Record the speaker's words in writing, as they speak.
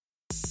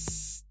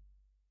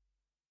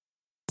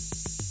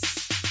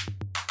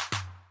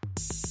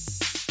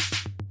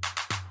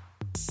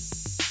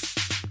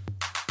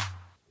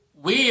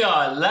We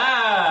are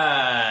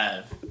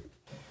live.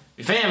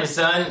 We family,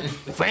 son.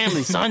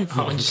 Family, son.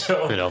 I'm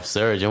Joe. Good up,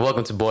 Serge, and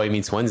welcome to Boy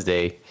Meets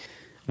Wednesday,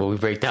 where we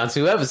break down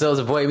 2 episodes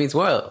of Boy Meets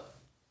World.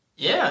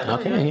 Yeah.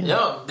 Okay.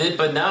 Yeah.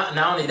 But not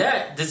only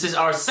that, this is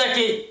our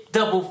second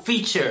double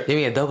feature. You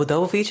mean a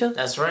double feature?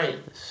 That's right.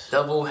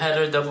 Double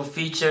header, double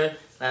feature.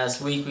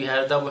 Last week we had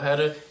a double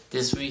header.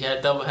 This week had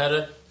a double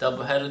header.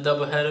 Double header,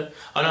 double header.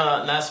 Oh,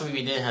 no. Last week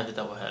we didn't have the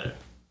double header.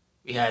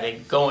 We had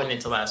it going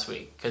into last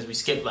week because we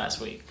skipped last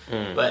week.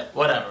 But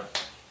whatever.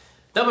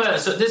 Double header.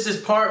 So this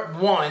is part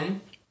 1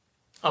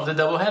 of the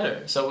double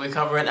header. So we're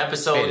covering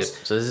episodes.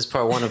 So this is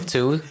part 1 of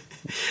 2?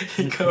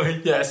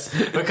 Yes.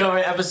 We're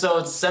covering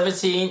episodes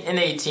 17 and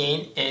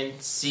 18 in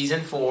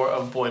season 4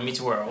 of Boy Meets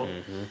World.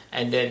 Mm-hmm.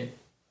 And then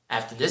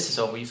after this is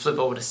over, you flip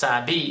over to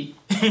side B.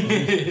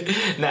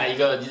 Now you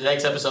go, the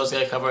next episode's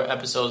going to cover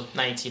episodes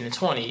 19 and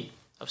 20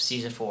 of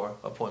season 4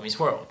 of Boy Meets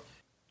World.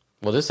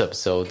 Well, this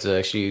episode's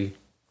actually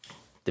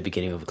the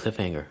beginning of a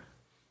cliffhanger.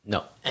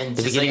 No. And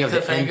the beginning of the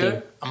cliffhanger,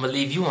 ending. I'm going to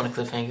leave you on a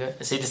cliffhanger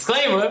and say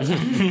disclaimer.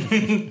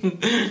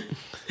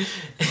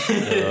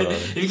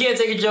 If you can't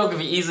take a joke, if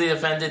you're easily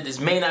offended, this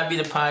may not be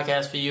the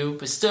podcast for you,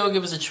 but still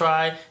give us a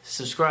try.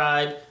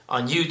 Subscribe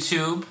on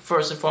YouTube,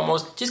 first and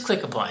foremost. Just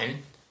click a button.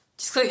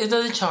 Just click. It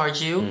doesn't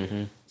charge you.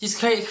 Mm-hmm. Just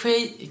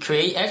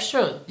create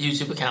extra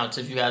YouTube accounts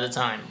if you have the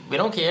time. We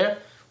don't care.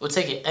 We'll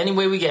take it any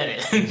way we get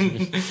it.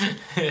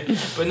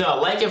 But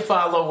no, like and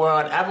follow. We're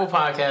on Apple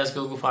Podcasts,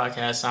 Google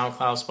Podcasts,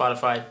 SoundCloud,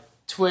 Spotify,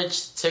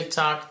 Twitch,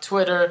 TikTok,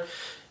 Twitter.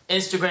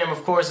 Instagram,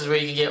 of course, is where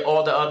you can get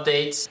all the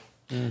updates.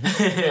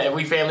 At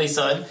We Family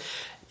Son.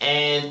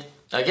 And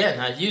again,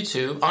 on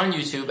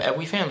YouTube at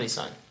We Family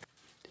Son.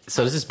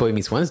 So this is Boy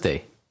Meets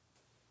Wednesday.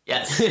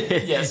 Yes.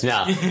 Yes.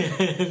 Nah.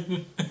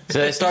 So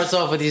it starts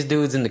off with these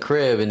dudes in the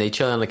crib and they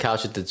chill on the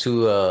couch with the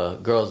 2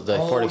 girls, the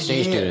foreign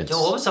exchange students. Yo,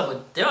 what was up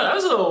with that?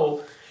 Was a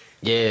little...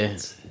 Yeah.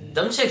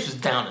 Them chicks was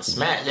down to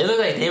smash. They looked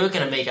like they were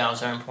going to make out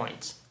certain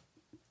points.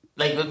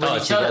 Like with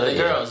each together, other, the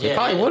girls. They Yeah,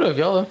 probably would have,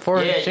 y'all.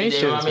 Foreign exchange they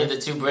students. remind me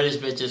of the 2 British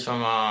bitches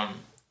from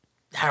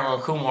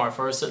Harold Kumar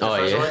first. The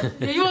first yeah. one.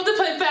 You want to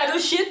play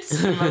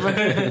battleships? Remember?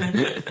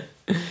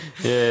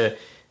 Yeah.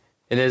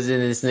 And there's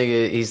this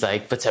nigga, he's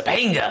like, but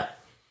Topanga.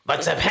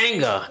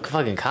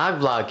 Fucking cock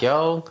block,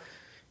 yo.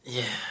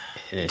 Yeah.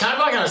 Kind of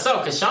like on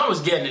himself because Sean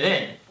was getting it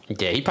in.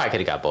 Yeah, he probably could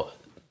have got bought.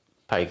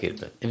 I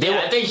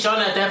think Sean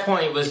at that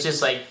point was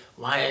just like,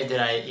 why did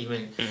I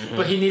even... Mm-hmm.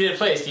 But he needed a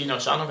place. You know,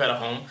 Sean don't got a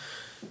home.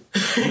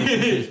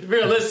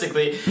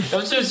 Realistically,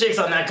 those 2 chicks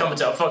are not coming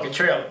to a fucking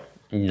trailer.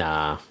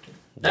 Nah.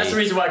 That's the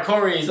reason why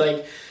Corey is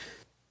like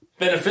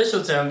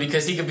beneficial to him,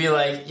 because he could be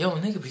like, yo,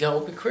 nigga, we got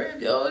open crib,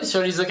 yo.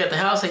 Shorty's look at the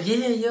house like,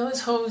 yeah, yo,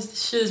 this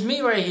shit is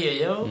me right here,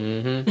 yo.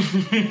 Mm-hmm.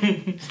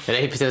 And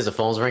then he pretends the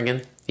phone's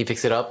ringing. He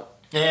picks it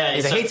up. Yeah.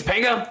 He's like, hey,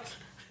 Topanga.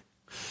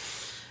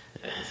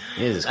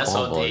 He's That's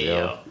all day,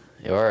 yo.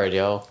 You heard,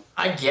 yo.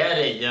 I get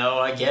it, yo.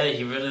 I get it.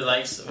 He really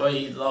likes,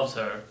 he loves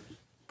her.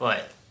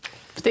 But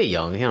they're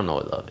young. He don't know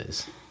what love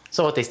is.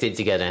 So what, they stay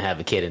together and have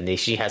a kid and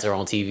she has her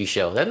own TV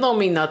show. That don't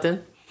mean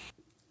nothing.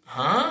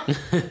 Huh?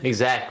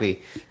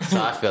 Exactly. That's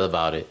how I feel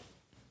about it.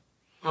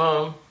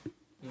 Well,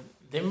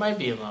 they might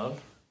be in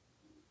love.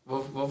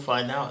 We'll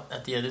find out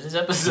at the end of this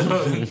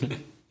episode.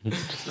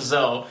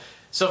 So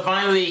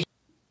finally,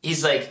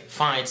 he's like,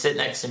 fine, sit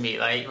next to me.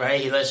 Like, right?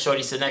 He lets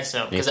Shorty sit next to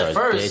him. Because at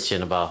first,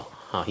 bitching about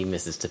how he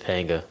misses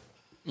Topanga.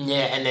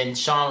 Yeah, and then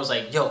Sean was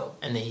like, yo.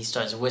 And then he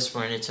starts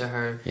whispering it to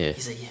her. Yeah.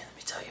 He's like, yeah, let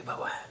me tell you about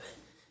what happened.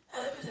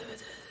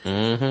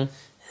 Mm-hmm.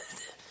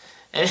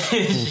 And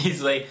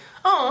she's like,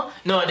 oh.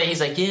 No, and then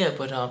he's like, yeah,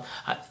 but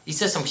he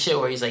said some shit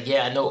where he's like,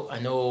 yeah, I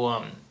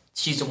know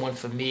she's the one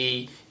for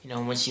me. You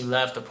know, when she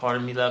left, a part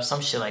of me left.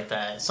 Some shit like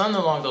that.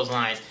 Something along those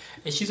lines.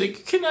 And she's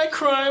like, can I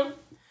cry?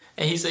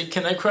 And he's like,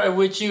 can I cry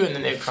with you? And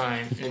then they're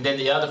crying. And then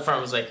the other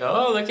friend was like,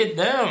 oh, look at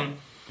them.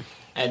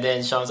 And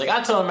then Sean's like,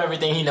 I told him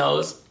everything he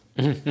knows.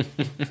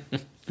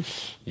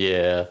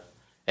 Yeah.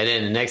 And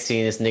then the next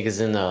scene, this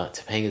nigga's in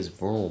Topanga's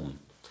room.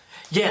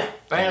 Yeah,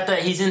 right after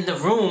that, he's in the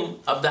room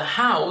of the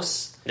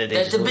house that the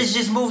bitch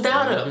just moved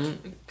out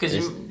of. Because,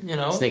 you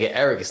know. This nigga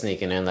Eric is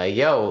sneaking in like,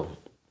 yo,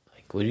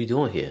 like, what are you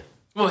doing here?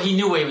 Well, he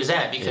knew where he was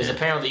at because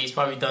apparently he's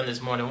probably done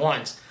this more than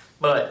once.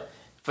 But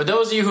for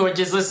those of you who are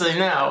just listening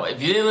now,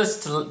 if you didn't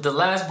listen to the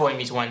last Boy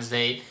Meets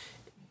Wednesday,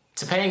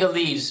 Topanga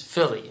leaves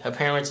Philly. Her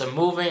parents are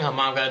moving, her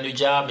mom got a new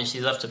job, and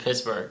she left to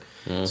Pittsburgh.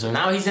 Mm-hmm. So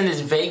now he's in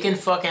this vacant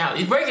fucking house.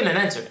 He's breaking and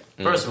entering,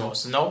 first of all.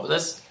 So no,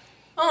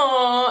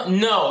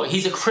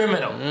 he's a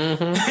criminal.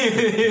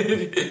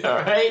 Mm-hmm. All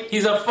right?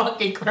 He's a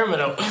fucking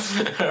criminal. All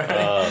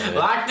right?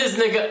 Lock this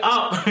nigga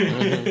up.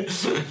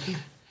 Mm-hmm.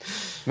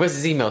 What's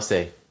his email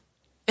say?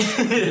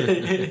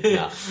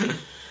 Nah.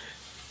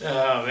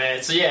 Oh,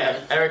 man. So, yeah,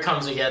 Eric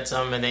comes and gets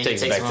him, and then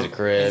takes he him takes back him to the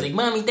crib. He's like,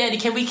 Mommy, Daddy,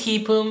 can we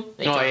keep him?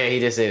 Yeah, he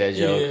did say that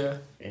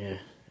joke. Yeah.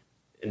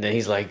 And then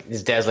he's like,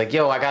 his dad's like,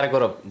 yo, I gotta go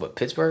to,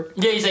 Pittsburgh?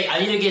 Yeah, he's like, I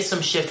need to get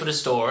some shit for the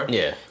store.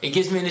 Yeah. It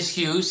gives me an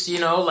excuse, you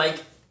know,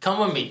 like, come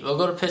with me. We'll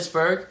go to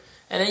Pittsburgh,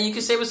 and then you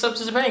can say what's up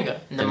to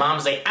Topanga. And the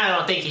mom's like, I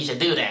don't think he should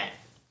do that.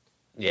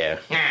 Yeah.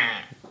 Nah.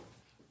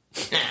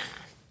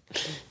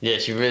 Yeah,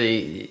 she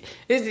really.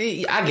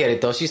 I get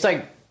it though. She's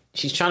like,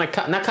 she's trying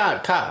to not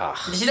cut.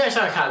 She's not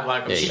trying to cock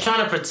block him. Yeah, She's yeah.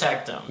 trying to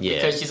protect him. Yeah.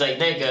 Because she's like,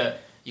 nigga,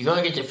 you're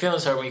gonna get your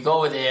feelings hurt when you go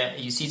over there and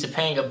you see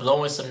Topanga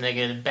blowing some nigga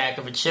in the back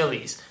of a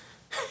Chili's.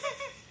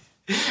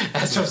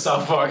 That's from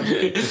South Park. I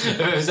think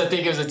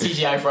it was a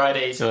TGI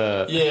Fridays.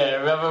 Yeah,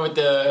 remember with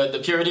the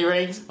purity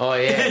rings? Oh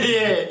yeah.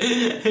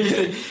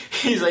 Yeah.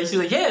 She's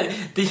like, yeah,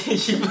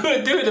 she put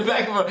a dude in the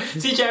back of a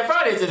TGI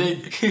Fridays, and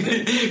then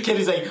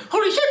Kenny's like,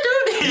 holy shit, dude.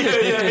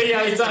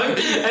 Yeah, he's talking. And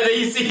then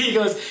you see, he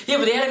goes, yeah,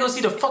 but they had to go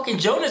see the fucking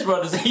Jonas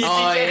Brothers. And you see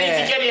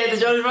Kenny at the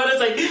Jonas Brothers,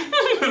 like,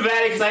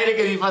 mad excited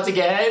because he's about to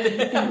get head.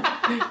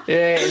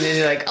 Yeah, and then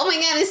they're like, oh my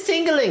god, it's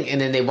tingling.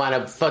 And then they wind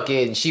up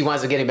fucking, she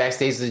winds up getting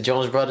backstage to the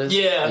Jonas Brothers.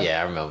 Yeah.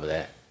 I remember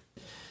that.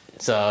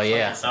 So,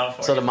 yeah.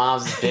 South So the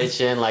mom's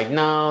bitching, like,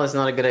 no, it's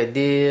not a good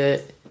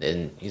idea.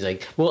 And he's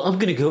like, well, I'm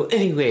going to go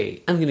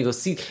anyway. I'm going to go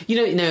see.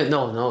 No, as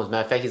a matter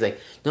of fact, he's like,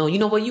 no, you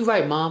know what? You're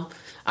right, Mom.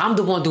 I'm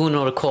the one doing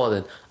all the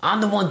calling.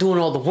 I'm the one doing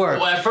all the work.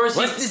 Well, at first,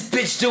 what's this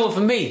bitch doing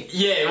for me?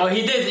 Yeah, well,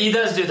 he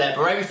does do that.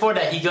 But right before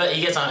that, he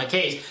gets on a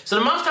case. So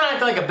the mom's kind of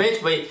acting like a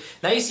bitch, but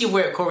now you see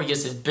where Corey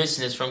gets his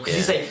bitchness from. Because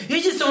he's like,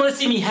 you just don't want to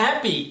see me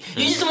happy.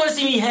 You just don't want to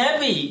see me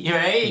happy.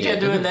 Right? He kept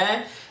doing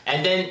that.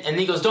 And then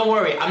he goes, don't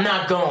worry, I'm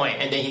not going.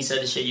 And then he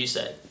said the shit you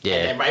said. Yeah.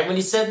 And then right when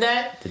he said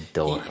that, the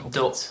door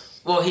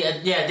opens. Well, I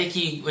think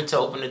he went to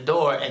open the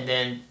door, and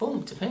then,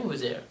 boom, Topanga was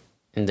there.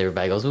 And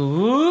everybody goes,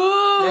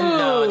 ooh. And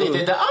no, they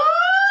did the,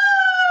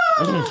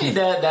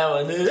 that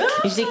one.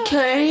 Is it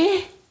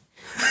Corey?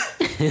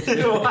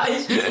 Why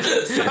is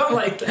it sound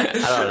like that?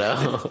 I don't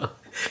know.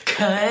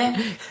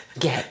 Corey?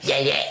 Yeah.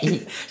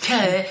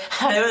 Corey,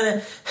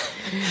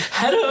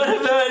 I don't want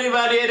to know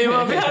anybody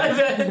anymore behind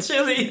the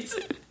Chili's.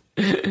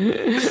 I'm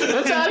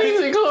tired of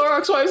using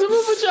Clorox wipes in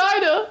my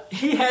vagina.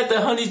 He had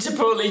the honey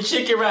chipotle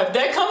chicken wrap.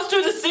 That comes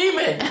through the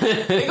semen.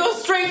 It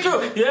goes straight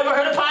through. You ever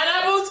heard of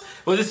pineapples?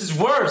 Well, this is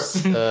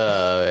worse.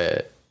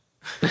 Man.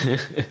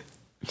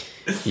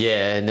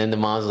 Yeah, and then the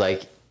mom's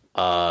like,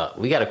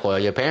 we gotta call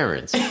your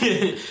parents.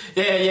 yeah,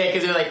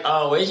 because they're like,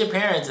 oh, where's your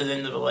parents? And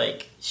then they're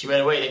like, she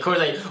ran away. And Corey's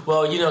like,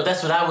 well,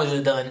 that's what I would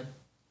have done.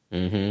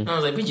 Mm-hmm. And I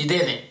was like, but you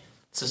didn't.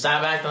 So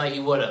stop acting like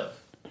you would have.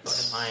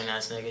 Fucking lying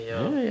ass nigga,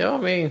 yo. Yeah, I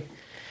mean...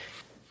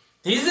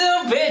 He's a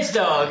little bitch,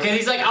 though. Because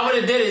he's like, I would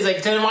have did it. He's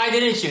like, tell him, why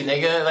didn't you,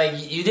 nigga?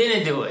 Like, you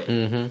didn't do it.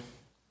 Mm-hmm.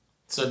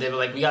 So they were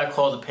like, we gotta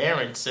call the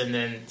parents. And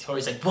then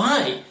Corey's like,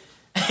 why?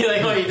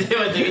 Like, what you did?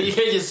 Nigga? You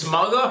can't just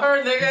smuggle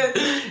her,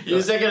 nigga? You're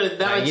just gonna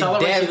never tell her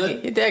what she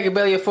Your dad can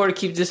barely afford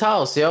to keep this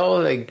house, yo.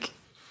 Like,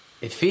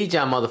 it feeds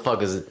y'all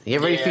motherfuckers. He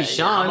already feeds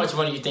Sean. How much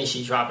money do you think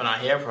she's dropping on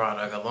hair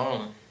product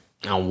alone?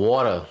 On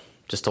water,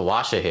 just to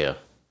wash her hair.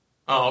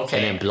 Oh, okay.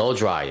 And then blow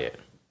dry it.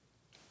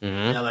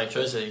 Mm-hmm.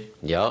 Electricity.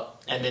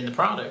 Yup. And then the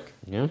product.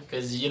 Yeah.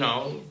 Because, she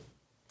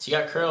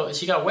got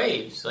she got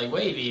waves, like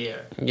wavy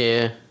hair.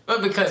 Yeah.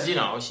 But because, she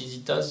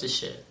does the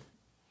shit.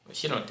 But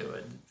she don't do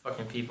it.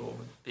 Fucking people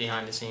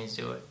behind the scenes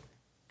do it.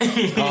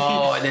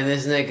 Oh, and then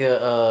this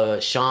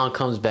nigga, Sean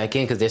comes back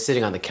in because they're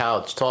sitting on the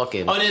couch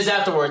talking. Oh, this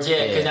afterwards,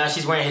 yeah. Because now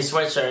she's wearing his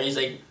sweatshirt. And he's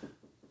like...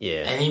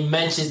 Yeah. And he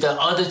mentions the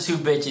other two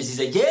bitches. He's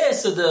like, yeah,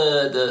 so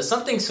the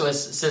something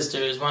Swiss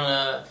sisters want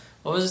to...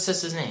 What was the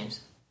sisters' names?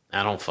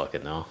 I don't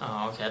fucking know.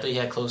 Oh, okay. I thought you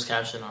had closed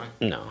caption on.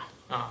 No.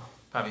 Oh,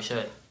 probably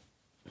should.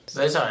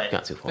 But it's alright.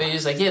 Not too far. But he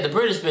was like, yeah, the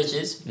British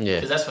bitches. Yeah.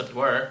 Because that's what they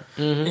were.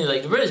 Mm-hmm. He's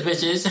like, the British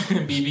bitches,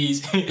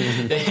 BBs,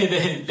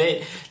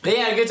 they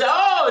had a good time.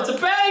 Oh,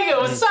 Topanga,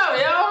 what's up,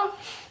 yo?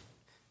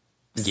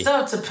 What's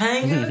up,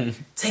 Topanga?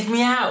 Take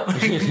me out.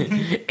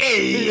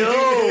 Hey,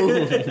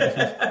 yo!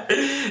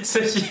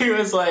 So she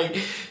was like,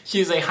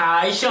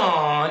 hi,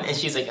 Sean. And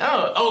she's like,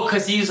 oh,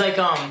 because he was like,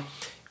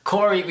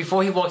 Corey,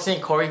 before he walks in,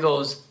 Corey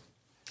goes,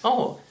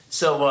 oh,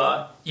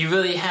 so you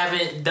really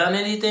haven't done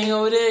anything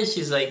over there?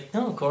 She's like,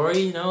 no,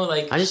 Corey,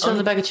 like... I just turned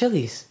the bag of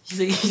Chili's.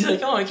 He's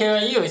like, oh, I care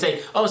about you. He's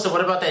like, oh, so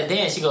what about that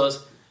dance?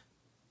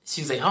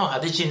 She's like, oh, how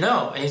did you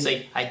know? And he's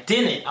like, I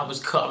didn't. I was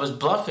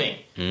bluffing.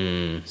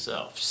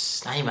 So,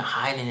 not even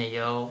hiding it,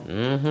 yo.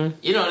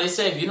 Mm-hmm. They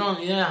say if you're not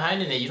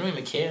hiding it, you don't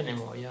even care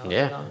anymore, yo.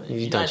 Yeah,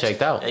 you done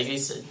checked out. Like they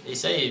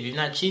say, if you're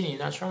not cheating, you're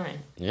not trying.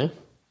 Yeah.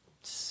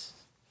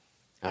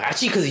 I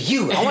cheat because of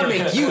you. I want to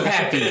make you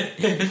happy.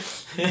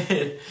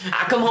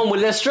 I come home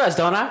with less stress,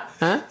 don't I?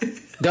 Huh?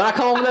 Don't I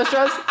come home with less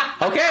stress?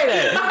 Okay,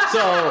 then.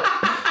 So,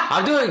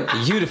 I'm doing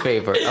you the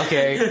favor,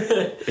 okay?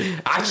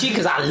 I cheat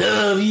because I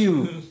love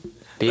you.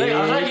 Hey,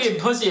 I'm trying to give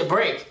pussy a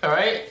break, all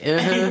right?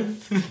 Uh-huh.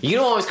 You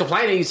don't always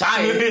complain that you're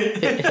tired.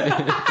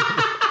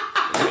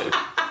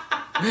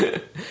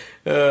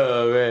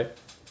 Oh, man.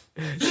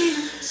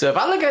 So, if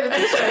I look at it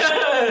this way,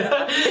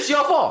 it's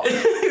your fault.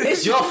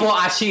 It's your fault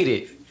I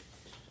cheated.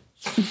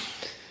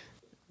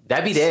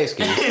 That'd be their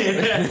excuse.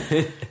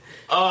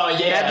 Oh,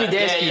 yeah. That'd be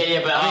their excuse.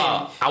 Yeah, but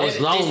I was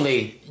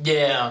lonely.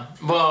 Yeah.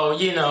 Well,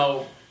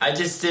 I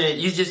just didn't...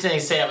 You just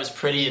didn't say I was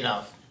pretty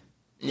enough.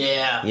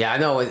 Yeah. Yeah, I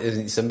know.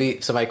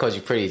 Somebody calls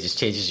you pretty, it just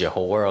changes your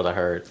whole world, I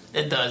heard.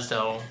 It does,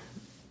 though.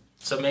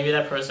 So maybe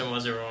that person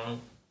wasn't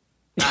wrong.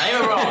 Nah, they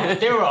were wrong.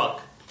 They were wrong.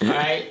 All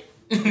right?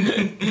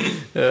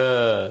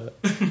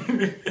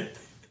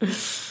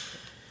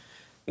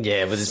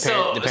 Yeah, but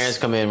the parents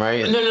come in,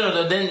 right?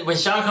 No. Then when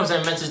Sean comes in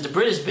and mentions the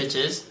British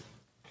bitches,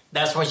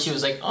 that's when she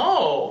was like,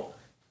 oh.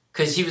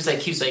 Because he was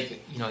like,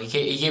 you know, he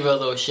gave her a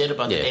little shit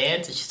about the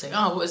dance. And she's like,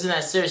 oh, wasn't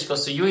that serious? She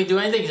goes, so you ain't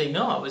doing anything? He's like,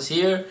 no, I was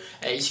here.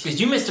 And she goes,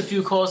 you missed a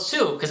few calls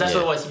too. Because that's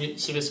what it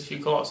was. She missed a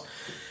few calls.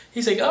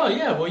 He's like, oh,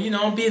 yeah, well, you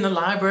know, I'll be in the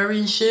library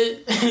and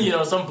shit. You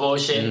know, some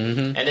bullshit.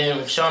 Mm-hmm. And then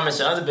when Sean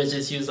mentioned other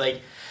bitches, he was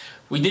like,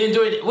 we didn't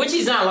do it. Which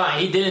he's not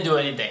lying. He didn't do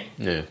anything.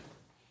 Yeah.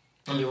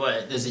 I mean,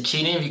 what? Is it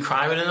cheating if you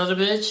cry with another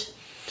bitch?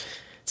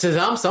 To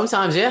them,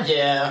 sometimes, yeah.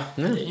 Yeah.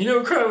 You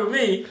never cry with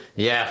me.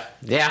 Yeah.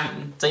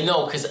 It's like,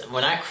 no, because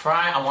when I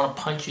cry, I want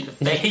to punch you in the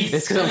face.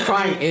 It's because I'm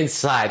crying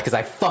inside, because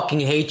I fucking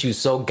hate you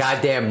so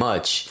goddamn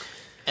much.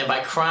 And by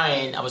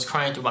crying, I was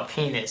crying through my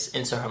penis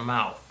into her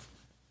mouth.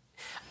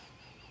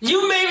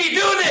 You made me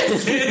do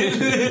this!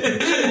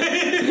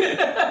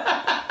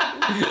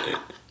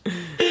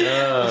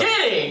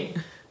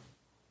 Kidding!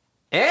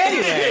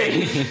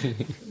 Anyway.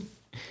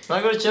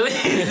 Want to go to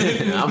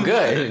Chili's? I'm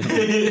good.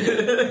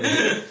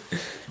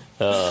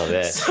 Oh,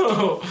 man.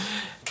 So,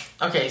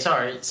 okay,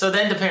 sorry. So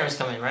then the parents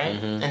come in, right?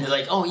 Mm-hmm. And they're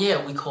like, oh,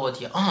 yeah, we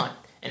called your aunt.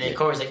 And then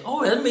Corey's like,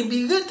 oh, that may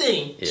be a good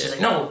thing. Yeah. She's like,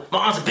 no, my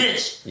aunt's a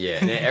bitch. Yeah,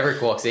 and then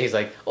Eric walks in. He's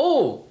like,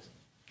 oh,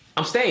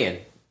 I'm staying.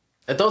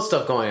 Adult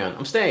stuff going on.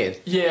 I'm staying.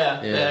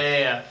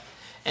 Yeah.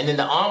 And then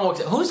the aunt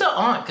walks in. Who's the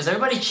aunt? Because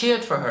everybody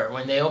cheered for her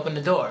when they opened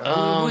the door.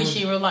 Who is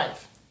she in real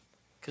life?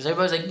 Because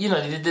everybody's like, you know,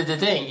 they did the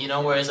thing, you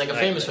know, where it's like a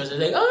famous person.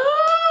 They're like, oh!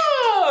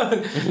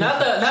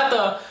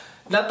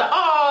 Not the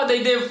oh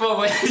they did for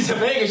when the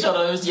Vegas show.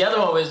 It was the other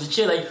one where it was the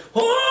cheer like,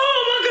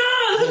 oh my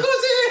god, look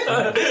who's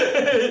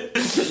here!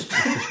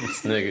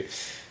 This nigga.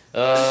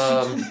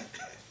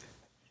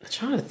 I'm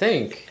trying to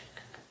think.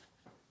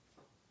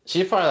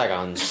 She's probably like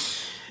on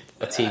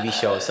a TV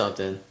show or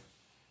something.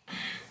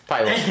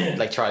 Probably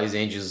like Charlie's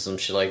Angels or some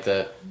shit like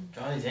that.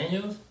 Charlie's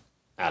Angels?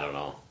 I don't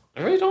know.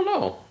 I really don't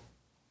know.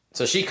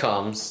 So she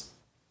comes.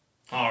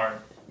 Hard.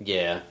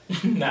 Yeah.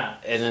 Nah.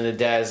 And then the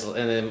dad's,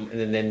 and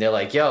then they're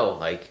like, yo,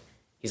 like,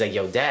 he's like,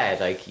 yo, dad,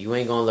 like, you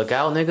ain't gonna look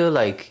out, nigga?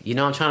 Like, you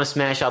know, I'm trying to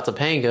smash out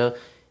Topanga,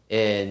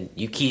 and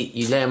you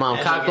let mom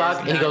cock block,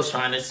 and he goes,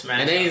 trying to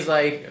smash and then he's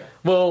like,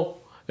 well,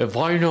 if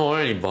I know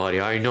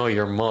anybody, I know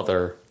your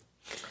mother,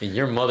 and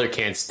your mother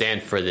can't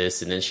stand for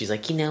this. And then she's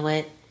like, you know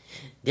what?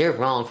 They're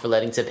wrong for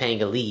letting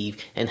Topanga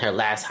leave in her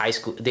last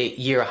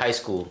year of high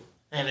school.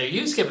 And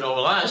you skipping over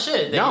a lot of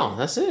shit. No,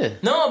 that's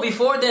it. No,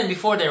 before then,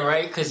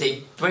 right? Because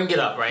they bring it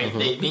up, right? Mm-hmm.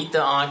 They meet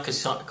the aunt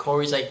because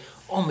Corey's like,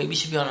 oh, maybe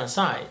she should be on our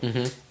side.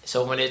 Mm-hmm.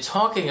 So when they're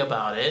talking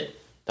about it,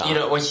 you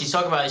know, when she's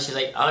talking about it, she's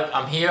like,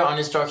 I'm here on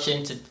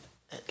instruction to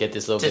get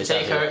this little bitch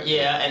take her,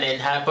 and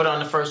then put her on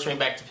the first train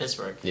back to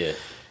Pittsburgh. Yeah.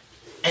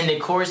 And then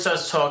Corey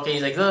starts talking.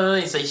 He's like,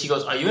 she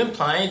goes, are you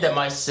implying that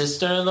my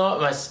sister-in-law,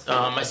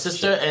 my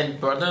sister and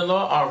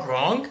brother-in-law are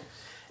wrong?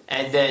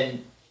 And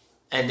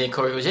then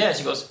Corey goes, yeah.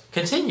 She goes,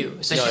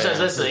 continue. So she starts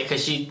listening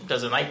because she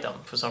doesn't like them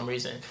for some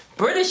reason.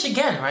 British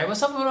again, right?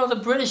 What's up with all the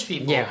British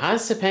people? Yeah,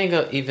 how's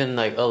Topanga even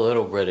like a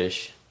little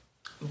British?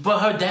 But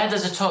her dad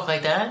doesn't talk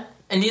like that,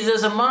 and neither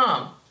does her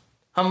mom.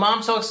 Her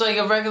mom talks like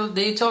a regular.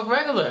 They talk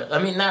regular.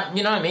 I mean, not,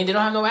 you know what I mean? They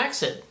don't have no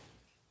accent.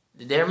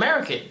 They're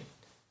American.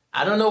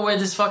 I don't know where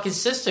this fucking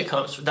sister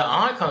comes from. The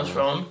aunt comes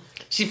from.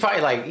 She's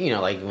probably like, you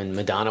know, like when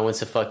Madonna went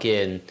to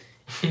fucking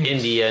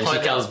India and she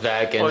comes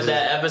back. And or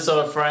that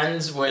episode of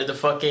Friends where the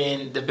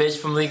bitch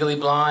from Legally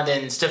Blonde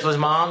and Stifler's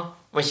mom,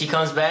 when she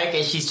comes back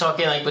and she's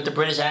talking like with the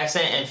British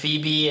accent and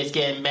Phoebe is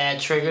getting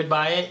mad triggered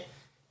by it.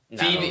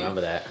 No, I don't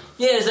remember that.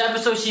 Yeah, it's the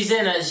episode she's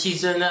in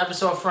the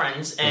episode of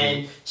Friends,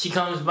 and she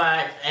comes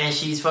back and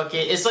she's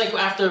fucking. It's like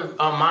after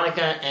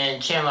Monica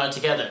and Chandler are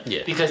together,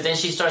 because then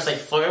she starts like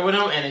flirting with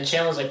him, and then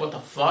Chandler's like, "What the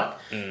fuck?"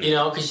 You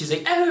know, because she's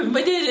like, "Oh,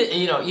 my dad," and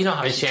you know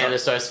how. And Chandler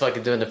starts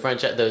fucking doing the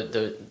French,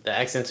 the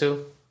accent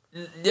too.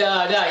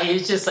 Yeah,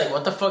 he's just like,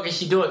 "What the fuck is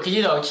she doing?" Because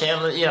you know,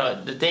 Chandler. You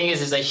know, the thing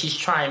is like she's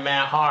trying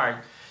mad hard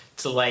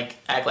to like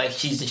act like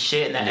she's the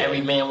shit and that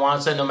every man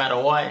wants her no matter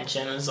what, and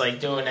Chandler's like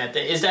doing that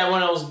thing. Is that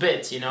one of those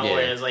bits, you know,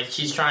 where it's like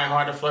she's trying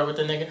hard to flirt with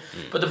the nigga?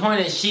 But the point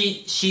is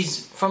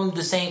she's from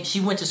the same, she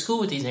went to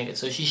school with these niggas,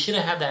 so she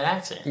shouldn't have that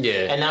accent.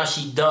 And now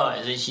she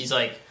does, and she's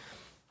like,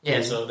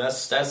 so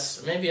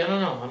that's maybe, I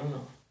don't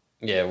know.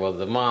 Yeah, well,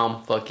 the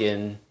mom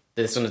fucking,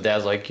 this when the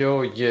dad's like,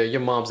 yo,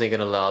 your mom's ain't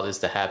gonna allow this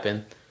to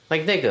happen.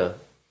 Like, nigga,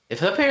 if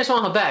her parents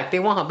want her back, they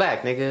want her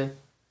back, nigga.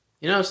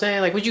 You know what I'm saying?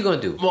 Like, what you gonna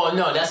do? Well,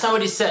 no, that's not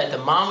what he said. The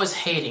mom was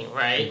hating,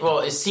 right? Well,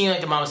 it seemed like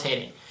the mom was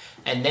hating.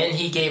 And then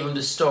he gave him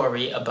the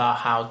story about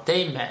how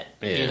they met,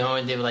 you know,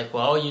 and they were like,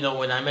 well, you know,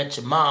 when I met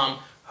your mom,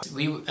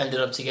 we ended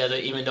up together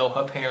even though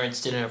her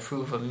parents didn't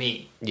approve of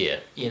me. Yeah.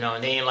 You know,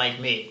 and they didn't like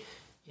me.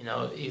 You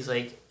know, he's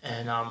like,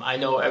 and I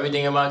know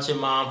everything about your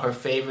mom, her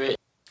favorite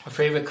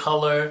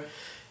color,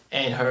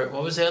 and her,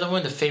 what was the other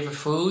one? The favorite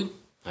food?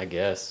 I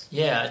guess.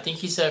 Yeah, I think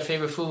he said her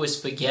favorite food was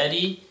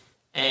spaghetti,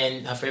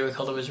 and her favorite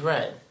color was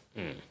red.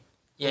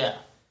 Yeah.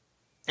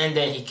 And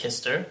then he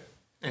kissed her.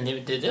 And they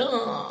did,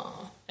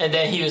 oh. And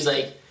then he was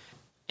like,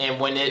 And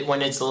when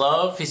it's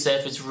love, he said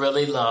if it's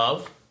really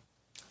love,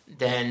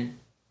 then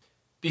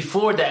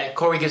before that,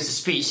 Corey gives a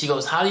speech. He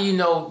goes, how do you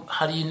know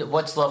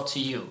what's love to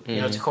you?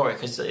 You know, to Corey,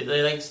 because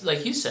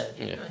like you said,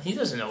 he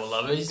doesn't know what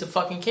love is. He's a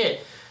fucking kid.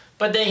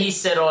 But then he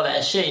said all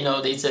that shit. You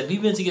know, they said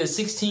we've been together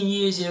 16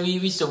 years. You know, we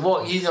used to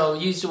walk. You know,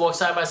 you used to walk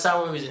side by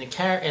side when we was in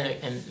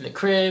the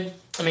crib.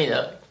 I mean,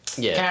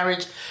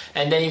 carriage.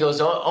 And then he goes,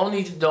 the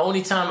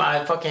only time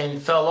I fucking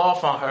fell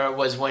off on her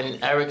was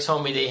when Eric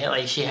told me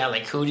she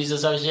had cooties or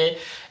some shit.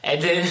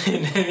 And then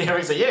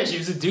Eric said, yeah, she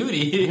was a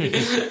duty. And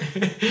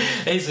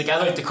he's like, I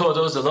like to call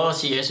those the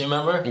lost years,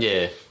 remember?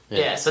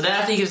 Yeah. So then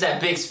after he gives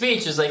that big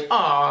speech, it was like,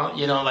 oh,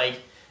 you know, like,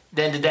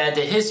 then the dad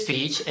did his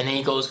speech, and then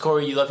he goes,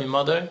 Corey, you love your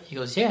mother? He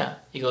goes, yeah.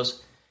 He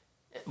goes,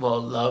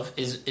 well, love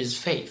is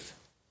faith.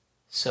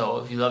 So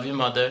if you love your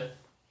mother,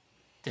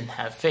 then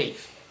have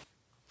faith.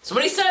 So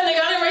what he said,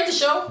 nigga, I didn't write the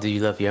show. Do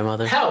you love your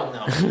mother? Hell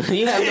no.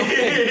 You have no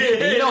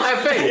faith. You don't have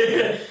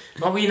faith.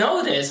 Well, we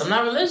know this. I'm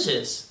not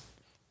religious.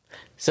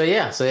 So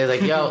they're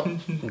like, yo,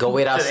 go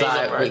wait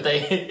outside. Today's her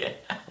birthday.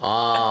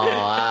 Oh,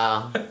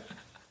 wow.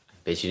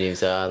 Bitch, you didn't even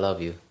say I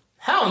love you.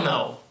 Hell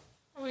no.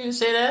 I wouldn't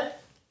say that.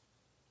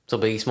 So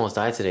Biggie Smalls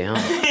died today, huh?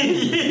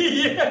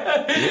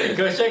 Yeah.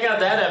 Go check out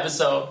that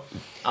episode.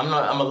 I'm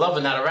a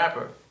lover, not a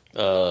rapper.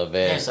 Oh,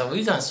 man. Yeah, so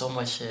we've done so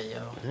much shit,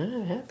 yo.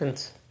 Yeah, it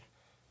happens.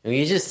 I mean,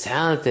 you're just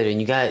talented,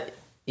 and you got,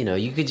 you know,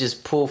 you could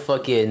just pull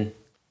fucking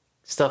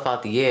stuff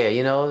out the air,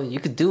 you know? You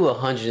could do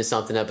 100 and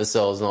something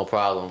episodes, no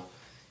problem.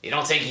 It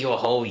don't take you a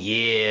whole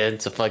year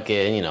to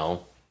fucking, you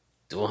know,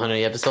 do 100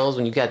 episodes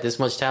when you got this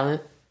much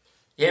talent.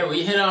 Yeah,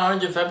 we hit our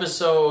 100th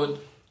episode.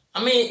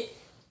 I mean,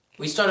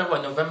 we started,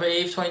 November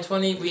 8th,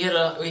 2020?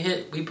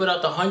 We put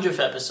out the 100th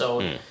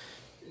episode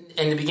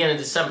in the beginning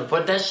of December.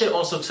 But that shit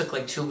also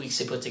took 2 weeks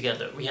to put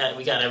together. We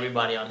got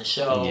everybody on the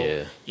show.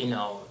 Yeah. You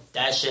know,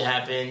 that shit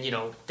happened. You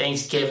know,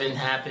 Thanksgiving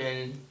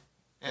happened.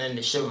 And then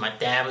the shit with my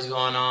dad was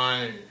going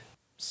on. And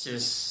it's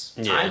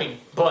just timing.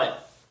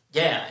 But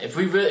yeah, if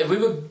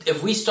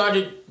we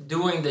started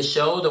doing the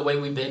show the way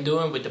we've been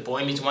doing with the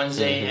Boy Meets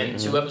Wednesday and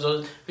 2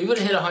 episodes, we would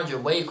have hit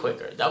 100 way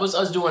quicker. That was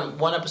us doing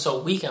 1 episode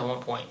a week at one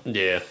point.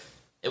 Yeah.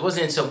 It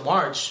wasn't until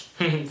March,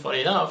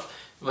 funny enough,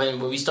 when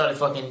we started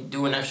fucking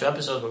doing extra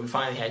episodes, where we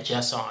finally had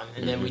Jess on,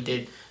 and then we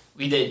did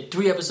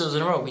 3 episodes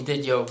in a row. We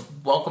did your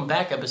Welcome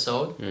Back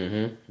episode,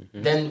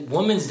 then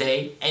Women's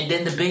Day, and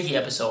then the Biggie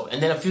episode,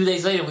 and then a few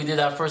days later we did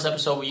our first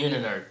episode with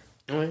Uninerd.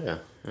 Oh yeah.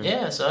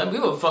 Yeah, so we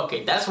were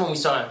fucking. That's when we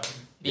started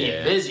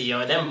being busy,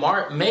 yo. And then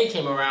May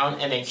came around,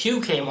 and then Q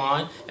came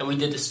on, and we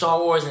did the Star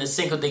Wars and the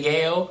Cinco de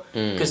Mayo,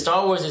 because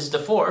Star Wars is the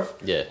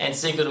 4th, and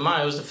Cinco de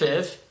Mayo is the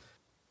 5th.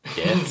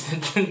 Yeah.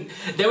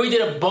 Then we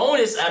did a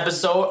bonus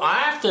episode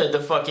after the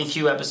fucking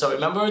Q episode.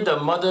 Remember the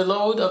mother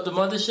load of the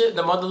mothership?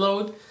 The mother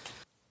load?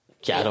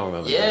 Yeah, I don't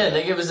remember. Yeah,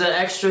 they give us an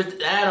extra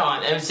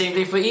add-on. And same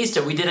thing for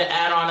Easter. We did an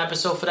add-on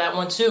episode for that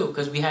one too,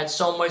 because we had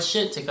so much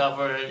shit to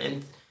cover,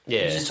 and we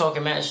were just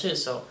talking mad shit.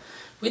 So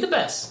we the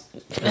best.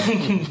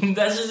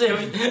 That's just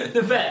it.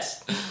 The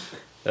best.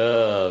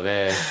 Oh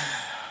man.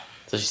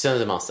 So she sends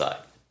him outside.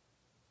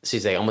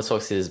 She's like, I'm gonna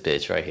talk to this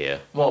bitch right here.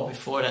 Well,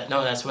 before that,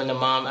 no, that's when the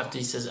mom, after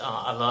he says,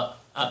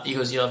 he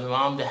goes, you love your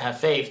mom, to have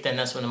faith, then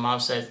that's when the mom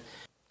says,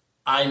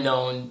 I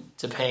known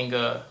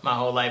Topanga my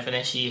whole life, and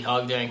then she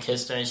hugged her and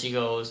kissed her, and she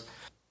goes,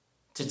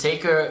 to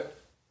take her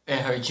in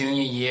her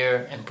junior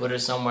year and put her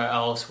somewhere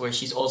else where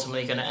she's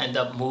ultimately going to end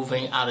up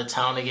moving out of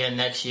town again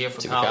next year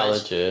for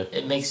college.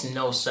 It makes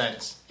no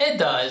sense. It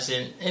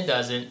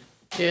doesn't.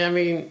 Yeah, I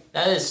mean...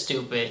 That is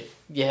stupid.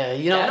 Yeah,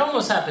 you know... That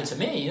almost happened to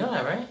me, you know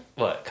that, right?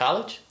 What,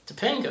 college?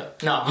 Topanga.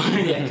 No,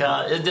 yeah,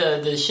 college.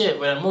 The shit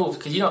when I moved,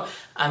 because, you know,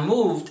 I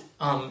moved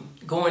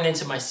going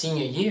into my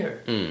senior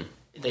year.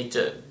 Like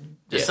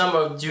the summer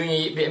of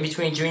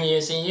between junior year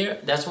and senior year,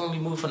 that's when we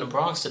moved from the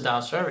Bronx to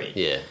Dobbs Ferry.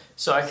 Yeah.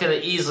 So I could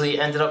have easily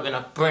ended up in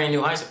a brand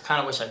new high school. Kind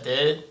of wish I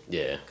did.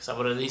 Yeah. Because I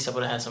would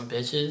have had some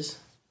bitches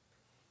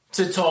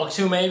to talk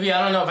to, maybe.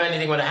 I don't know if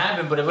anything would have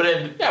happened, but it would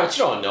have... Yeah, but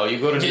you don't know. You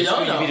go to new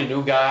school, you meet a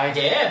new guy.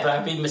 Yeah, but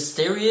I'd be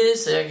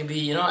mysterious. I could be,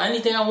 you know,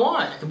 anything I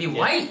want. I could be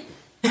white.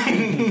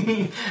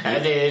 And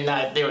they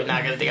were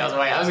not gonna think I was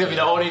white. I was gonna be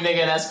the only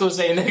nigga in that school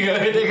saying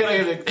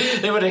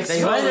nigga. They would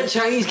expose. Why do the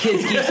Chinese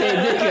kids keep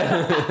saying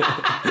nigga?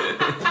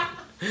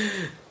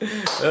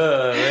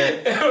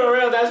 Man. For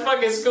real, that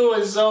fucking school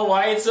is so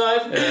white,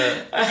 son.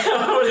 Yeah.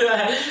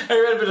 I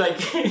would have been like,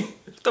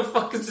 what the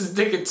fuck is this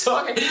nigga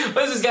talking?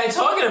 What is this guy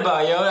talking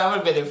about, yo? I would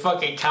have been in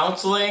fucking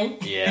counseling.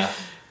 Yeah.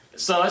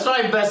 So it's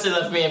probably best they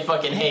left me in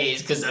fucking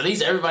Hayes, because at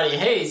least everybody in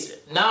Hayes,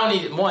 not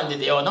only one did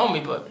they all know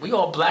me, but we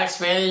all black,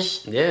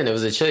 Spanish. Yeah, and there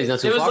was a Chili's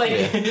not too far from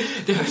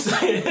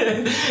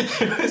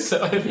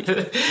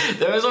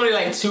there was only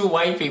like 2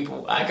 white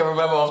people I can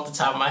remember off the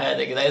top of my head.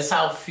 That's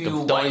how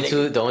few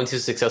the only two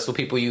successful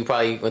people you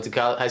probably went to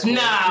high school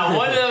with? Nah,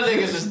 one of them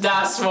niggas was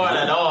not smart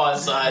at all,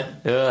 son.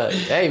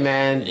 Hey,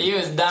 man. He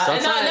was not,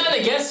 and not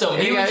against him.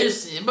 He was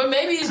just, but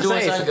maybe he's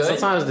doing something good.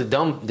 Sometimes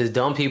the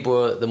dumb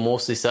people are the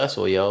most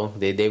successful, yo.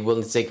 They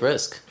willing to take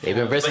risk. They've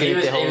been risking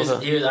it their whole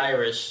life. He was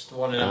Irish,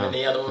 one of them, and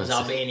the other one was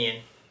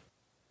Albanian.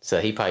 So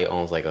he probably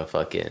owns like a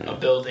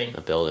building.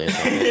 A building. Or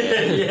something.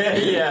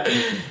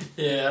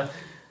 Yeah.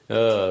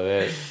 Oh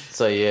man.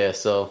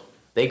 So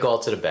they go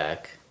out to the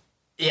back.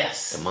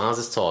 Yes. The moms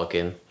is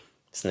talking.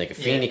 This nigga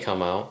Feeney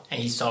come out.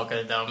 And he's talking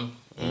to them.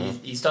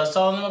 He starts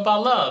telling them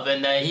about love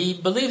and that he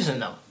believes in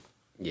them.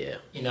 Yeah.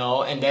 You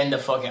know, and then the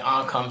fucking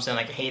aunt comes in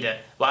like a hater.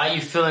 Why are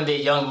you filling their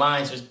young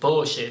minds with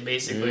bullshit,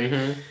 basically?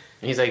 Mm-hmm.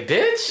 He's like,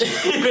 bitch?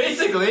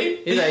 Basically.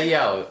 He's like,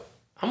 yo,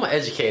 I'm an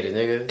educated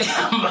nigga.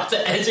 I'm about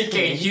to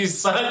educate you,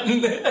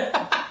 son.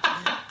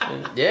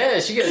 Yeah,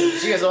 she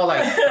gets all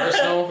like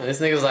personal. And this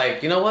nigga's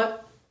like, you know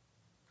what?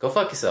 Go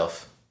fuck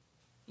yourself.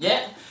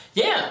 Yeah.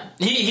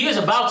 He was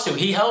about to.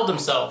 He held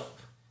himself.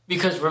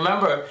 Because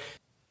remember,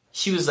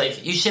 she was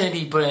like, you shouldn't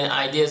be putting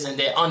ideas in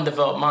their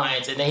undeveloped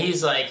minds. And then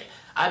he's like,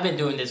 I've been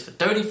doing this for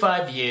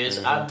 35 years.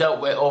 Mm-hmm. I've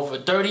dealt with over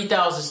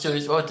 30,000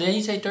 students. Or did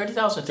he say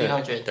 30,000 or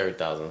 300?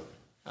 30,000.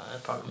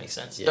 That probably makes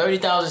sense. Yeah.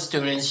 30,000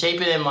 students,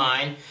 shaping their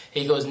mind.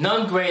 He goes,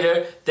 none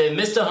greater than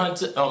Mr.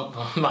 Hunter,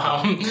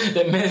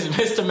 than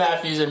Mr.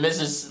 Matthews and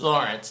Mrs.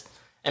 Lawrence.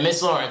 And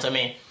Miss Lawrence, I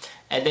mean.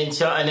 And then,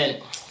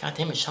 God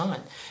damn it,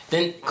 Sean.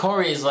 Then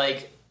Corey is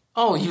like,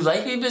 oh, you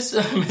like me,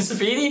 Mr.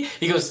 Feeney?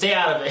 He goes, stay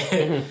out of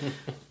it.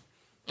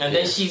 And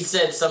then she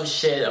said some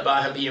shit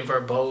about him being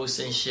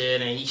verbose and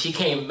shit. And she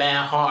came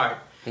mad hard.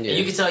 Yeah. And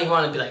you can tell he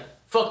wanted to be like,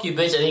 fuck you,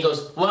 bitch. And he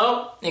goes,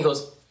 well, and he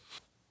goes,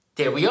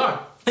 there we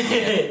are.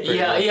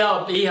 Yeah,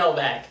 he held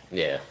back.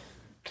 Yeah,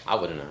 I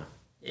wouldn't know.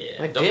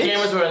 Yeah, like, those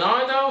cameras were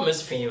on though.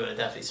 Mr. Feeney would have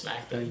definitely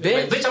smacked him.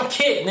 Bitch, like, I'm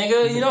kid,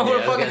 nigga. You know who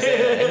the fuck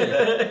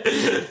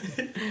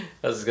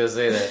I was just gonna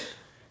say that.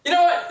 You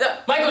know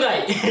what, Michael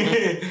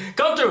Knight,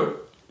 come through.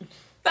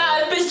 Nah,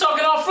 this bitch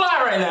talking all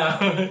fly right now.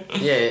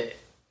 Yeah,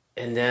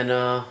 and then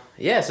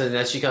so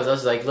then she comes up,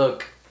 she's like,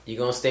 look, you're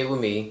gonna stay with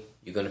me.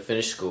 You're gonna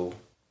finish school,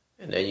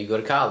 and then you go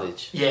to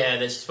college. Yeah,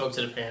 then she spoke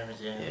to the parents.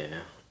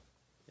 Yeah.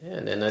 Yeah,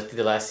 and then I think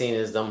the last scene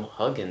is them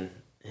hugging.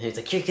 And he's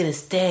like, you're gonna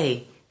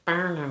stay.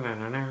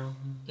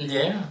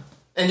 Yeah.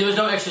 And there was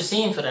no extra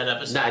scene for that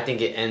episode. No, I think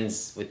it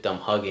ends with them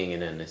hugging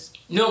and then it's...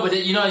 No, but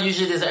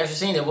usually there's an extra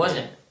scene. There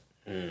wasn't.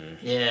 Mm.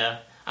 Yeah.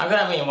 I'm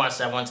glad we didn't watch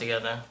that one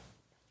together.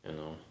 You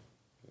know,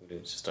 we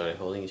just started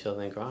holding each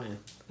other and crying.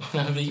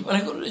 You want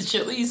to go to the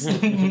Chili's? Man.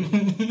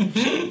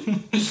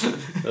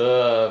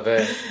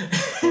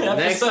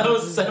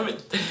 Episode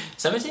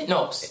 17?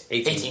 No,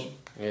 18.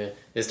 Yeah.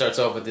 It starts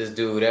off with this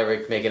dude,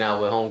 Eric, making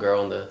out with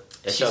homegirl on the...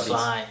 She's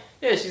fly.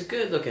 Yeah, she's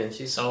good looking.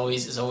 It's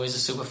always the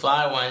super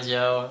fly ones,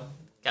 yo.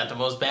 Got the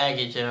most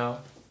baggage, yo.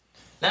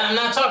 Now, I'm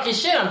not talking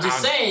shit. I'm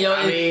just saying, yo.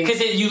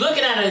 Because you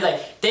looking at it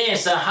like, damn,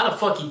 son, how the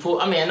fuck he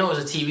pulled... I mean, I know it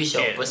was a TV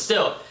show, but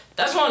still.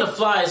 That's one of the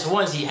flyest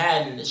ones he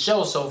had in the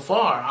show so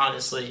far,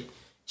 honestly.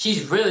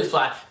 She's really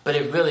fly. But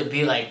it really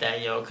be like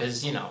that, yo.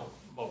 Because,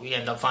 we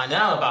end up finding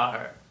out about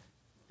her.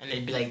 And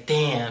they'd be like,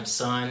 damn,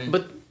 son.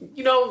 But,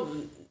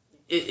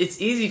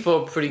 it's easy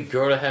for a pretty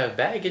girl to have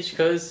baggage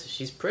because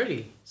she's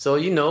pretty. So,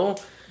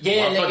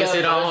 motherfuckers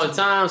say that all the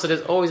time, so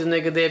there's always a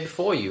nigga there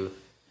before you.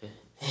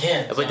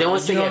 Yeah, but then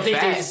once they get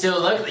fat, they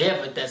still look. Yeah,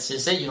 but that's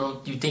just it.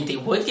 You think they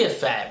would get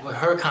fat with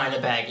her kind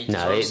of baggage?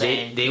 No,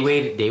 they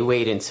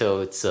wait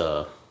until it's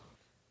our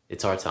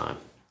time.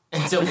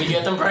 Until we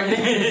get them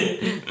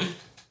pregnant.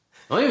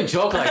 Don't even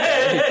joke like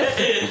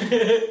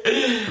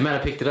that. I might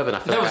have picked it up and I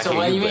feel like so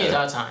what do you mean it's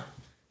our time?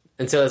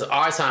 Until it's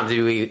our time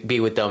to be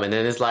with them, and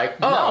then it's like,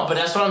 oh. No, but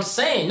that's what I'm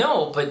saying.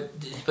 No, but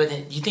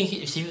you think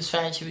if she was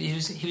fat, he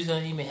was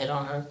going to even hit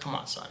on her? Come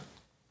on, son.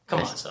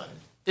 Come on, son.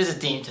 There's a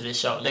theme to this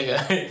show,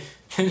 nigga.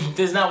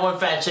 There's not one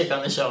fat chick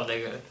on the show,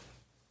 nigga.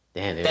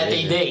 Damn, that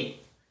they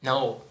date.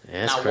 No,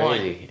 yeah, that's not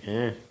crazy. One.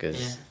 Yeah,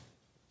 because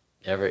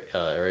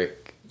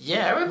Eric.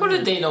 Yeah, Eric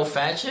wouldn't date no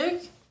fat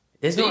chick.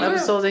 There's no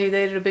episode that he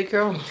dated a big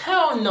girl.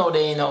 Hell no,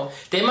 they ain't no.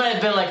 They might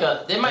have been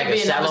There might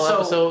be an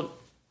episode.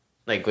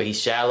 Like where he's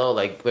shallow,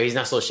 like where he's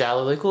not so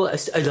shallow. Like, well,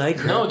 I like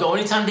her. No, the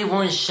only time they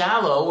weren't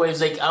shallow, where it's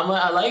like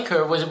I like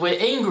her, was with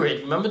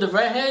Ingrid. Remember the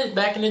redhead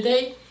back in the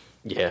day?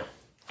 Yeah.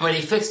 When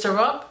they fixed her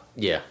up.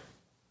 Yeah.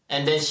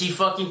 And then she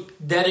fucking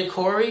deaded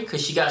Corey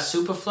because she got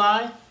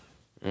Superfly.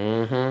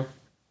 Mm-hmm.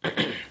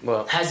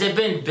 Well, has there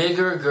been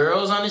bigger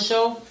girls on the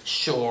show?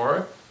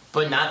 Sure,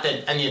 but not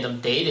that any of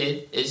them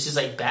dated. It's just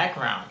like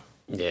background.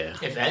 Yeah.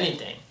 If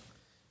anything.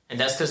 And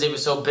that's because they were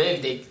so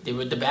big, they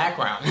were the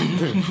background.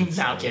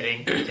 No, I'm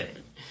kidding.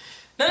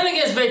 Nothing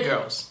against big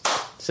girls.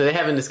 So they're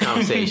having this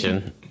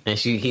conversation, and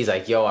he's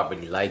like, yo, I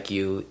really like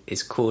you.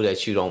 It's cool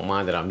that you don't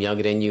mind that I'm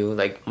younger than you.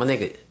 Like, my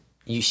nigga,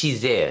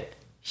 she's there.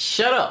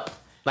 Shut up.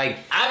 Like,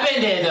 I've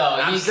been there,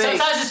 though.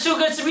 Sometimes it's too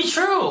good to be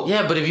true.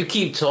 Yeah, but if you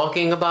keep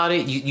talking about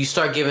it, you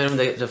start giving him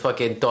the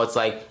fucking thoughts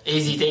like...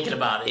 Is he thinking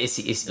about it?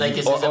 It's like,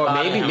 or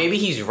maybe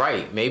he's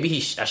right. Maybe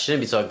I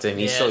shouldn't be talking to him.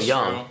 He's so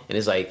young. True. And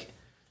it's like...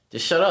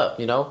 Just shut up,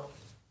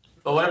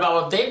 But what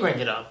about if they bring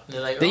it up?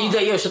 They're like, then you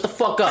say, yo, shut the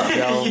fuck up,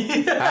 yo.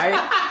 Alright?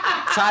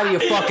 Tired of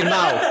your fucking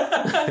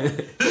mouth.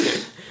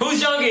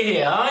 Who's younger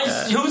here, huh?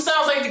 Who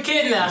sounds like the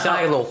kid now? You sound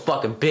like a little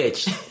fucking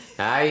bitch.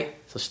 Alright?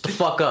 So shut the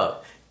fuck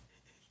up.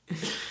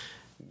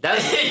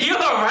 That's you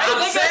alright?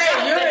 I'm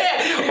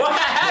saying, what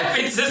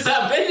happened since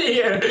I've been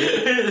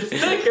here?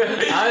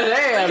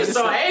 You're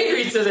so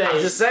angry today. I'm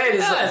just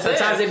saying.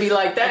 Sometimes they be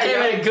like that. I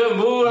came in a good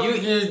mood.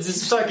 You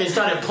just fucking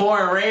started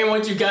pouring rain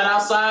once you got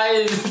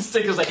outside.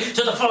 Stick was like,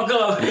 shut the fuck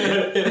up.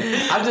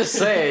 I'm just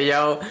saying,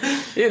 yo.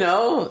 You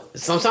know,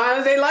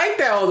 sometimes they like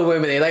that, older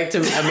women. They like to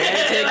a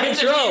man take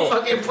control.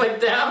 Fucking put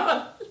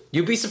down.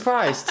 You'd be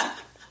surprised.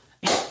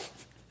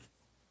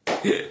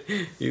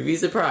 You'd be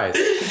surprised.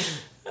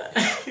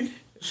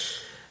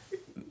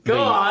 Go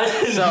on.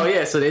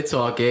 So they're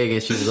talking,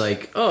 and she's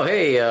like, "Oh,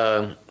 hey,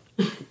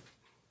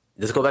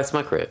 let's go back to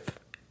my crib."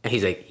 And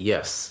he's like,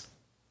 "Yes,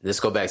 let's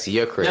go back to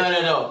your crib."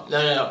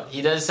 No.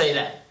 He doesn't say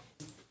that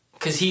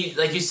because he,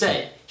 like you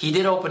said, he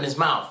did open his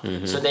mouth.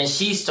 Mm-hmm. So then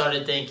she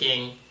started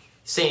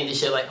saying this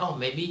shit like, "Oh,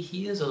 maybe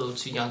he is a little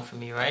too young for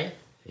me, right?"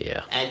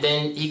 Yeah. And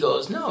then he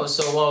goes, no, it's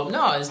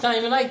not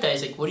even like that.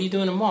 He's like, what are you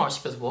doing tomorrow?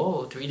 She goes,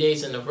 whoa, 3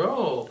 days in a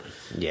row.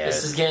 Yeah.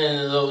 This is getting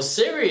a little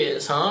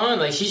serious, huh?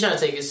 Like, she's trying to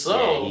take it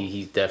slow.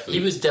 Yeah, he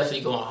was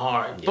definitely going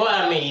hard. Yeah. But,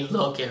 I mean,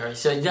 look at her.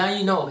 So now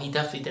you know he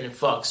definitely didn't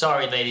fuck.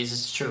 Sorry, ladies,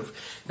 it's the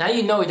truth. Now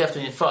you know he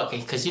definitely didn't fuck.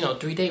 Because,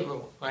 3-date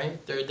rule, right?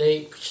 Third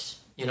date,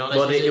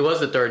 Well, it was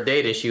the third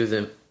date that she was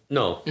in.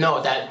 No,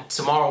 that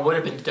tomorrow would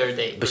have been the third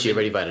date. But she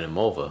already invited him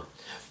over.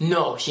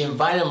 No, she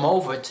invited him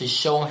over to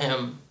show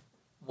him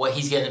what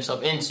he's getting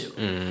himself into.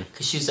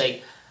 Because she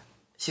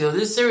goes,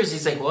 this is serious.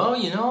 He's like, well,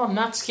 I'm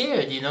not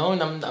scared, and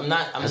I'm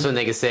not. That's what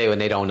niggas say when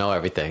they don't know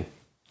everything.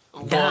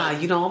 Nah,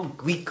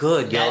 we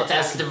good, yo.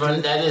 That's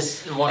running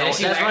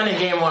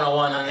game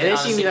 101. And then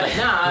she be like,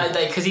 nah,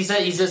 because he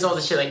says all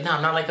the shit like, nah,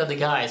 I'm not like other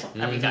guys.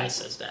 Every guy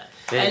says that.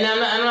 Yeah. And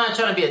I'm not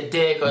trying to be a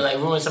dick or like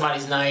ruin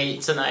somebody's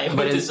night tonight,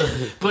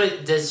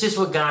 but that's just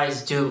what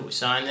guys do,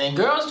 son. And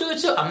girls do it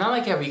too. I'm not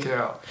like every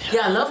girl.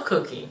 Yeah, I love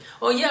cooking.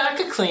 Oh yeah, I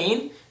could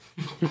clean.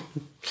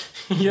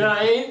 You know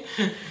what I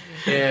mean?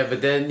 Yeah,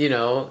 but then,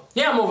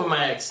 Yeah, I'm over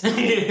my ex.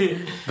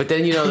 But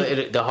then,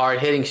 the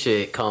hard-hitting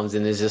shit comes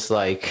and it's just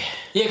like...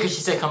 Yeah, because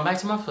she said, come back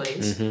to my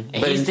place. Mm-hmm.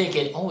 And he's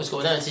thinking, oh, what's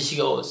going on? Until she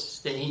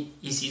goes... Then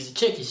he sees a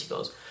chick and she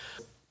goes,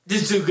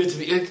 this is too good to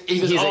me. He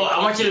goes, I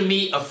want you to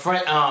meet a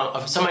friend,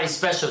 somebody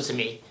special to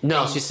me.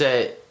 No, she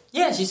said...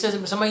 Yeah, she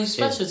said somebody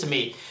special to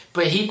me.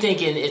 But he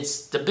thinking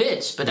it's the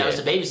bitch. But that was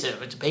the babysitter.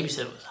 But the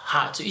babysitter was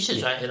hot, too. You should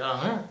try to hit on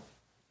her.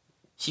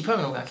 She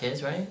probably don't got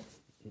kids, right?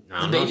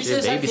 I don't know. She's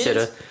a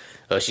babysitter.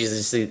 Oh, she's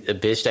just a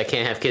bitch that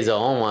can't have kids of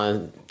her own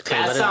one.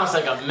 That sounds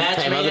like a match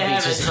made in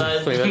heaven,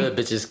 son. Claim other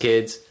bitches'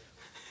 kids.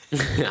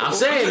 I'm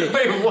saying it.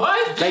 Wait,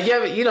 what? Like,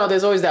 yeah,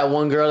 there's always that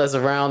one girl that's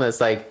around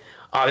that's like,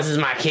 oh, this is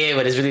my kid,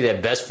 but it's really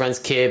their best friend's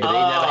kid, but they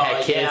never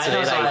had kids. Yeah, so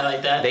they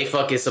like that. They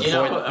fucking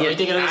support. Are we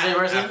thinking of the same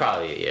person?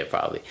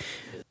 Probably.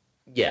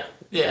 Yeah.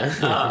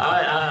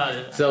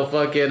 Yeah. So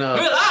fucking. We're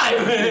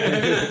live!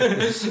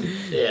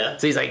 Yeah.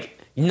 So he's like,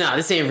 nah,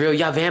 this ain't real.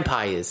 Y'all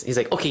vampires. He's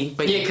like, okay,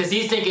 but yeah, because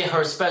he's thinking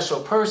her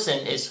special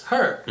person is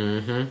her.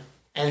 Mm-hmm.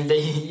 And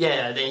then he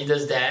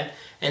does that,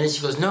 and then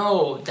she goes,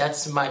 no,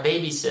 that's my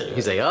babysitter.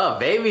 He's like, oh,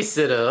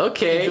 babysitter,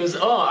 okay. He goes,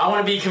 oh, I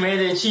want to be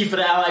commander in chief of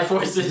the Allied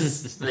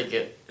Forces.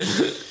 She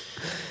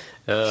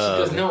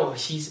goes, no,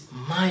 she's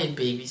my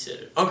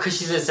babysitter. Oh, because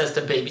she says that's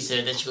the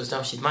babysitter. Then she goes,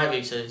 no, she's my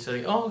babysitter. So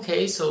like, oh,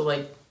 okay, so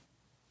like,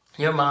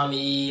 you're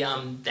mommy,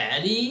 I'm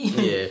daddy.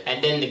 Yeah.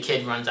 And then the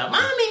kid runs out,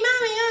 mommy.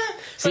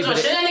 See, should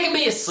that nigga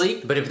be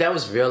asleep? But if that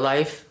was real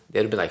life,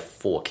 there'd have been like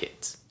 4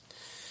 kids.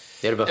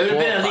 It would have been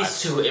at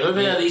least 2. It would have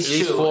been at least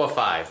 2. 4 or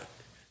 5.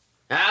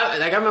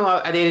 I remember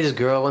I dated this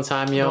girl one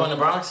time, yo. You in the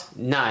Bronx?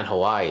 Nah, in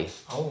Hawaii.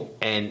 Oh.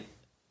 And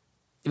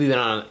we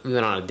went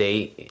on a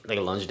date, like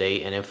a lunch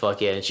date, and then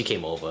and she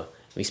came over.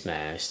 We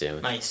smashed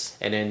and nice.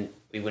 And then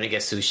we went to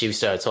get sushi. We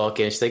started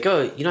talking. She's like,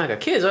 "Oh, I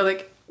got kids." I was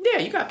like, "Yeah,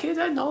 you got kids.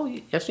 I know.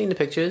 I've seen the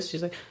pictures."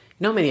 She's like, "You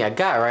know how many I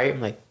got, right?"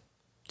 I'm like,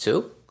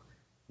 2?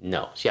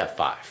 No, she had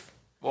 5.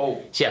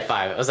 Whoa. She had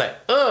 5. I was like,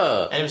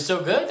 ugh. And it was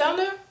still good down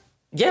there?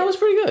 Yeah, it was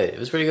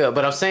pretty good.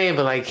 But I'm saying,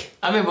 but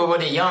were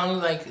they young?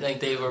 Like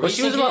they were. Well,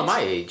 she was around my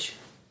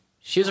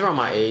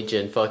age.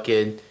 And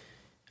fucking.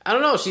 I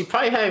don't know. She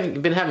probably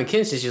hadn't been having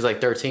kids since she was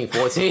like 13,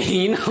 14.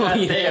 You know how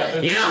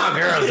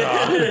girls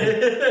are.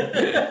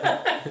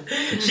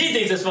 She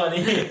thinks it's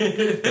funny.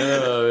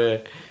 Oh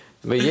man.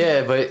 But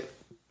yeah,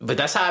 but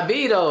that's how it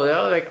be though.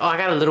 They're like, oh, I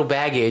got a little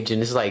baggage,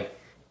 and it's like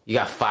you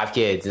got 5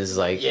 kids, and it's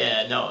like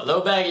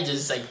low baggage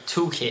is like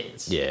 2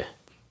 kids. Yeah.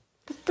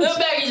 Low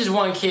baggage is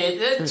 1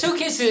 kid. 2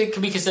 kids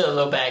could be considered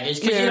low baggage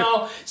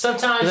because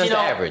sometimes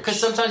because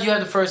sometimes you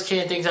have the first kid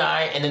and things are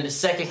alright, and then the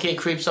second kid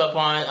creeps up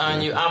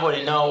on you. I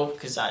wouldn't know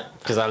because I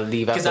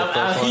leave out the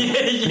first one.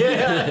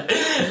 Yeah.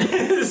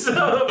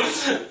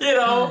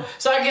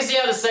 So I can see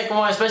how the second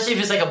one, especially if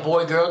it's like a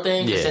boy girl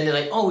thing, because then they're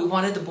like, oh, we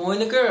wanted the boy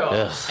and the girl,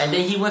 and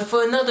then he went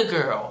for another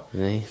girl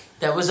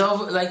that was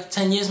over like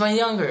 10 years my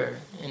younger,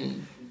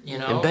 and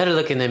and better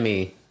looking than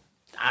me.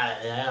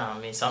 I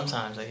mean,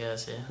 sometimes, I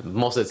guess, yeah.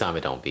 Most of the time,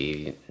 it don't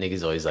be.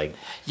 Niggas always like...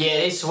 Yeah,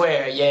 they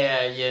swear,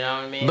 yeah, you know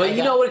what I mean? But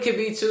you know what it could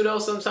be, too, though,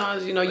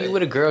 sometimes? You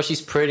with a girl, she's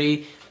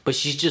pretty, but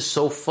she's just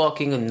so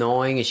fucking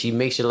annoying, and she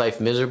makes your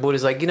life miserable.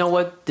 It's like, you know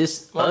what?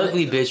 This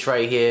ugly bitch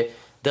right here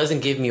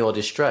doesn't give me all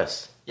this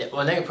stress. Yeah,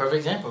 well, nigga, perfect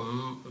example.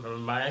 Remember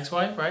my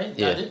ex-wife, right?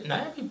 Yeah.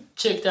 Not every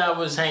chick that I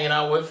was hanging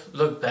out with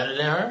looked better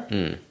than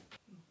her.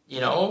 You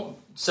know?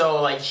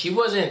 So, like, she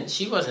wasn't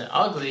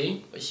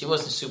ugly, but she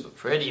wasn't super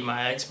pretty,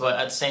 my ex. But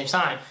at the same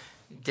time,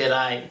 did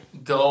I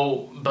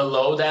go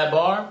below that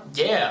bar?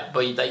 Yeah.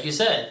 But like you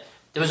said,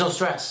 there was no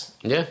stress.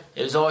 Yeah.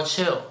 It was all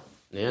chill.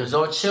 Yeah. It was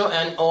all chill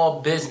and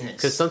all business.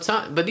 Because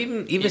sometimes, but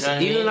even You know what I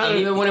mean? And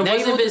even when it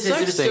wasn't business,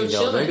 it was still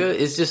chilling. Nigga,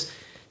 it's just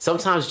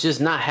sometimes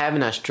just not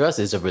having that stress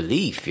is a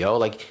relief, yo.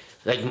 Like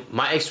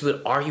my ex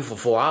would argue for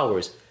 4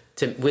 hours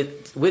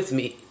with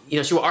me. You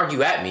know, she would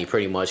argue at me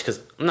pretty much because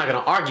I'm not gonna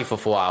argue for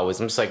 4 hours.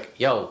 I'm just like,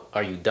 yo,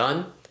 are you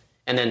done?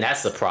 And then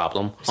that's the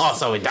problem. Oh,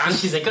 so we're done.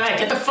 She's like, go ahead,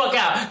 get the fuck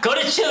out. Go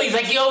to Chili's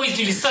like you always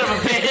do, you son of a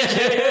bitch.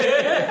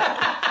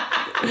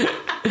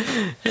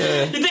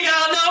 You think I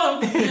don't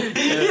know? You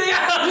think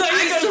I don't know? I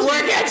used to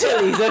work at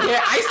Chili's, okay?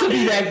 I used to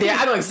be back there.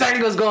 I know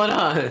exactly what's going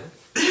on.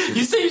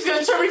 You said you was going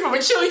to turn me from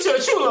a chili to a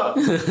chula.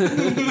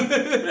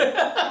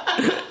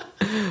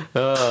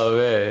 Oh,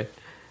 man.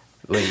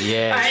 But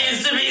yeah. I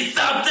used to be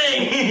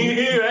something,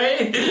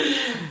 right?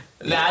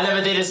 Nah, I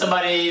never dated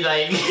somebody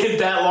like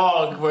that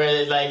long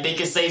where like they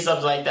could say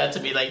something like that to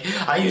me. Like,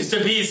 I used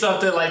to be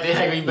something like they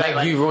had me back.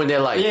 Like you ruined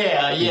their life.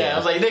 Yeah. I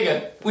was like,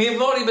 nigga,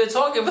 we've only been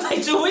talking for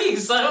like 2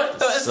 weeks. Like,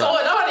 what's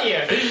going on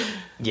here?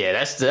 Yeah,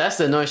 that's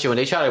the annoying shit when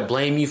they try to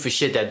blame you for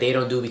shit that they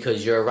don't do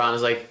because you're around.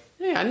 It's like,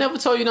 hey, I never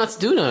told you not to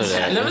do none of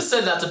that. I never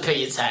said not to pay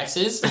your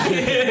taxes. My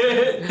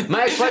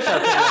ex-wife tried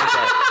to pay me like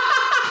that.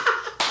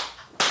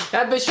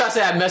 That bitch tried to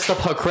say I messed up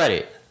her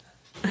credit.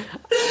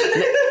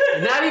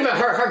 Not even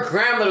her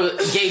grandmother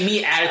gave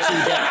me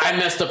attitude that I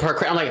messed up her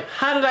credit. I'm like,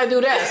 how did I do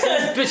that? I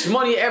send this bitch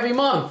money every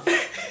month.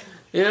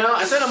 You know,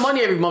 I send her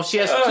money every month. She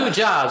has 2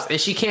 jobs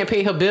and she can't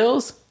pay her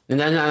bills. And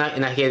then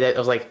I hear that, I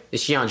was like,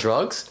 is she on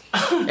drugs?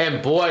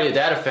 And boy, did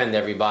that offend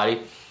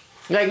everybody.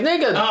 Like,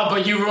 nigga. Oh,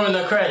 but you ruined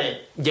her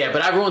credit. Yeah,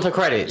 but I ruined her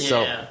credit. Yeah,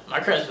 so. my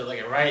credit's been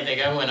looking right,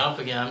 nigga. I went up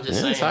again. I'm just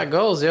saying. That's how it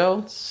goes,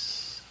 yo.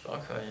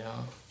 Fuck her,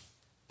 yo.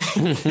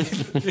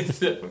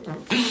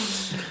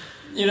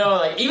 You know,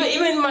 like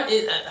even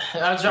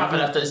I'll drop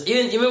it after this.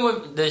 Even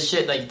with the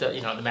shit like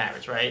the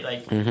marriage, right?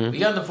 Like we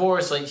got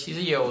divorced. Like she's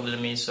a year older than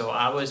me, so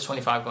I was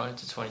 25 going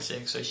into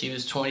 26. So she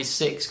was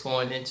 26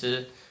 going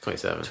into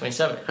 27.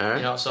 27. Right.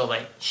 You know, so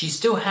like she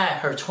still had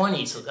her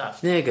 20s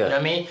left. Nigga, you know what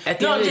I mean? At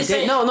the end of the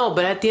day,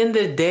 but at the end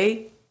of the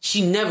day,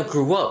 she never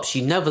grew up.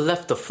 She never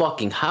left the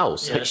fucking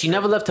house. Yeah, she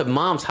never left her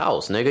mom's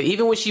house, nigga.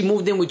 Even when she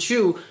moved in with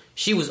you,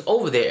 she was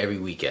over there every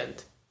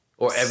weekend.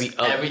 Or every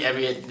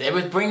they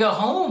would bring her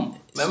home.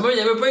 Remember,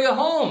 they would bring her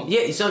home.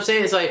 Yeah, you see what I'm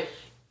saying? It's like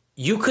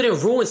you couldn't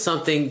ruin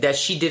something that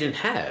she didn't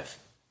have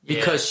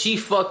because she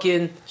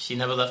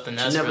never left the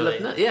nest. She never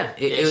left. Yeah,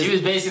 she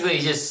was basically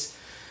just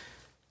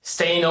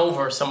staying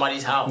over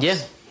somebody's house.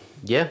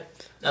 Yeah.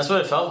 That's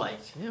what it felt like.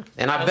 Yeah,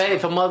 and I bet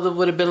if her mother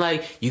would have been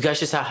like, "You guys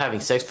just out having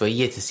sex for a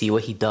year to see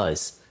what he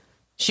does,"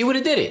 she would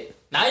have did it.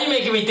 Now you're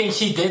making me think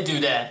she did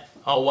do that.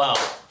 Oh wow.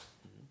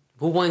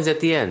 Who wins at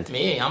the end?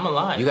 Me, I'm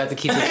alive. You got to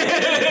keep.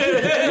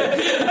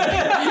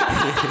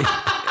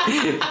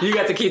 You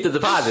got to keep the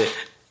deposit.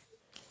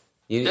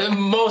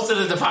 Most of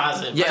the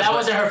deposit. Yeah, that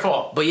wasn't her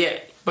fault. But yeah.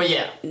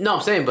 No,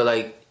 I'm saying, but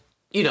like,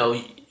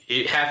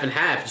 half and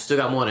half. You still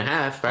got more than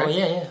half, right? Oh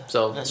yeah.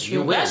 So that's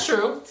true. That's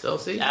true. So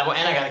see, and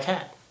I got a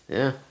cat.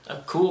 Yeah, a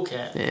cool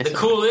cat. Yeah, the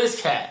coolest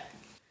cat.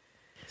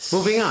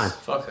 Moving on.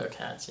 Fuck her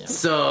cats. Yeah.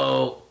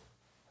 So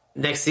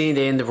next scene,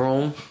 they're in the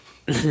room.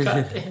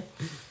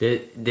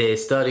 They're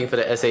studying for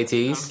the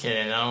SATs. I'm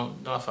kidding.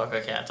 Don't fuck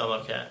her cats. I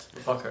love cats.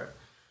 Fuck her.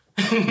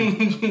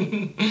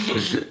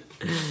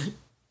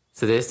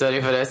 So they're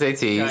studying for the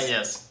SATs.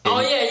 Yes.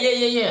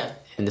 Yeah.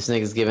 And this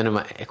nigga's giving him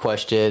a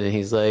question, and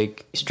he's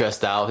like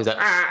stressed out. He's like,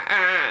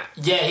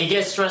 Yeah, he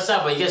gets stressed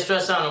out, but he gets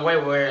stressed out in a way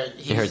where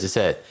he hurts his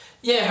head.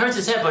 Yeah, it hurts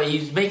his head, but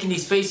he's making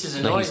these faces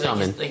and noises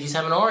like he's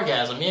having an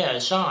orgasm. Yeah,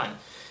 Sean.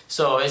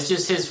 So it's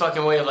just his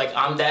fucking way of like,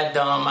 I'm that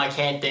dumb, I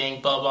can't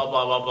think, blah blah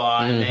blah blah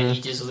blah, and then he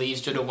just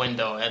leaves through the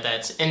window.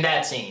 In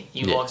that scene,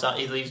 he walks out,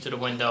 he leaves through the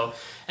window,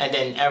 and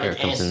then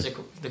Eric answers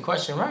the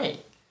question right.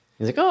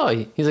 He's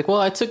like,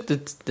 well, I took the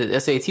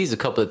SATs a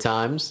couple of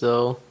times,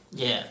 so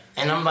yeah.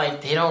 And I'm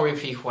like, they don't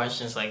repeat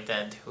questions like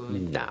that,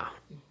 dude. Nah,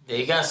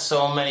 they got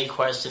so many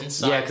questions.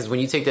 Son. Yeah, because when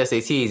you take the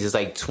SATs, it's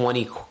like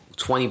 20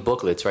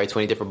 booklets, right?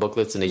 20 different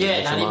booklets, and they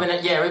just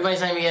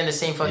everybody's not even getting the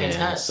same fucking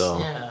test. So.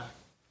 Yeah.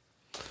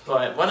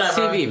 But whatever. It's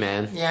TV,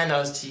 man. Yeah, I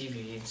know it's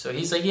TV. So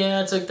he's like,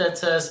 yeah, I took that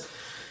test.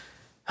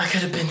 I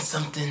could have been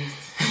something.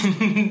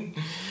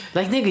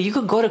 Like, nigga, you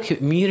could go to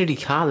community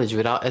college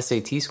without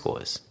SAT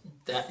scores.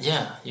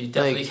 You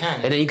definitely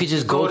can. And then you could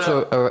just go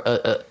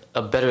to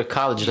a better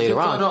college later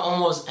on. You could go to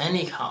almost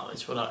any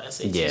college without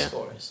SAT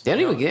scores. They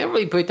don't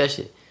really break that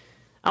shit.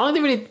 I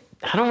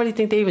don't really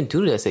think they even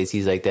do the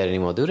SATs like that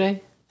anymore, do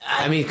they?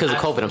 I mean, because of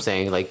COVID, I'm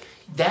saying, like...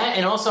 That,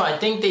 and also I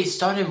think they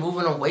started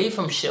moving away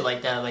from shit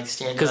like that, like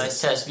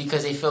standardized tests,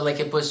 because they feel like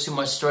it puts too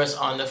much stress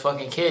on the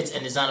fucking kids,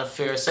 and it's not a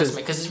fair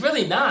assessment, because it's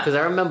really not. Because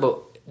I remember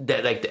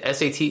that, like, the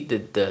SAT,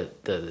 the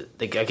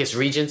I guess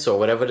Regents, or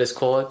whatever it's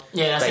called.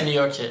 Yeah, that's like, in New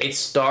York shit. It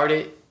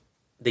started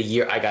the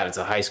year I got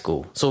into high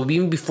school. So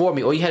even before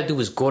me, all you had to do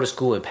was go to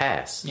school and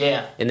pass.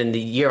 Yeah. And then the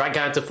year I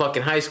got into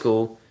fucking high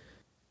school,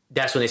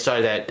 that's when they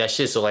started that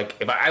shit. So like,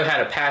 if I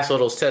had to pass all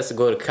those tests to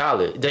go to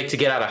college, like to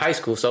get out of high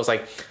school, so I was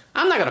like,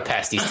 I'm not gonna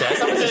pass these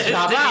tests. I'm gonna just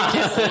drop out.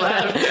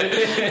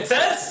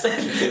 Tests?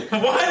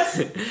 What?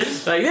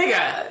 Like,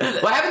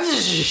 nigga, what happens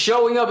is just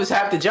showing up is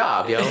half the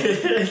job, yo.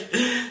 They're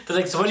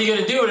like, so what are you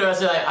gonna do with it? I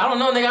said, like, I don't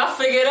know, nigga. I'll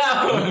figure it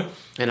out.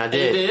 And I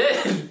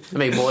did. I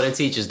make more than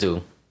teachers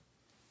do.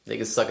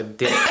 Niggas suck a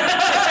dick.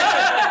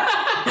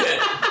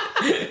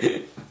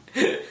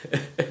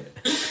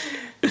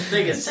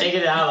 Niggas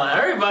taking it out on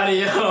everybody,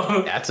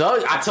 yo. I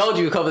told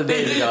you a couple of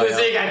days ago. This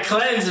nigga got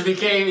cleansed and he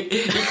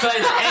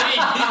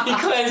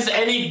cleansed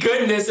any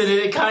goodness and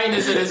any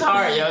kindness in his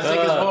heart, yo.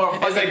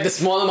 It's like the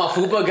smaller my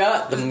fupa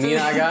got, the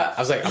meaner I got.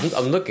 I was like,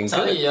 I'm looking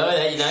good. You, yo,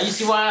 now you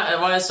see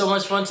why it's so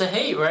much fun to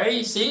hate, right?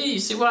 You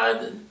see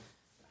why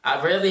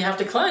I rarely have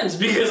to cleanse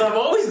because I'm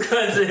always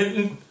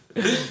cleansing.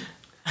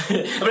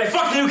 I'm like,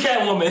 fuck you,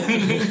 Catwoman.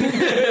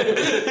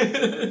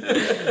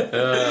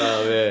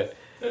 Oh man.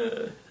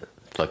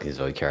 Fucking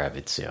Zoe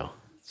Kravitz, yo.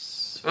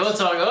 We'll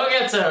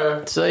get to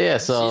her. So yeah,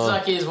 She's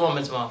lucky as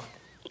woman's mouth.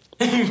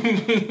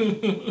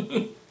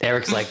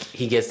 Eric's like,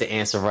 he gets the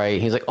answer right.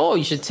 He's like, oh,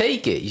 you should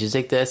take it. You should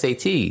take the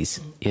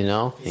SATs, you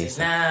know? He's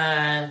like,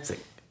 nah. He's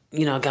like,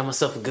 you know, I got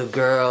myself a good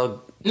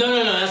girl.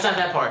 No, that's not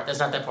that part. That's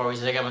not that part where he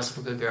says, I got myself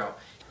a good girl.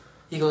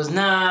 He goes,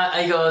 nah.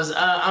 He goes,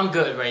 I'm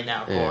good right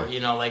now, Cor. Yeah. You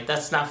know, like,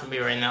 that's not for me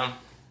right now.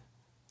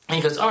 And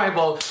he goes, all right,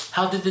 well,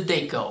 how did the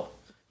date go?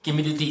 Give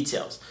me the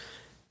details.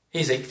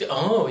 He's like,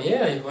 oh,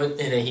 yeah. And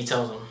then he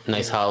tells him.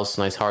 Nice house,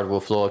 nice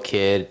hardwood floor,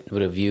 kid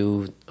with a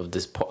view of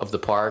the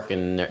park.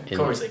 And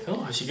Corey's like,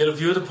 oh, I should get a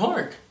view of the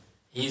park.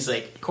 He's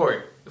like,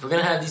 Corey, if we're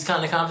going to have these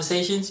kind of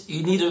conversations,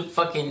 you need to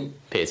fucking...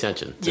 pay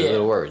attention to the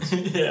little words.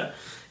 Yeah.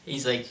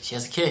 He's like, she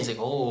has a kid. He's like,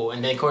 oh.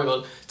 And then Corey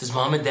goes, does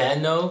mom and dad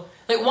know?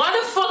 Like, why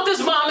the fuck does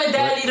mom and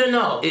dad need to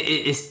know?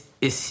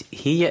 Is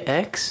he your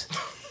ex?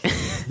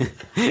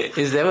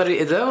 Is that what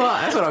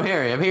that's what I'm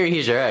hearing. I'm hearing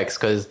he's your ex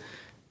because...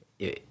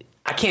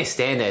 I can't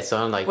stand that, so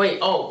I'm like...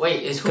 Wait,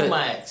 is who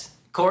my ex?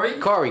 Corey?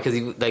 Corey, because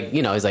he, like,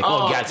 you know, he's like,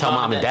 oh, you gotta tell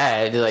mom and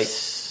dad. They're like...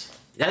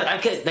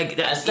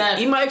 That's that.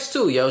 He my ex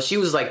too, yo. She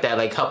was like that.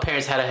 Like, her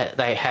parents had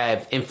to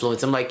have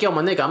influence. I'm like, yo,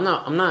 my nigga,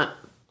 I'm not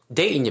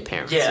dating your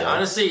parents. Yeah, yo.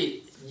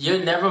 Honestly,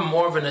 you're never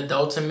more of an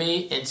adult to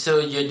me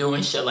until you're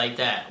doing shit like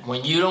that.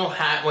 When you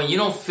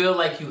don't feel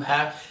like you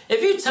have...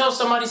 If you tell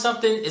somebody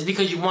something, it's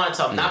because you want to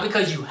tell them, not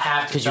because you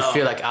have to. Because you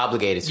feel like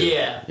obligated to.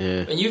 Yeah.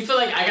 When you feel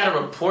like I got to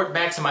report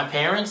back to my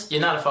parents,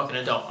 you're not a fucking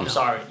adult. I'm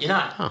sorry. You're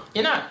not. Huh.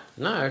 You're not.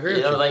 No, I agree.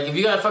 You know, like if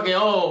you got to fucking, I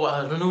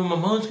don't know what my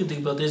mom's going to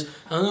think about this.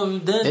 I don't know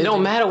what that. It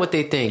don't matter what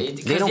they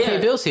think. They don't pay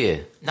bills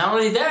here. Not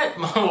only that,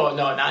 well,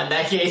 no, not in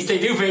that case. They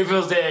do pay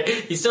bills there.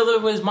 He's still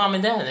living with his mom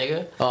and dad,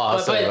 nigga. Oh, I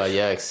was talking about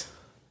your ex.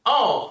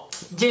 Oh,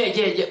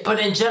 yeah.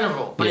 But in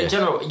general,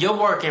 you're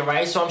working,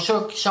 right? So I'm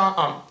sure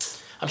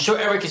I'm sure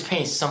Eric is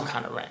paying some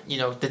kind of rent. You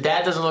know, the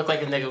dad doesn't look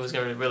like a nigga who's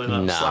gonna really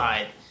let him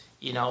slide.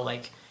 You know,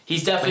 like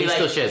he's definitely. But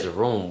he still shares a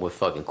room with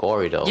fucking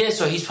Corey though. Yeah,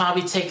 so he's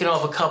probably taking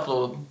off a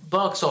couple of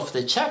bucks off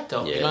the check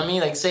though. Yeah. You know what I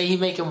mean? Like, say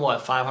he's making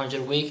what, $500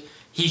 a week.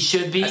 He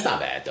should be. That's not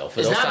bad though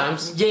for those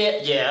times.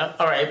 Yeah.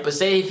 All right, but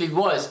say if he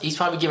was, he's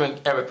probably giving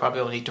Eric probably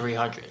only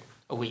 $300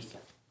 a week,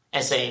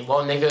 and saying,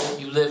 "Well, nigga,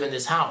 you live in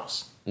this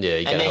house." Yeah,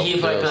 and then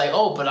he'd probably be like,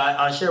 "Oh, but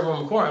I share a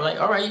room with Corey." I'm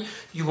like, "All right,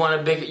 you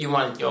want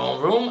your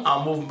own room?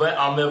 I'll move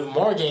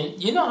Morgan.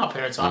 You know how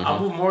parents are. I'll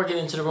move Morgan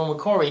into the room with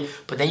Corey,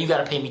 but then you got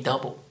to pay me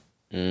double."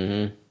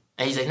 Mm-hmm.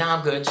 And he's like, "Nah,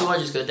 I'm good.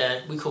 200's good,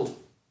 Dad. We cool."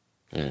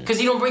 Because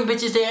he don't bring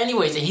bitches there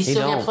anyways, and he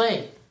still can't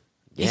play.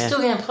 Yeah. He still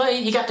can't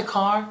play. He got the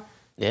car.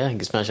 Yeah, he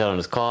can smash out on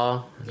his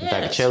car. Back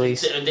at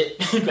Chili's.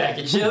 Back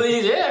at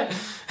Chili's, yeah.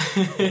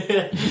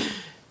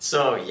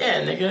 So,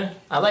 yeah, nigga.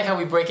 I like how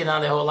we breaking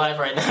down their whole life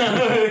right now.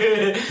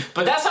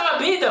 But that's how it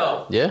be,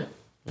 though. Yeah.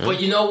 But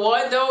you know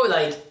what, though?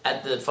 Like,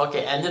 at the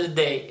fucking end of the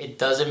day, it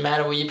doesn't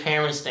matter what your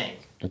parents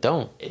think. It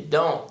don't. It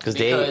don't.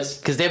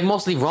 Because they're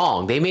mostly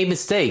wrong. They made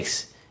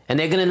mistakes. And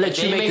they're going to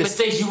let you make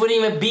mistakes. You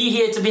wouldn't even be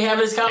here to be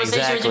having this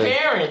conversation with your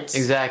parents.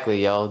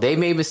 Exactly, yo. They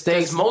made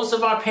mistakes. Because most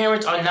of our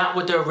parents are not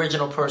with the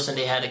original person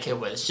they had a kid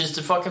with. It's just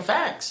the fucking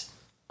facts.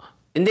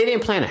 And they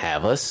didn't plan to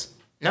have us.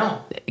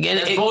 No,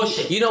 that's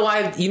bullshit. You know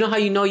why? You know how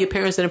you know your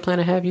parents didn't plan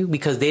to have you?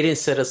 Because they didn't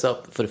set us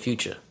up for the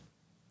future.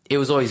 It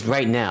was always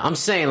right now. I'm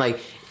saying, like,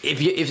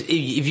 if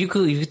you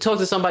could talk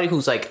to somebody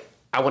who's like,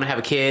 I want to have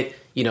a kid,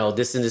 you know,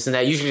 this and this and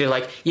that. Usually they're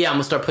like, yeah, I'm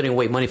gonna start putting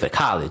away money for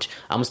college.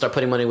 I'm gonna start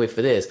putting money away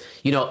for this.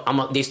 You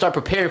know, they start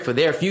preparing for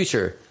their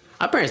future.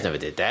 Our parents never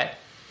did that.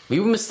 We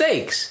were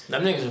mistakes.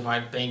 Them niggas were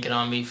probably banking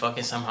on me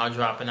fucking somehow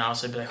dropping out.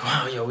 So they'd be like,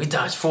 wow, yo, we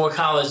dodged 4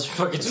 college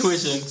fucking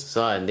tuitions.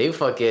 Son, they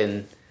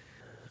fucking.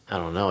 I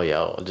don't know,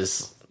 yo.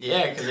 Just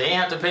because they ain't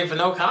have to pay for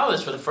no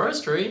college for the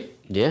first 3.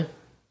 Yeah.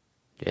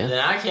 And then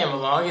I came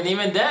along, and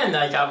even then,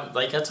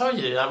 like I told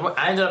you,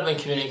 I ended up in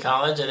community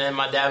college, and then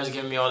my dad was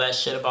giving me all that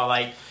shit about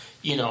like,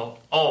 you know,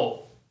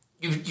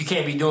 you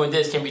can't be doing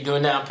this, can't be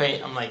doing that.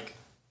 I'm like,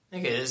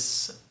 nigga,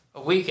 it's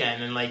a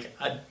weekend, and like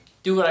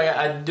do what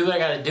I do what I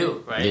gotta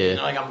do, right? Yeah. You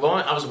know, like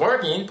I was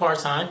working part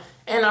time,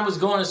 and I was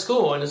going to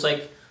school, and it's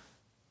like,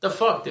 the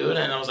fuck, dude?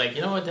 And I was like,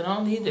 you know what? Then I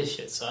don't need this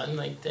shit, son.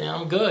 Like,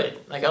 damn, I'm good.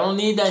 Like, I don't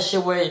need that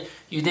shit where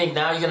you think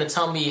now you're gonna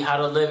tell me how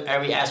to live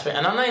every aspect,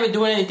 and I'm not even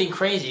doing anything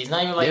crazy. It's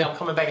not even like I'm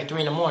coming back at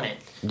 3 a.m.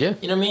 Yeah.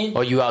 You know what I mean?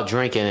 Or you out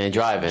drinking and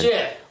driving.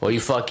 Yeah. Or you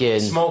fucking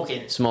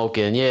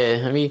smoking.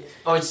 Yeah, I mean.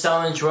 Or it's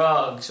selling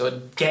drugs or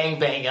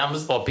gangbanging. I'm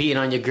just Or beating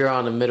on your girl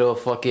in the middle of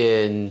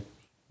fucking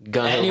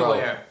Gun Hill Road.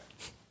 anywhere.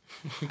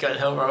 Gun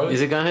Hill Road.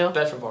 Is it Gun Hill?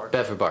 Bedford Park.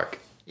 Bedford Park.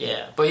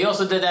 Yeah, but he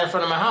also did that in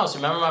front of my house.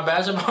 Remember my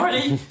bachelor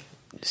party?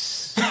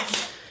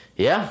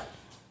 Yeah.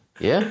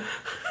 Yeah.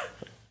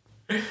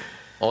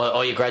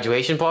 Or your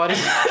graduation party?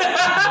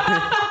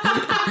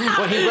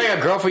 Well, he bring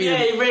a girl for you.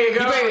 Yeah, he bring a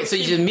girl. So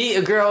you just meet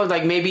a girl,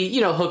 like maybe,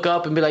 hook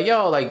up and be like,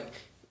 yo, like,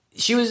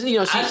 she was,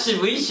 I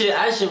should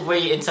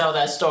wait and tell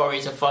that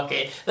story to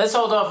fucking. Let's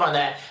hold off on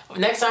that.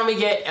 Next time we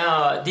get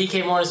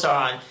DK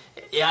Morningstar on,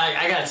 yeah,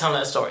 I gotta tell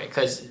that story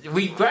because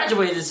we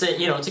graduated,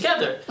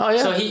 together. Oh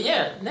yeah. So he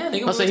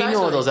knew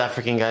all those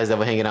African guys that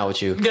were hanging out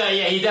with you. Yeah,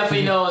 he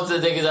definitely knows the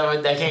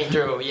niggas that came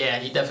through. Yeah,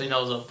 he definitely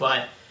knows them.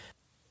 But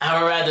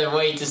I would rather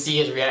wait to see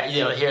his reaction,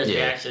 hear his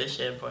reaction and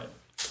shit. But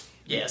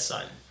yeah,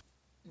 son,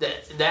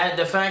 that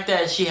the fact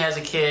that she has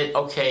a kid,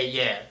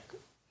 okay,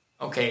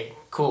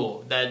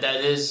 cool.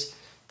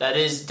 That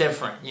is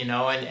different,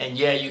 and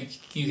yeah,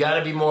 you got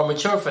to be more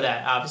mature for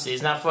that. Obviously,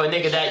 it's not for a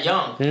nigga that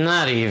young.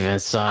 Not even,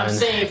 son. I'm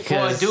saying for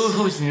a dude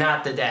who's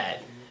not the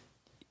dad.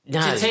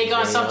 To take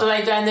on something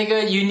like that,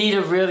 nigga, you need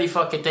to really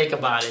fucking think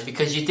about it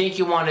because you think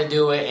you want to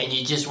do it and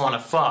you just want to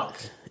fuck.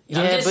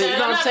 Yeah,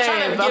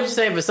 I'm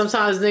saying, but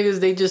sometimes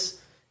niggas, they just,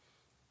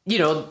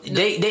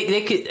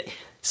 they could.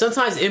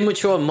 Sometimes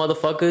immature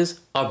motherfuckers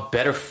are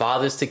better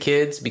fathers to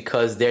kids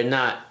because they're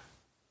not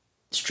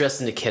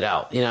stressing the kid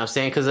out. You know what I'm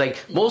saying? Because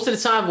like most of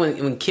the time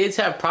when kids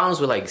have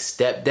problems with like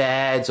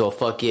stepdads or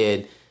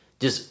fucking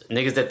just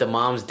niggas that the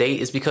moms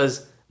date, it's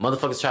because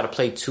motherfuckers try to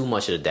play too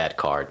much of the dad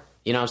card.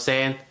 You know what I'm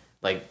saying?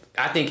 Like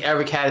I think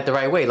Eric had it the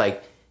right way.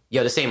 Like,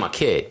 yo, this ain't my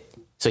kid,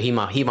 so he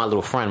my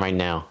little friend right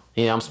now.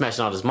 I'm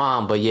smashing out his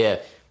mom,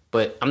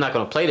 but I'm not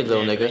gonna play the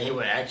little nigga. He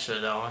went extra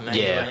though.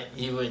 And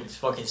he went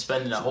fucking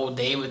spending the whole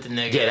day with the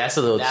nigga. Yeah, that's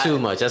a little too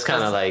much. That's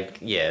kind of like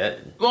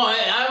Well,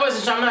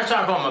 I'm not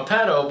trying to call him a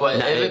pedo,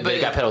 but he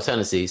got pedo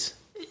tendencies.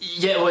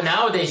 Yeah, well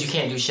nowadays you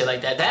can't do shit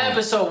like that. That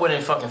episode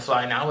wouldn't fucking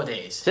fly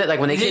nowadays. Like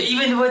when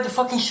even what the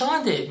fucking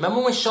Sean did.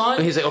 Remember when Sean?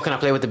 He's like, "Oh, can I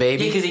play with the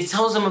baby?" Yeah, because he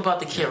tells him about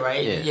the kid,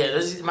 right? Yeah,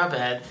 this is my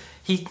bad.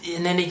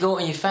 And then they go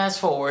and you fast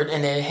forward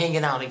and they're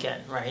hanging out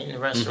again, right, in the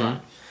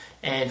restaurant,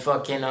 and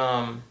fucking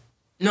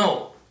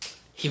no.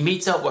 He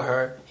meets up with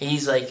her, and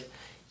he's like,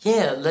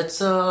 yeah, let's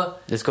go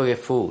get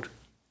food.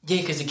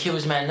 Yeah, because the kid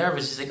was mad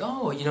nervous. He's like,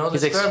 oh,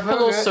 let's like, grab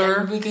hello, burger,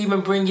 sir. and we can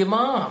even bring your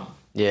mom.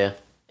 Yeah.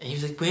 And he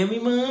was like, bring me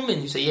mom?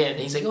 And he said, yeah. And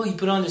he's like, oh, he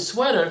put on his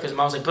sweater, because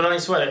mom's like, put on your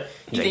sweater.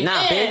 He's like,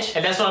 nah, bitch.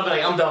 And that's when I'll be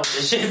like, I'm done with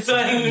this shit,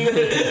 son.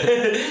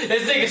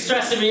 This nigga's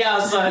stressing me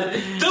out, son.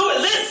 Do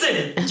it,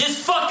 listen! Just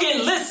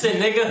fucking listen,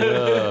 nigga.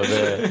 Oh,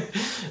 man.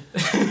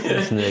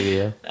 This nigga,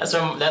 yeah. That's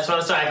when I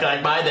started acting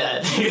like my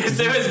dad.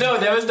 there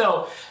was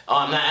no. Oh,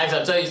 I'm not acting.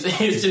 I'm telling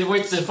you, we're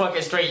just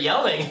fucking straight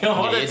yelling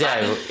all the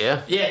time.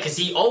 Yeah, because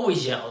he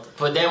always yelled.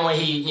 But then when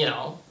he,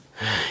 yeah.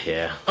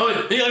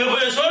 Oh, you gotta go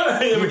put a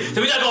sweater?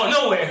 So we're not going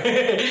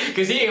nowhere.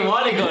 Because he didn't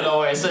want to go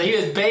nowhere. So he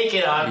was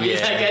baking on me.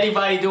 It's like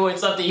anybody doing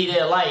something he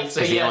didn't like.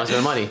 So he wants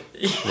spend money.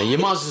 Now, your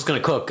mom's just gonna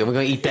cook and we're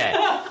gonna eat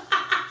that.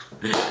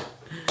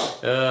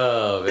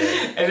 Oh,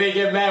 man. And they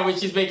get mad when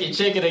she's making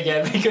chicken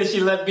again because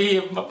she let me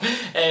and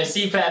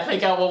CPAT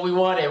pick out what we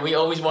wanted. We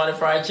always wanted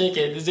fried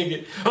chicken. This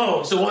nigga,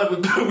 so what? We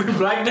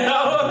black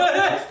now?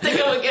 This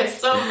nigga would get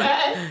so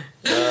mad.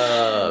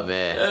 Oh,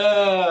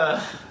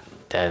 man.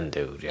 Damn,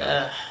 dude,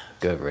 yeah.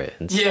 Good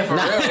riddance. Yeah, for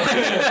real.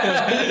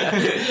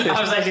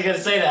 I was actually going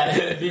to say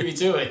that. Beat me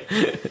to it.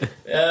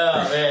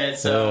 Oh, man.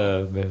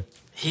 So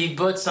he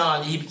puts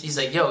on, he's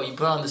like, yo, you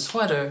put on the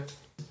sweater.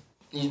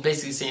 He's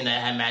basically saying that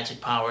I had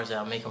magic powers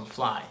that'll make him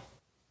fly.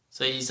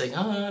 So he's like,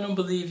 I don't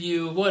believe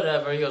you,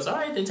 whatever. He goes, all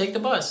right, then take the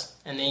bus.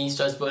 And then he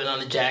starts putting on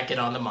the jacket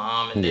on the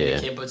mom, and then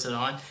the kid puts it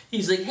on.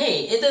 He's like,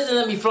 hey, it doesn't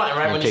let me fly,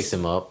 right? When he picks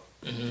him up.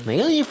 Mm-hmm.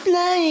 Like, oh, you're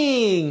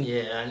flying.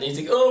 Yeah, and he's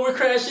like, oh, we're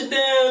crashing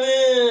down.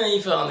 And he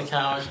fell on the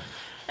couch.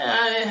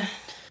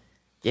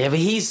 Yeah, but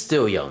he's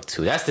still young,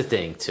 too. That's the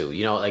thing, too.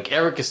 Like,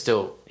 Eric is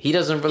still... He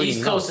doesn't really know.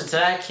 He's closer to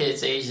that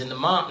kid's age than the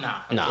mom.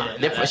 Nah.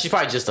 She's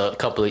probably just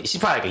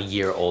she's probably like a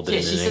year older than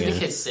the nigga. Yeah, she said the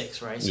kid's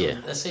 6, right? So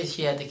let's say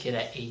she had the kid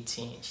at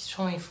 18. She's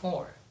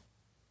 24.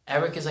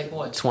 Eric is like,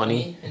 what,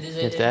 20?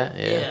 If that?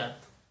 Yeah.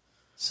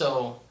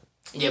 So,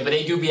 yeah, but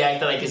they do be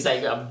acting like it's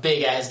like a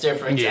big-ass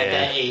difference at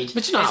that age.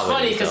 But it's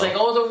funny, because like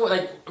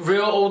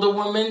real older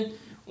women...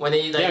 When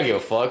they don't give a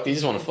fuck. They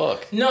just want to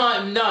fuck.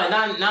 No, not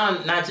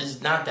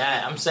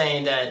that. I'm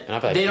saying that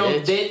they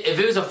don't. If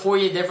it was a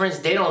 4-year difference,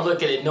 they don't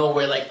look at it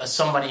nowhere like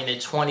somebody in their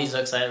 20s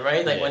looks at it,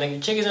 right? Like when a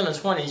chick is in her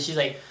 20s, she's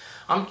like,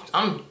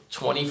 I'm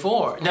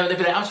 24. No, they'd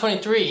be like, I'm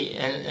 23,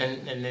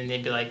 and then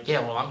they'd be like,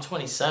 yeah, well, I'm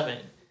 27.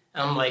 And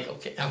I'm like,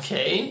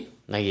 okay.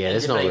 Like, yeah,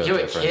 there's no real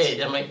difference. You're a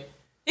kid. I'm like,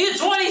 He's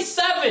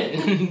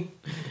 27.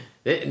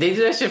 They do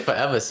that shit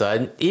forever,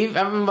 son. Even,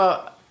 I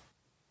remember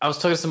I was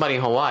talking to somebody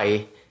in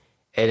Hawaii,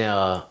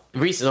 and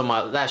recently on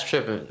my last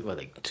trip,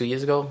 like 2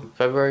 years ago,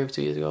 February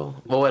 2 years ago,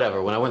 well,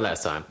 whatever, when I went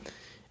last time,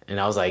 and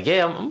I was like,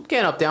 yeah, I'm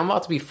getting up there. I'm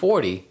about to be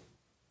 40,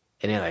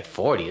 and they're like,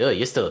 40? Ugh,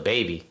 you're still a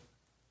baby.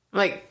 I'm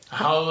like,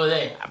 how old were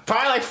they?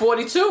 Probably like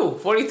 42,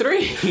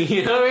 43.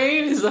 You know what I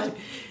mean? It's like,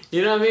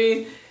 you know what I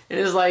mean? And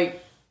it's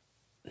like,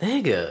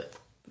 nigga,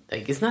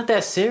 like it's not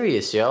that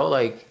serious, yo.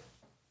 Like,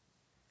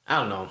 I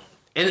don't know.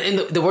 And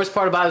the worst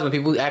part about it is when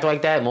people act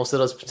like that, most of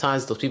those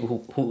times, those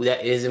people who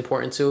that is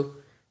important to,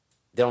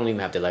 they don't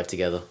even have their life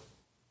together.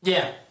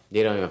 Yeah.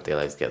 They don't even have their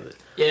life together.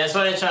 Yeah, that's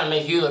why they're trying to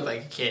make you look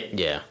like a kid.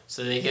 Yeah.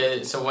 So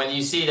so when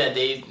you see that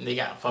they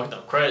got a fucked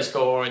up credit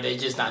score, they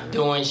just not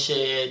doing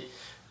shit,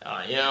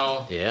 you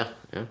know? Yeah.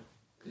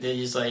 They're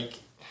just like,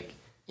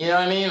 you know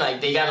what I mean? Like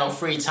they got no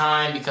free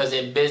time because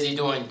they're busy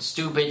doing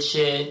stupid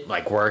shit.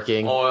 Like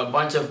working. Or a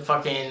bunch of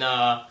fucking,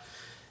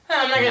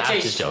 I'm not gonna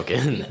just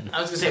joking.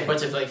 I was gonna say a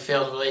bunch of like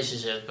failed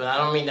relationships, but I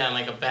don't mean that in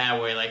like a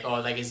bad way, like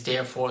like it's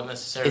their fault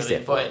necessarily. It's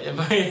their fault.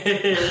 But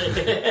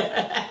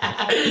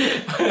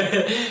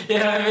you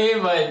know what I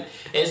mean? But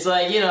it's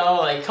like, you know,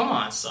 like come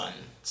on, son,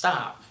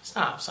 stop,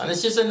 son.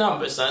 It's just a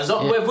number, son.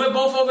 So if we're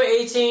both over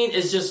 18,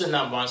 it's just a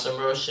number on some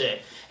real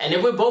shit. And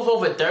if we're both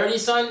over 30,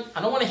 son,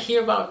 I don't want to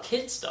hear about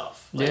kid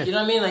stuff. Like, you know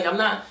what I mean? Like I'm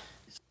not,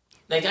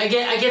 like I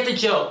get the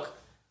joke,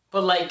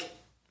 but like,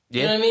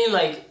 you know what I mean?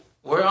 Like.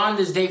 We're on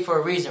this date for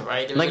a reason,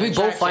 right? There's like we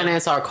both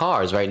finance our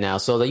cars right now,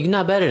 so like, you're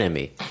not better than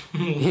me.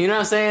 You know what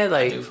I'm saying?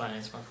 Like, I do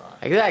finance my car.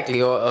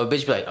 Exactly. Or a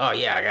bitch be like, oh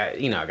yeah,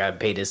 I gotta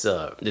pay this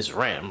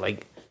rent. I'm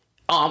like,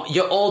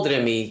 you're older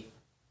than me,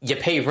 you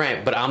pay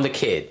rent, but I'm the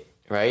kid,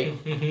 right?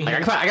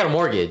 Like I got a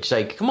mortgage.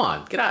 Like, come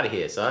on, get out of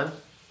here, son.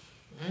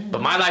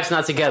 But my life's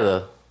not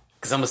together.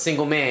 Because I'm a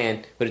single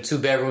man with a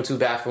 2-bedroom,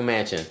 2-bathroom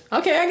mansion.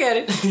 Okay, I get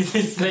it.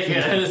 This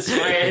nigga is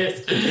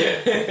weird.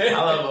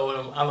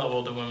 I love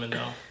older women,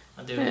 though.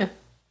 I do. Yeah.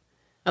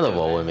 I love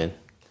all women.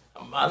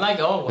 I like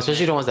all women.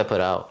 Especially the ones that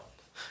put out.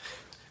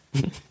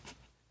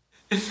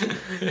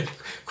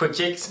 Quick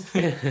chicks. I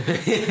mean,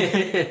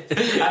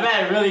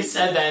 I really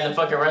said that in the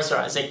fucking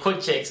restaurant. I said quick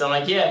chicks. I'm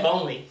like, yeah, if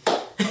only.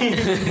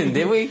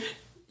 Did we?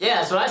 Yeah,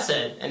 that's what I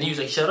said. And he was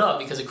like, shut up,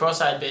 because the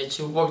cross-eyed bitch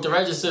who worked the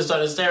register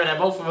started staring at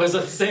both of us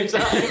at the same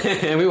time.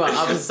 And we were on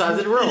opposite sides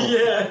of the room.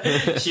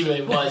 Yeah. She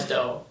really was,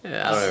 though.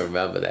 Yeah, I don't even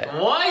remember that.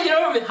 What?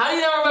 How do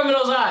you not remember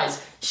those eyes?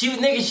 She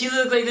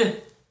looked like the...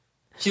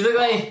 She looked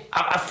like...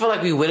 I feel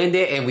like we went in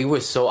there and we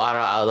were so out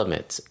of our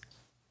element.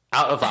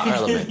 Out of our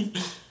element.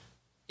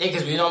 Yeah,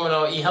 because we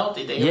don't eat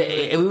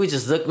healthy. And we would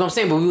just look... You know what I'm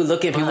saying? But we would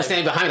look at people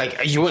standing behind like,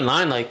 are you in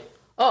line? Like,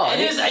 oh... And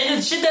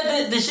the shit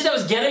that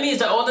was getting me is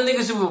that all the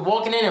niggas who were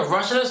walking in and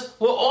rushing us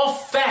were all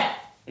fat.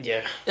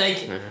 Yeah.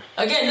 Like,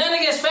 again, nothing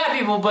against fat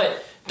people,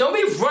 but... Don't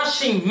be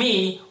rushing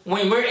me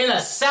when we're in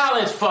a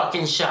salad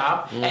fucking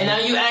shop, and now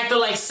you acting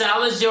like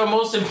salad's your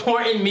most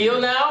important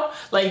meal now?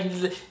 Like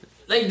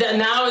that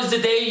now is the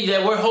day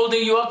that we're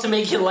holding you up to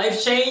make your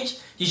life change?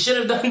 You should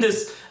have done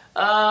this,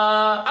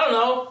 I don't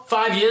know,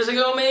 5 years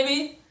ago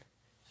maybe?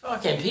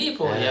 Fucking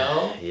people,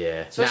 yo.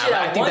 Yeah.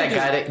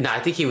 I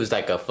think he was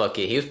like a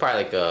fucking, he was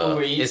probably like a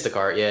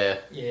Instacart, yeah.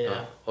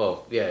 Yeah.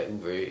 Uber.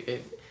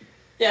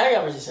 Yeah, I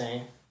got what you're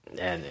saying.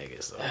 That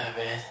nigga, so. Oh,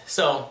 man.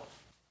 So...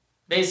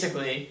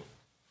 Basically,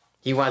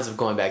 he winds up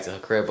going back to her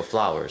crib with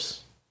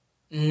flowers.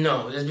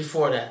 No, this is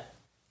before that.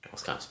 I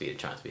was kind of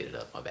trying to speed it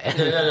up. My bad.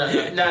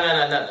 No.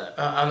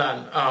 I'm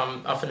not.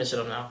 I'll finish it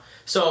up now.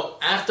 So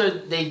after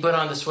they put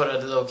on the sweater of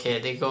the little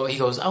kid, he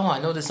goes, "Oh, I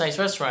know this nice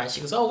restaurant." She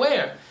goes, "Oh,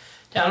 where?"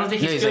 I don't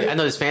think he's good. Like, I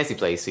know this fancy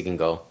place you can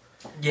go.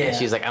 Yeah. And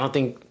she's like, "I don't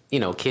think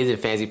kids in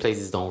fancy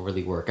places don't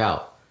really work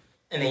out."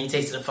 And then he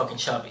takes to the fucking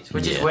Chubbies,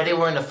 which is where they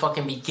were in the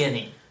fucking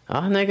beginning. Oh,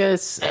 nigga,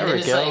 it's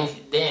Eric, yo.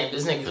 Like, damn,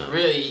 this nigga's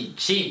really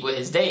cheap with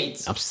his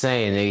dates. I'm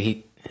saying,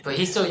 nigga, but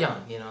he's still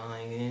young,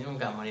 like, he don't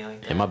got money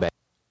like that. In my bad.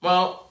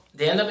 Well,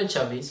 they end up in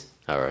Chubbies.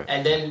 All right.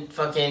 And then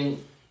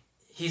fucking,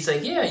 he's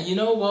like, yeah,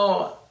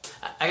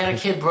 I got a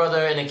kid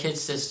brother and a kid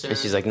sister. And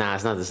she's like, nah,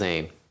 it's not the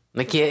same. I'm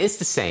like, yeah, it's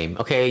the same,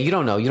 okay? You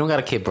don't know. You don't got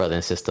a kid brother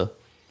and sister.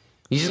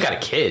 You just got a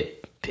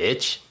kid,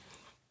 bitch.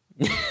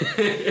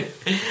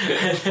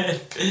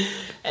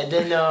 and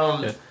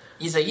then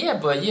he's like, yeah,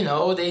 but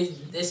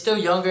they're still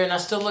younger, and I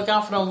still look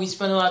out for them. We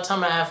spend a lot of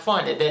time and have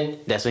fun. And then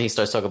that's when he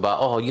starts talking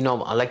about,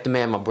 I like the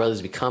man my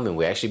brother's becoming.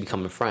 We're actually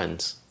becoming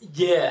friends.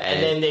 Yeah,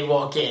 and then they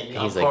walk in,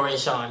 Corey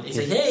and Sean. He's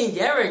like, hey,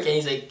 Eric, and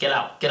he's like, get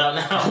out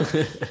now.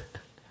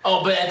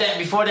 But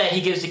before that, he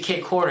gives the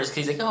kid quarters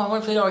because he's like, I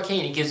want to play the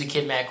arcade. He gives the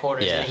kid mad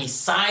quarters, and he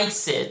side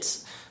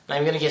sits. I'm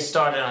not even gonna get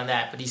started on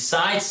that, but he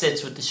side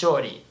sits with the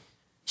shorty.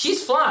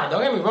 She's fly.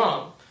 Don't get me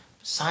wrong.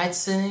 Side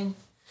sitting.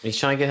 He's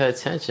trying to get her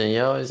attention,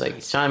 yo.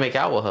 He's trying to make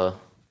out with her.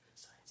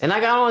 And I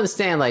don't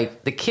understand,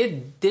 like, the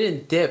kid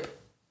didn't dip.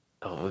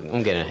 Oh,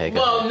 I'm getting ahead.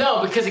 Well,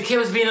 no, because the kid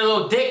was being a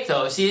little dick,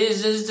 though. See,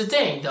 this is the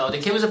thing, though. The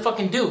kid was a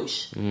fucking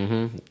douche.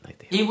 Mm-hmm.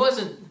 He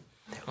wasn't...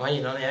 Well,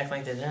 they act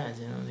like their dads,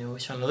 They're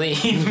always trying to leave.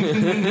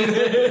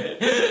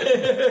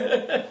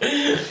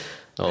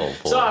 Oh,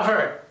 boy. So I've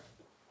heard.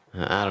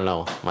 I don't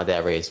know. My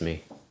dad raised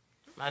me.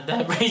 My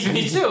dad raised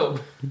me too.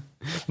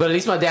 But at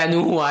least my dad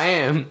knew who I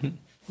am.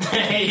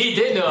 He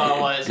did know who I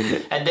was.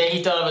 And then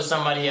he thought it was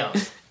somebody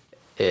else.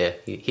 Yeah,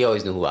 he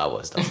always knew who I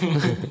was, though.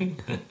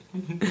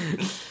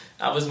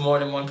 I was more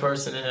than one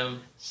person to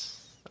him.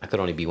 I could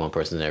only be one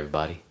person to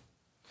everybody.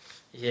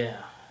 Yeah,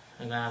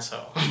 an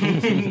asshole.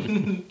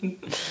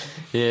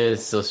 Yeah,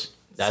 so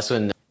that's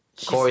when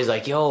Corey's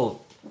like, yo,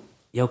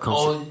 come.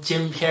 Oh,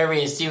 Jim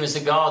Carrey and Steven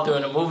Seagal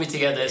doing a movie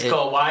together. It's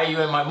called Why Are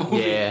You in My Movie?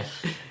 Yeah.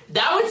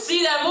 I would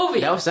see that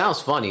movie. That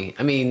sounds funny.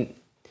 I mean,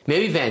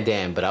 maybe Van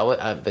Damme,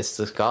 but but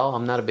Seagal,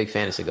 I'm not a big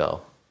fan of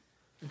Seagal.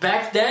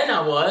 Back then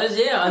I was,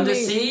 yeah. Under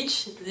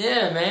Siege.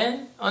 Yeah,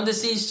 man. Under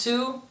Siege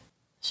 2.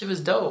 Shit was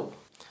dope.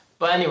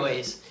 But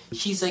anyways,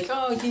 she's like,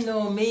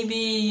 oh, maybe,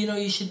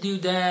 you should do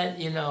that,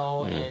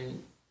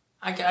 and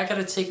I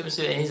gotta take him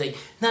to it. And he's like,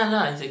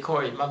 no. He's like,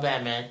 Corey, my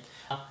bad, man.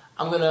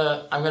 I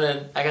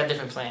got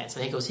different plans.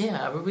 And he goes,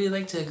 yeah, I would really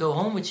like to go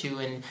home with you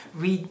and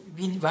read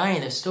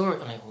Ryan a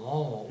story. I'm like,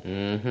 whoa.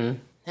 Mm-hmm.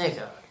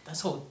 Nigga,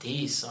 that's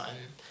OD, son.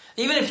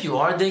 Even if you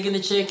are digging the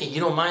chick and you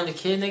don't mind the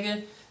kid,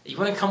 nigga, you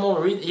want to come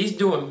over and read, he's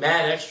doing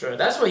mad extra.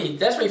 That's where he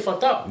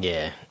fucked up.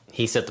 Yeah.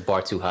 He set the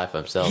bar too high for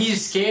himself. He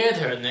scared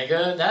her,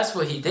 nigga. That's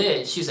what he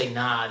did. She was like,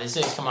 nah, this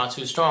nigga's come out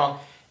too strong.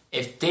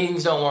 If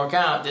things don't work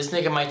out, this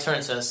nigga might turn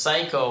into a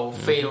psycho,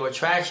 fatal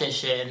attraction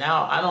shit.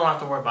 Now I don't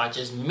have to worry about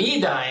just me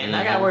dying.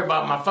 I gotta worry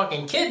about my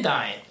fucking kid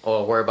dying.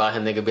 Or worry about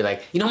him, nigga be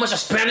like, you know how much I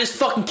spent on this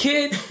fucking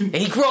kid? And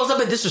he grows up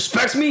and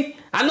disrespects me?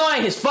 I know I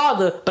ain't his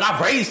father, but I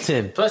raised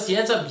him. Plus, he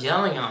ends up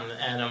yelling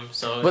at him.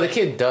 So, but the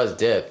kid does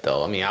dip,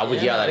 though. I mean, I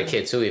would yell at a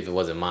kid, too, if it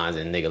wasn't mine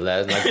and nigga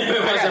left. Like,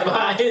 it wasn't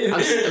mine.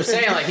 I'm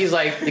saying, like, he's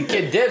like, the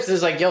kid dips.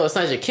 It's like, yo, it's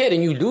not your kid,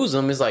 and you lose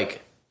him. It's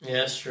like... Yeah,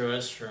 that's true.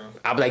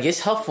 I'll be like,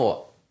 it's her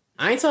fault.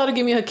 I ain't told her to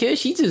give me her kid.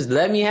 She just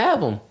let me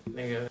have him.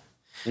 Nigga.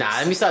 Nah,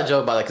 let me stop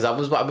joking about it, because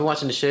I've been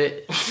watching the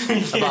shit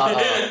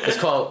about, it's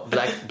called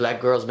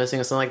Black Girls Missing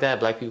or something like that.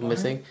 Black People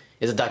Missing.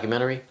 It's a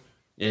documentary.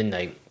 And,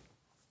 like,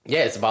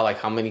 yeah, it's about, like,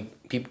 how many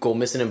people go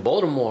missing in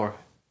Baltimore.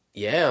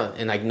 Yeah,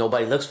 and, like,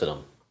 nobody looks for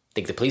them.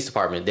 Like, the police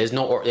department. There's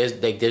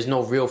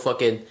no real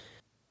fucking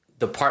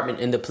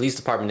department in the police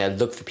department that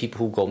look for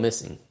people who go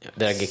missing,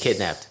 that get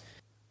kidnapped.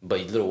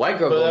 But little white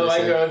girl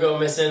go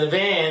missing in the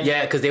van.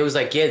 Yeah, because they was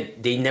like, yeah,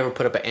 they never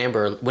put up an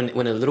Amber. When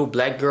a little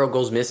black girl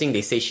goes missing,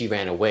 they say she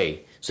ran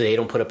away. So they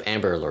don't put up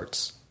Amber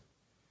Alerts.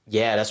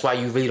 Yeah, that's why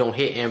you really don't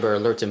hit Amber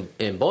Alerts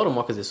in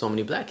Baltimore, because there's so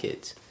many black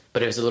kids.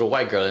 But if it's a little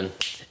white girl, and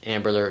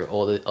Amber Alert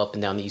all the up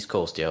and down the East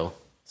Coast, yo.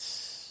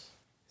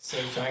 So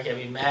you trying to get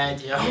me mad,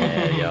 yo.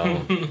 Yeah,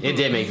 yo. It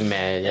did make me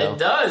mad, yo. It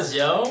does,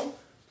 yo.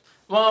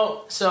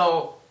 Well,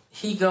 so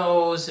he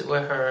goes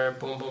with her,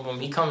 boom, boom, boom.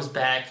 He comes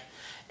back.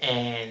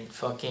 And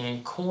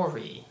fucking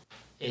Corey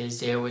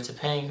is there with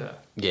Topanga.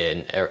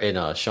 Yeah,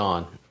 and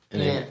Sean.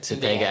 And then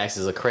Topanga asks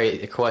us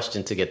a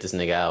question to get this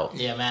nigga out.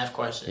 Yeah, math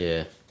question.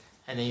 Yeah.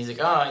 And then he's like,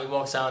 oh, he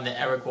walks out, and then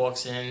Eric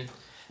walks in.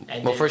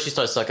 And first she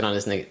starts sucking on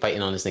this nigga,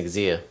 biting on this nigga's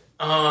ear.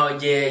 Oh,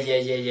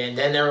 yeah. And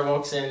then Eric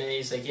walks in, and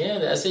he's like, yeah,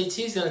 the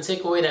SAT's gonna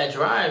take away that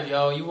drive,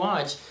 yo, you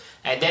watch.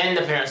 And then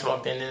the parents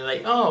walked in, and they're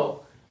like,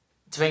 oh.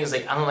 Topanga's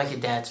like, I don't like your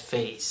dad's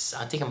face.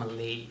 I think I'm gonna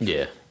leave.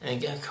 Yeah. And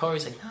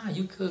Corey's like, nah,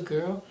 you good,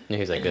 girl. And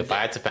he's like, good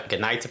night,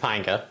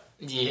 Topanga.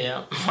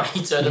 Yeah.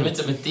 He turned him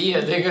into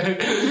Medea,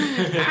 nigga.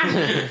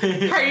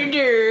 How you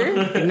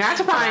doing? Not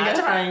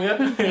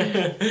Topanga.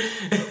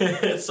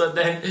 So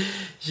then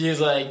she's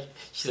like,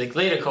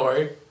 later,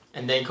 Corey.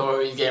 And then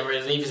Corey's getting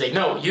ready to leave. He's like,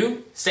 no,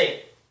 you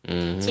stay.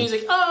 Mm-hmm. So he's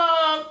like,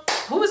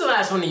 who was the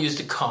last one to use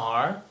the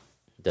car?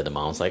 Then the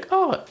mom's like,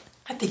 oh,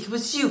 I think it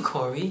was you,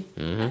 Corey.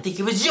 Mm-hmm. I think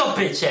it was your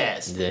bitch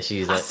ass. Then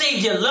she's like, I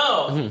saved your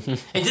love. And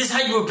this is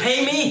how you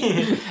repay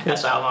me?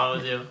 That's what mom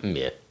would do.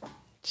 Yeah.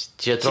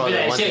 She'll throw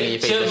that one thing in your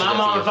face. My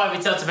mom would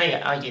probably tell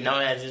Topanga, oh, you know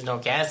that there's no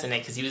gas in it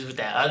because he was with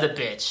that other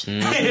bitch.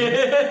 Mm-hmm.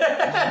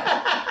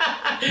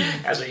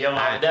 That's what your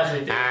mom would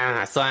definitely do.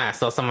 I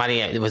saw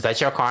somebody. Was that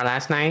your car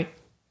last night?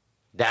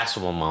 That's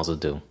what my moms would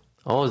do.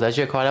 Oh, is that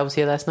your car that was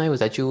here last night? Was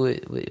that you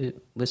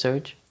with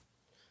Serge?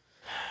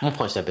 I'm gonna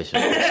punch that bitch.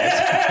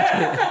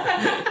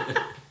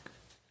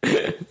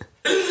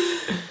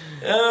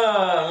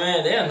 Oh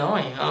man, they're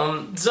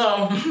annoying.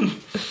 So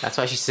that's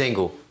why she's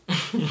single.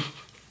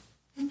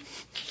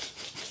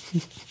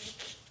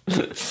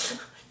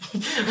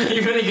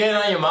 You really getting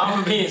on your mom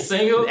for being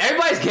single?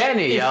 Everybody's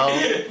getting it,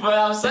 yo. But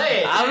I'm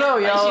saying, I don't know,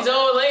 yo. Like she's an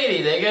old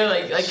lady. They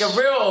get like a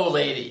real old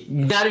lady.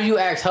 Not if you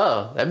ask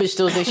her. That bitch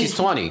still thinks she's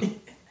 20.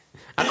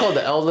 I called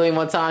the elderly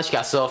one time. She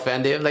got so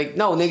offended. I'm like,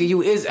 no, nigga,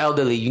 you is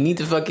elderly. You need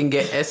to fucking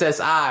get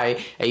SSI,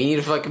 and you need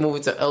to fucking move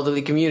into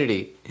elderly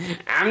community.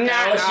 I'm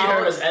not. All she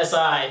heard was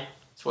SI,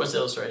 Sports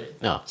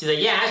Illustrated. No. She's like,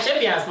 yeah, I should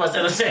be on Sports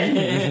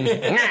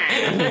Illustrated.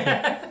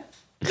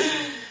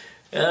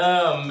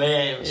 Oh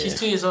man, yeah. She's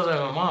 2 years older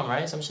than my mom,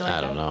 right? Some shit like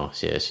that. I don't know.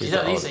 Yeah, she's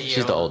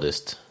the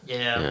oldest.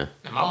 Yeah.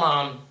 And my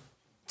mom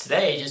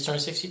today just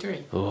turned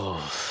 63. Ooh.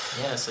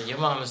 Yeah, so your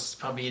mom is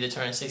probably either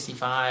turning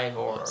 65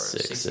 or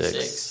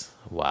 66.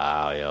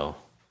 Wow, yo.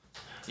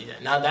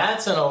 Now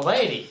that's an old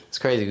lady. It's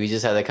crazy. We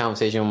just had that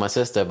conversation with my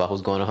sister about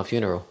who's going to her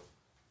funeral.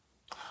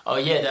 Oh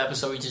yeah, the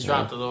episode we just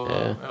dropped a little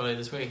earlier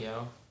this week,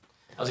 yo.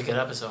 That was a good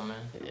episode, man.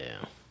 Yeah.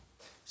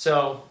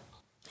 So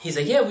he's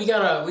like, yeah, we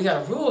got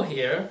a rule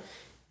here.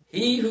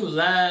 He who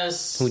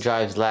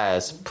drives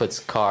last puts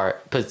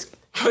car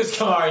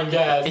in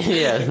gas.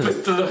 Yeah.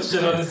 Puts the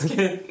lotion on the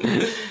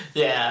skin.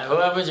 Yeah,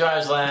 whoever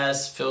drives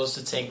last fills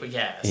the tank with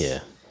gas.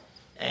 Yeah.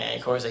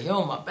 And Corey's like,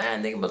 yo, my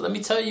bad, nigga, but let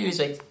me tell you. He's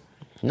like,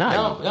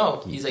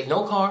 no. He's like,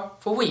 no car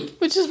for a week.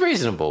 Which is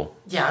reasonable.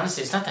 Yeah,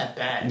 honestly, it's not that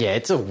bad. Yeah,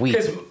 it's a week.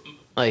 Because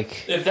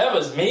if that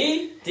was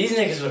me, these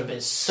niggas would have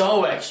been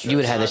so extra. You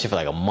would have had that shit for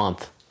like a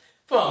month.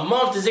 For a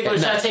month, this nigga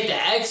would try to take the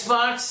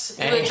Xbox.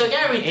 He would have took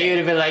everything. He would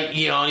have been like,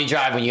 you only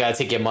drive when you gotta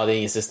take your mother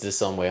and your sister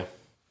somewhere.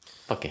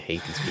 Fucking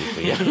hate these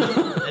people, yeah.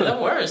 They're the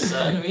worst,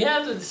 son. We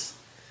have this.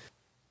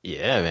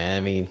 Yeah, man.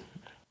 I mean,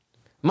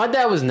 my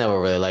dad was never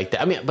really like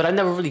that. I mean, but I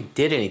never really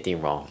did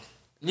anything wrong.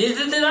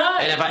 Neither did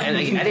I. And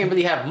I didn't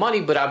really have money,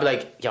 but I'd be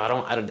like, yo,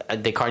 I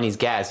don't. The car needs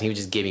gas, and he would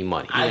just give me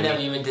money. I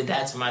never even did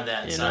that to my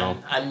dad,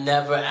 son. I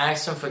never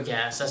asked him for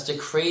gas. That's the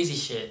crazy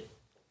shit.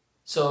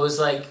 So it was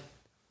like,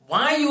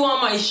 why are you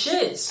on my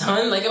shit,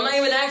 son? Like, I'm not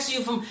even asking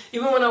you from...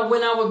 Even when I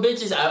went out with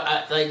bitches,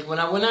 when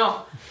I went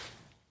out,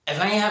 if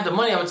I didn't have the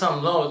money, I would tell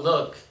him, no,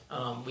 look,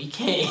 we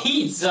can't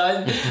eat,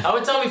 son. I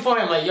would tell him before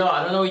him, like, yo,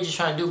 I don't know what you're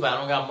trying to do, but I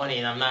don't got money,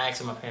 and I'm not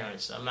asking my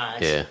parents. I'm not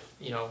asking,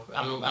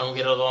 I don't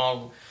get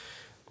along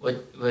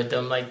with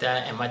them like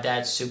that, and my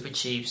dad's super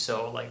cheap,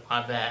 so, like,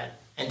 my bad.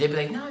 And they'd be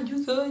like, nah,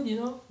 you good,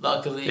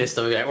 Luckily. They'd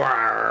still be like,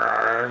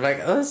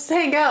 let's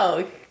hang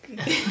out.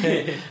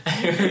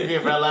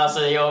 If we're allowed, so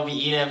they all be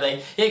eating. I'm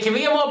like, yeah, can we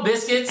get more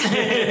biscuits? And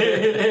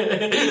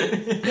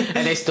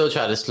they still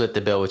try to split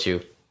the bill with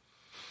you.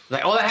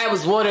 Like, all I had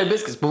was water and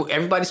biscuits, but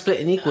everybody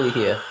splitting equally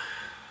here.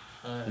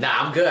 Nah,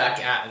 I'm good.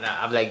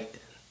 I'm like,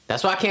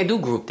 that's why I can't do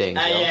group things.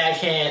 Yeah, I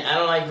can't. I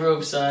don't like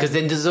groups, son. Because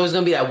then there's always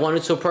gonna be that one or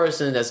two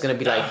person that's gonna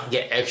be like,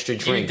 get extra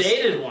drinks. You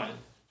dated one.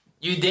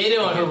 You dated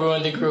one who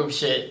ruined the group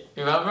shit.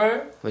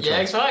 Remember? Which your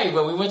one? ex-wife,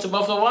 but we went to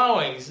Buffalo Wild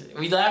Wings.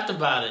 We laughed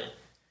about it.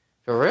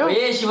 For real? But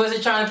yeah, she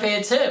wasn't trying to pay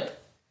a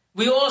tip.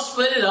 We all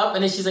split it up,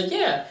 and then she's like,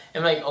 yeah.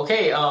 And I'm like,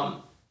 okay,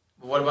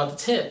 what about the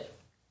tip?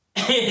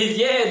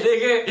 Yeah,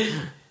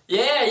 nigga.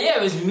 Yeah,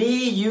 it was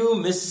me, you,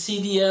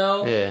 Mr.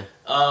 CDL. Yeah.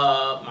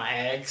 My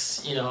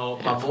ex,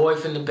 my boy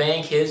from the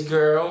bank, his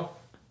girl.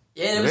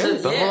 Yeah, it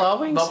was Buffalo Wild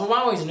Wings? Buffalo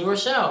Wild Wings in New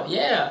Rochelle,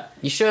 yeah.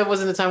 You sure it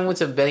wasn't the time we went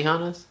to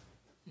Benihana's?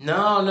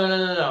 No.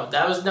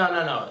 That was,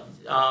 no.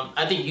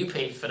 I think you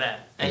paid for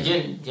that. And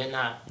you're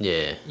not.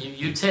 Yeah.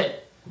 You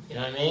tip. You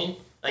know what I mean?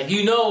 Like,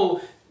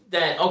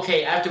 that,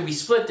 okay, after we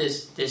split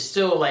this, there's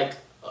still, like,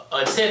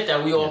 a tip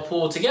that we all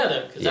pull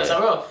together. Because that's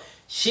our role.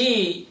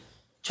 She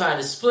tried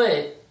to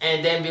split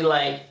and then be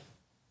like,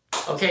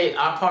 okay,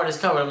 our part is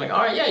covered. I'm like, all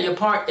right, yeah, your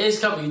part is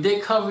covered. You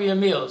did cover your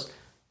meals.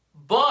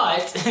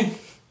 But,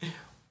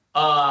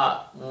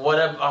 what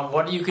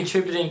are you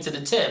contributing to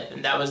the tip?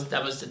 And that was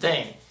the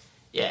thing.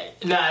 Yeah.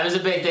 Nah, it was a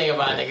big thing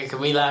about it, nigga, because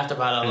we laughed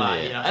about it a lot,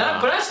 And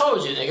but I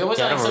told you, nigga, it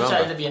wasn't like some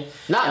shit to be...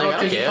 Nah,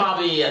 nigga, because you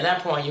probably, at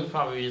that point, you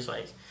probably just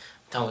like,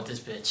 done with this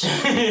bitch.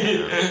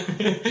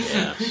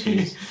 Yeah,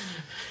 jeez.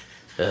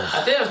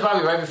 I think that was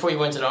probably right before you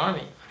went to the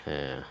army.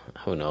 Yeah,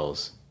 who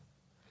knows?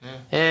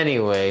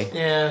 Anyway.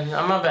 Yeah,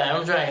 my bad.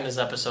 I'm dragging this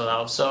episode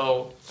out.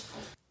 So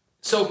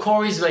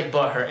Corey's like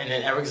butthurt, and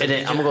then Eric's like... And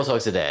then I'm gonna go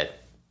talk to Dad.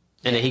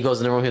 And then he goes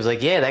in the room, he was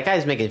like, yeah, that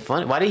guy's making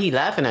fun. Why did he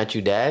laughing at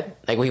you, Dad?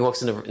 Like, when he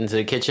walks into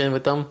the kitchen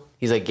with them,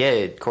 he's like,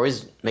 yeah,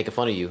 Corey's making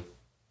fun of you.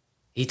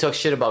 He talks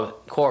shit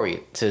about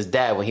Corey to his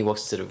dad when he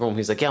walks into the room.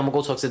 He's like, yeah, I'm gonna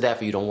go talk to Dad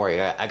for you, don't worry,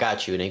 I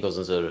got you. And then he goes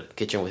into the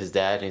kitchen with his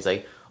dad, and he's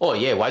like, oh,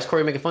 yeah, why is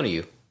Corey making fun of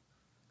you?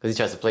 Because he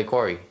tries to play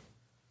Corey.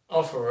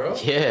 Oh, for real?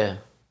 Yeah.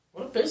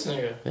 What a bitch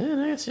nigga. Yeah,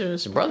 that's your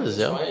brothers,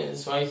 yo.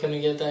 That's why he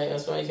couldn't get that.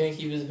 That's why he couldn't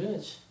keep his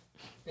bitch.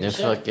 And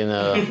fucking,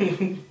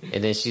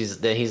 and then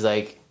he's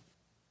like,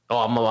 oh,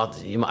 I'm about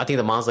to, I think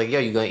the mom's like, yo,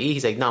 you gonna eat?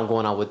 He's like, no, I'm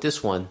going out with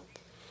this one.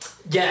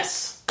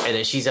 Yes. And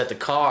then she's at the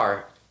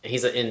car, and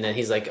he's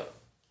like,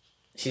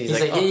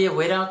 yeah,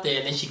 wait out there.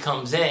 And then she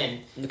comes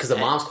in. Because the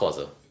mom's calls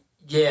her.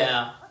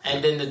 Yeah.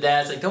 And then the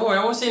dad's like, don't worry,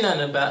 I won't say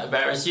nothing about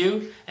embarrass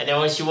you. And then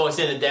when she walks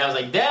in, the dad was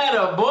like, Dad,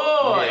 a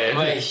boy. Yeah.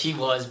 But she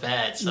was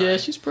bad, son. Yeah,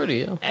 she's pretty,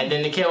 yeah. And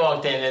then the kid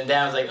walked in, and the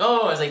dad was like,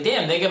 oh, I was like,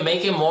 damn, nigga,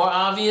 make it more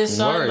obvious,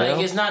 son. Word,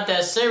 like, it's not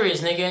that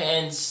serious, nigga.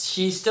 And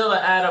she's still an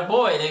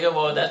attaboy, nigga.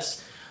 Well,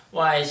 that's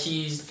why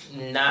she's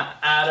not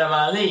out of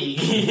my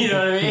league. You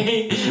know what I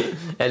mean?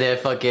 And then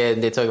fucking,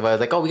 they talk about it,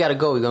 like, oh, we gotta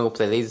go. We're gonna go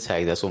play laser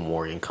tag. That's when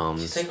Morgan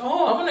comes. She's like,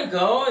 oh, I'm gonna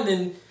go.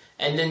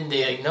 And then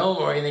they're like, no,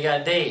 Morgan, they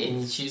got a date.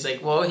 And she's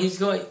like, well, he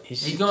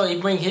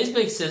bring his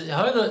big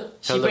sister,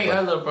 she bring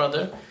her little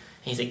brother. And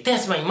he's like,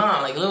 that's my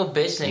mom, like, little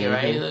bitch nigga,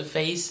 right? Little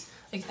face.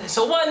 Like,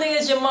 so what,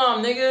 nigga, is your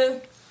mom,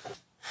 nigga?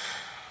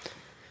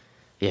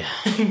 Yeah.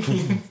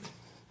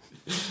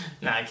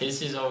 Nah, kids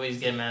just always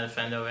get mad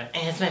offended over it.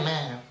 Hey, it's my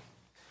mom.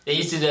 They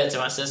used to do that to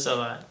my sister a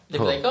lot. They'd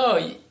be like,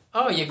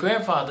 oh, your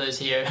grandfather's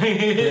here. My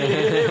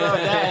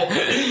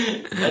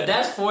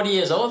dad's 40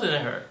 years older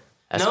than her.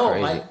 That's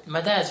crazy.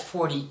 My dad's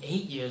 48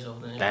 years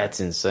older than her. That's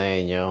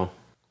insane, yo.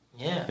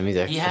 Yeah.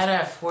 He had her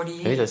at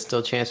 48. Maybe there's still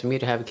a chance for me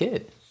to have a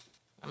kid.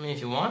 I mean,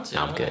 if you want to.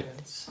 I'm good.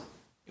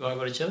 You want to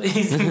go to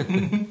Chili's?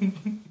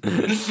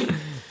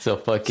 So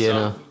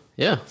fucking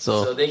yeah.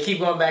 So they keep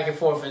going back and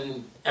forth,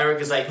 and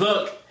Eric is like,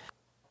 "Look,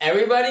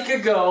 everybody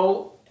could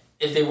go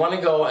if they want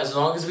to go, as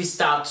long as we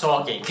stop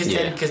talking."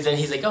 Because then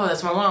he's like, "Oh,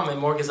 that's my mom," and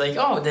Morgan's like,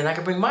 "Oh, then I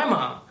could bring my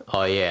mom."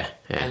 Oh yeah.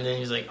 And then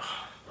he's like,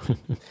 oh.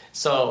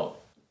 So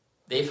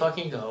they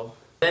fucking go.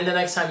 Then the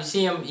next time you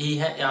see him,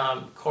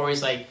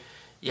 Corey's like,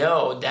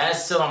 "Yo,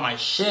 Dad's still on my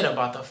shit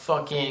about the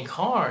fucking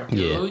car,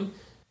 dude." Yeah.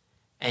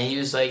 And he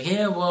was like,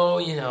 "Yeah,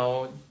 well, you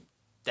know,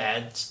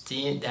 Dad's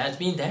being Dad,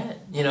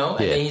 you know."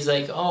 And then he's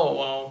like, "Oh,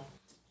 well."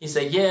 He's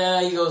like,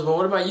 "Yeah." He goes, "Well,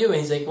 what about you?" And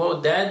he's like,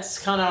 "Well, Dad's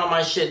kind of on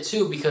my shit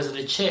too because of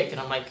the chick." And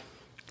I'm like,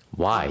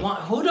 "Why?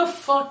 Who the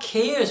fuck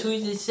cares?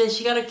 Who says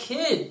she got a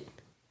kid?"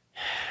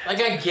 Like,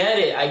 I get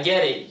it. I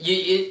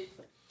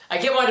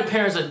get why the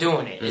parents are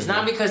doing it. It's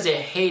not because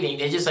they're hating.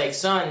 They're just like,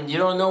 son, you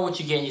don't know what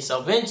you're getting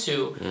yourself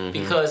into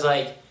because,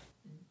 like,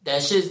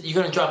 that shit, you're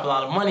going to drop a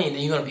lot of money and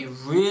then you're going to be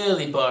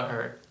really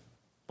butthurt.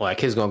 Well, that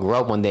kid's going to grow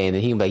up one day and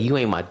then he'll be like, "You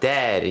ain't my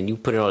dad," and you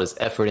put in all this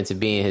effort into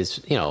being his,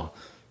 you know,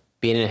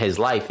 being in his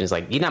life, and it's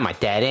like, "You're not my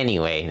dad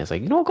anyway." And it's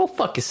like, you know what, go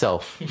fuck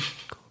yourself.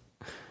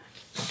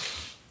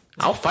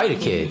 I'll fight a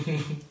kid.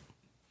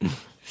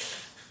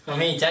 I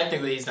mean,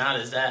 technically, he's not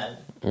his dad.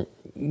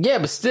 Yeah,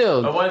 but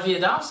still. But what if he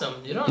adopts him?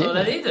 You don't know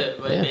that either.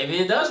 But maybe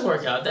it does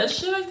work out. That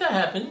shit like that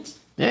happens.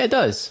 Yeah, it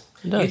does.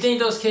 You think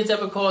those kids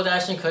ever called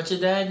Ashton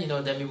Kutcher dad? You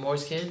know, Demi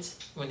Moore's kids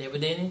when they were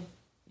dating?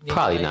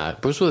 Probably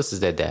not. Bruce Willis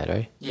is their dad,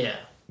 right? Yeah.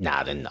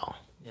 Nah, then no.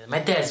 Yeah, my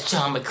dad's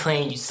John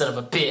McClane, you son of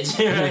a bitch.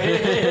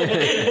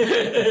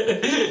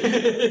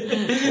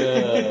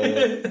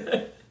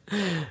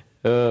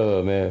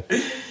 Oh, man.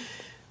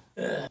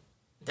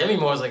 Demi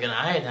Moore's like an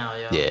eye now,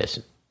 yo. Yeah,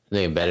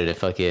 they're better than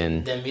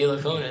fucking... Than Mila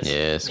Kunis.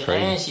 Yeah, it's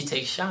crazy. And she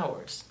takes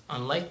showers,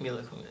 unlike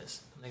Mila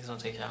Kunis. Niggas don't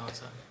take showers,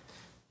 son.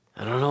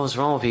 I don't know what's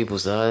wrong with people,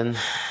 son.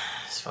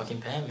 It's fucking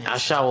bad, man. I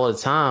shower all the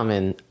time,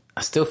 and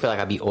I still feel like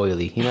I be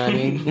oily. You know what I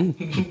mean?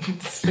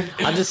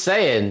 I'm just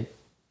saying.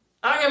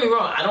 Don't get me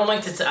wrong. I don't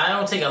like to. I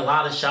don't take a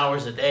lot of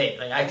showers a day.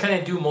 Like, I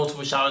couldn't do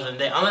multiple showers in a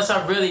day unless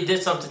I really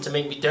did something to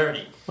make me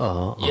dirty.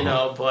 You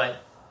know,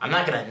 but I'm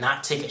not gonna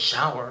not take a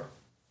shower.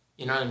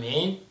 You know what I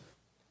mean?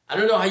 I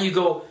don't know how you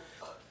go.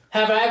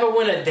 Have I ever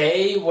went a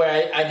day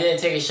where I didn't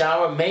take a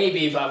shower?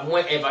 Maybe if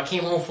I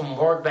came home from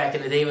work back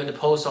in the day with the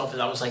post office,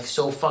 I was like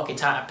so fucking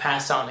tired, I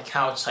passed out on the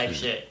couch type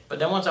shit. But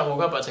then once I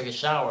woke up, I took a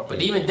shower. But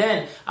even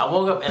then, I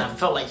woke up and I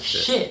felt like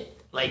shit.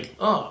 Like,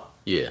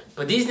 Yeah.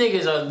 But these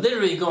niggas are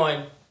literally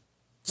going...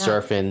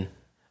 Surfing.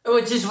 Or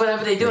just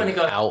whatever they do, and they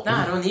go, out.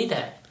 "Nah, I don't need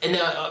that." And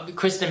then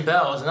Kristen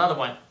Bell is another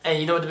one. And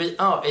you know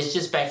what it's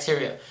just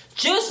bacteria.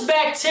 Just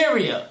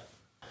bacteria!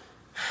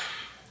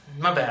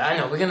 My bad. I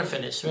know. We're gonna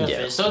finish.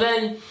 Finish. So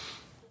then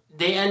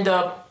they end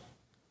up.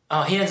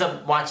 He ends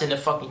up watching the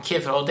fucking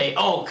kid for the whole day.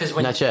 Oh, because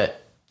when not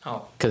yet.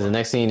 Oh, because the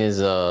next scene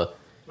is my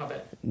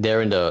bad.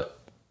 They're in the.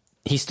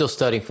 He's still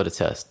studying for the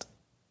test,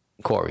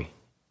 Corey,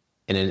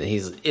 and then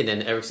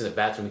Eric's in the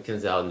bathroom. He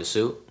comes out in the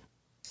suit.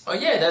 Oh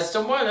yeah, that's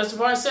the one. That's the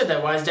one I said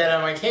that. Why is Dad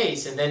on my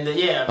case? And then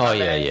yeah.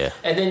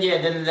 And then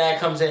then the dad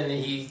comes in and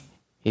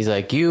he's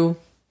like, "You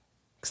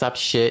stop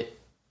shit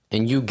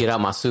and you get out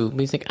my suit."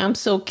 But he's like, "I'm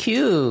so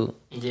cute."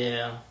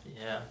 Yeah.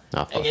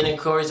 Oh, and then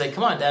Corey's like,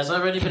 "Come on, Dad, it's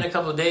already been a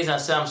couple of days." And I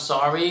said, "I'm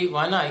sorry.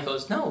 Why not?" He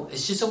goes, "No,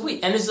 it's just a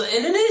week." And it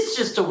is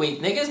just a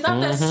week, nigga. It's not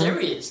that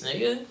serious,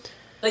 nigga.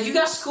 Like, you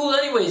got school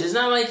anyways. It's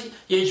not like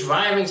you're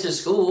driving to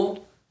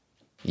school.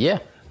 Yeah.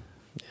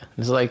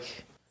 It's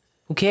like,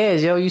 who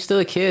cares, yo? You still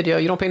a kid, yo.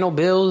 You don't pay no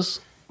bills.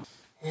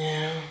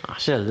 Yeah. I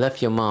should have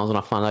left your mom's when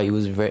I found out you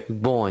was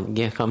born. You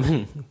can't come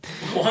in.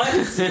 What?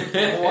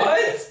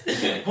 What?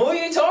 Who are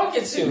you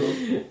talking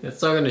to? It's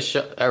talking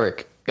to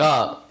Eric.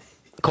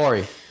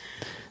 Corey.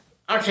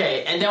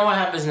 Okay, and then what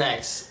happens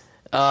next?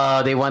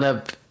 They wind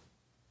up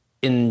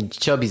in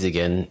Chubby's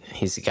again.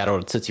 He's got all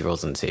the Tootsie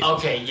Rolls on the table.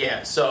 Okay,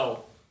 yeah.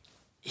 So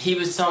he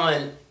was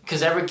telling,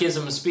 because Eric gives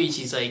him a speech.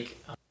 He's like,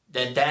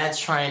 that Dad's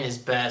trying his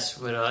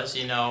best with us,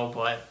 you know,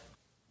 but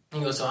he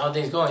goes, "So how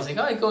things going?" He's like,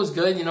 "Oh, it goes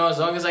good, you know, as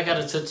long as I got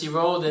a Tootsie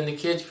Roll, then the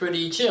kid's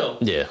pretty chill."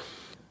 Yeah.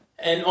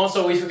 And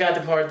also, we forgot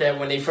the part that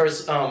when they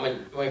first,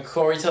 when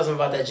Corey tells him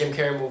about that Jim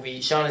Carrey movie,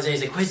 Sean is there,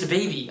 he's like, "Where's the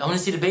baby? I want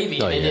to see the baby."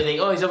 And then they're like,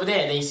 "Oh, he's over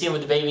there." And then you see him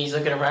with the baby, he's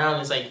looking around,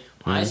 and it's like,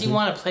 why does he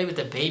want to play with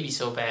the baby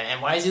so bad?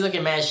 And why is he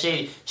looking mad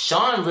shady?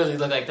 Sean really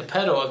looked like the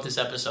pedo of this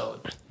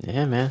episode.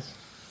 Yeah, man.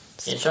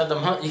 You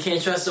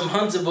can't trust them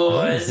Hunter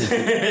boys.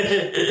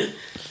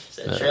 It's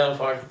that Trailer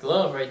Park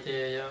Glove right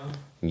there, yo.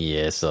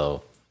 Yeah,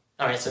 so...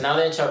 Alright, so now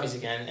they're in Chubby's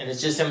again, and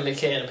it's just him and the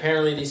kid.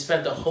 Apparently, they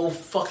spent the whole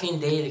fucking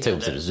day together. Took him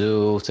to the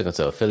zoo, took him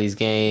to a Phillies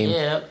game.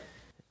 Yeah.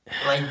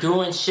 Like,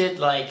 doing shit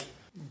like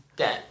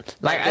that.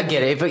 Like, I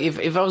get it.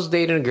 If I was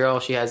dating a girl,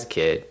 she has a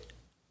kid,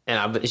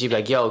 and she'd be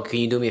like, "Yo, can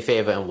you do me a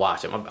favor and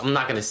watch him?" I'm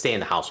not going to stay in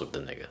the house with the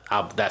nigga.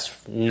 That's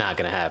not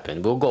going to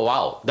happen. We'll go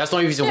out. That's the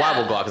only reason why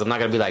we'll go out, because I'm not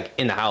going to be, like,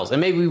 in the house.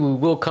 And maybe we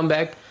will come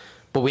back,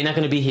 but we're not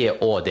going to be here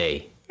all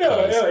day.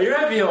 Yeah, you're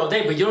happy all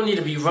day, but you don't need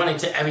to be running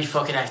to every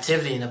fucking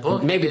activity in the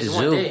book. Maybe the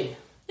zoo.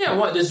 Yeah, Yeah,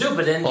 what the zoo,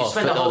 but then you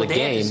spend the whole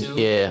day at the zoo.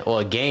 Yeah,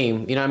 or a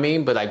game. You know what I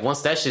mean? But like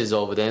once that shit is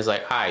over, then it's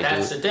like, all right,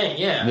 that's dude, the thing.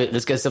 Yeah,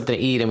 let's get something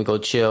to eat and we go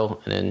chill,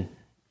 and then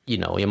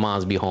your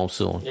mom's be home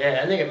soon.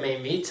 Yeah, that nigga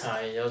made me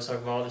tired. Yo,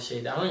 talking about all the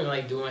shit. I don't even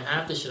like doing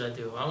half the shit I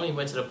do. I only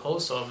went to the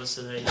post office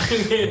today. Went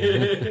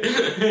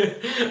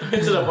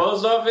to the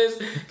post office,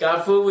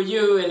 got food with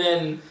you,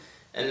 and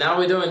now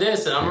we're doing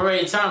this, and I'm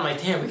already tired. I'm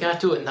like, damn, we gotta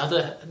do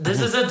another.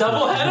 This is a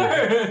double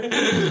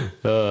header.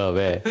 Oh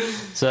man.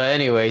 So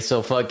anyway,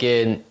 so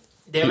fucking.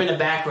 They're in the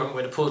back room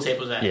where the pool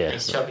table's at. Yeah.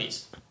 Like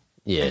Chubby's.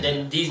 Yeah. And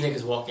then these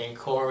niggas walk in,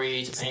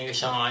 Corey, Topanga,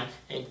 Sean,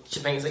 and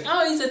Topanga's like,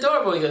 oh, he's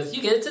adorable. He goes,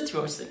 you get it to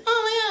throw. She's like,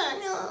 oh my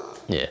god,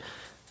 no. Yeah.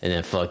 And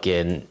then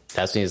fucking,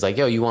 that's when he's like,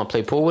 yo, you want to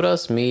play pool with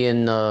us? Me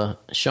and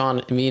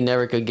Sean, me and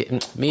Erica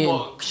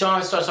Well,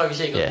 Sean starts talking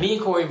shit. He goes, me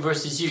and Corey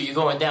versus you. You're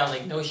going down.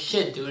 Like, no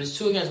shit, dude. It's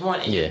 2 against 1.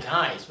 And you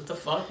guys, what the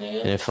fuck, nigga?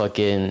 And then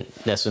fucking,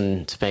 that's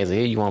when Topanga's like,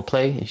 hey, you want to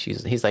play? And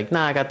he's like,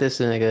 nah, I got this,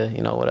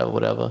 nigga.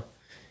 Whatever.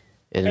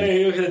 And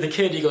hey, look at the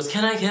kid. He goes,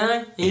 can I?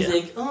 And he's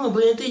like, oh,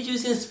 but I think you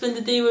was going to spend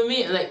the day with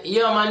me. I'm like,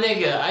 yo, my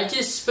nigga, I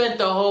just spent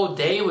the whole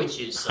day with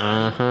you, son.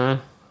 Uh-huh.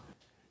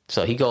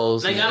 So he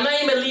goes... Like, I'm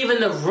not even leaving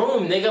the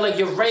room, nigga. Like,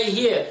 you're right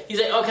here. He's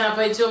like, oh, can I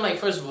play too? I'm like,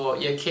 first of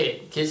all, you're a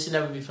kid. Kids should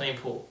never be playing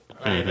pool.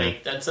 Right?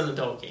 Like, that's an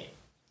adult game.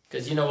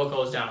 Because you know what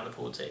goes down at the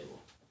pool table.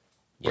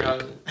 You know?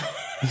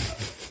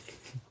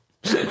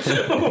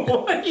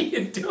 What are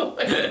you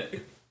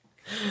doing?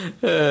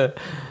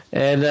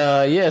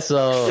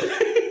 So...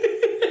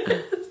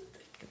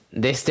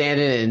 They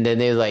standing and then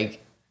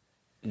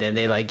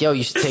they're like, yo,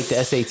 you should take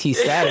the SAT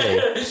Saturday,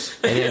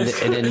 and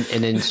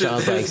then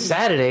Sean's like,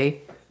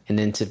 Saturday, and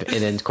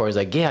then Corey's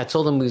like, yeah, I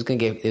told him we was gonna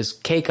get this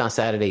cake on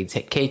Saturday,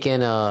 cake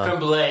and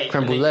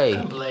creme brulee,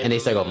 and they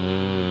start go,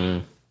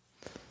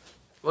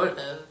 What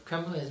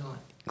creme brulee is what?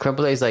 Creme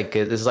brulee is like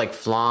it's like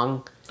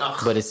flan,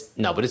 but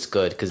it's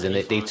good because then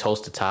they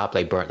toast the top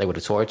like burnt like with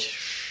a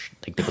torch,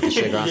 like they put the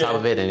sugar on top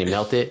of it and they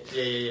melt it.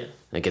 Yeah.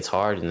 And it gets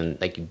hard and then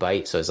like you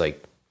bite, so it's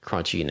like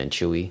crunchy and then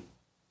chewy.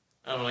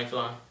 I don't like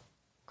flan.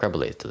 Creme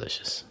brulee is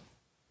delicious.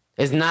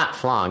 It's not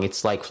flan.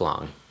 It's like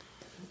flan.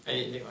 I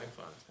didn't think like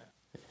flan.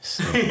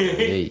 So,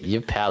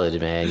 your palate,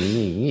 man.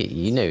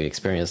 You never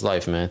experienced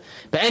life, man.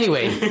 But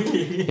anyway,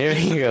 here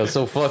you go.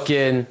 So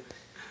fucking,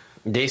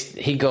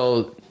 he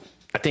go.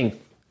 I don't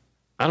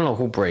know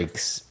who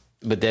breaks,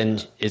 but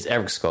then it's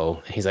Eric's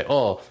goal. He's like,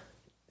 oh,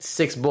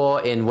 6 ball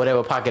in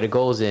whatever pocket it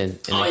goes in.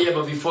 But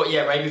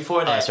right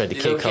before that, that's right. The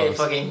kid comes.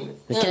 Can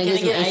I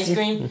get ice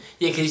cream?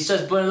 Yeah, because he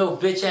starts putting a little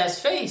bitch ass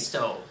face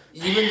though.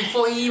 Even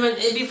before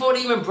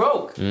they even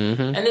broke.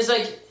 Mm-hmm. And it's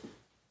like,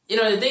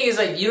 the thing is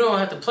like, you don't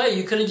have to play.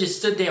 You could have just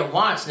stood there and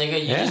watched, nigga.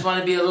 You just want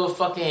to be a little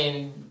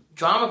fucking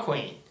drama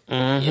queen,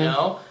 And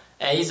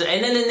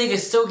then the nigga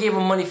still gave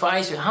him money for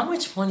ice cream. How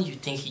much money you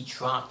think he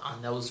dropped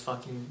on those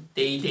fucking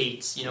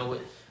dates?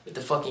 With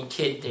the fucking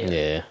kid there.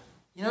 Yeah.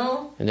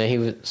 And then he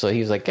was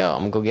like, yo,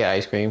 I'm gonna go get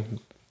ice cream.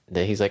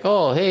 Then he's like,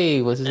 oh,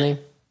 hey, what's his name?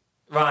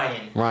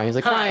 Ryan. He's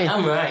like, Hi, Ryan.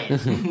 I'm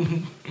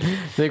Ryan.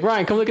 He's like,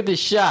 Ryan, come look at this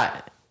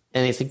shot.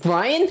 And he's like,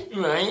 Ryan.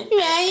 And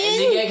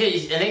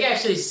they can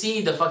actually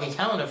see the fucking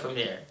calendar from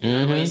there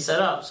when he's set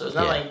up. So it's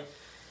not like.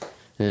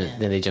 Then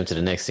they jump to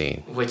the next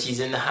scene, which he's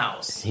in the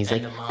house. He's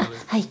like, the mom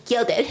is, I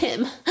yelled at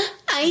him.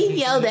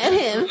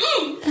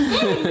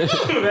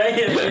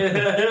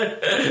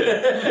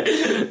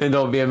 And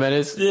don't be a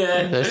menace.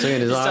 Yeah. They're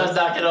swinging his arm. Starts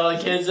knocking all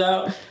the kids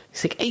out.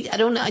 He's like, I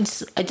don't know. I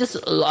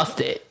just lost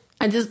it.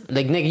 Like,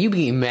 nigga, you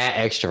being mad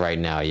extra right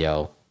now,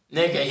 yo.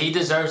 Nigga, he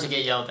deserves to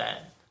get yelled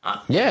at.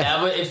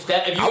 Yeah. If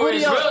you were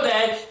his real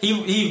dad,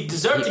 he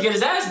deserved to get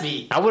his ass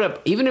beat. I would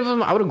have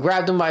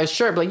grabbed him by his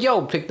shirt, like,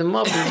 yo, picked him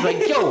up, and was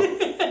like, yo,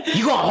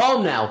 you going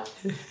home now.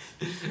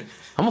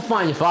 I'm gonna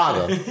find your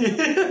father.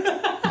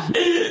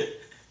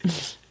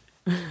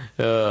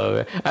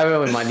 I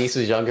remember when my niece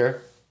was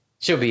younger.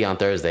 She'll be on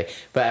Thursday,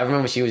 but I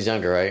remember she was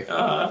younger, right?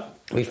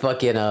 We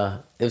fucking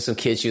there was some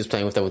kids she was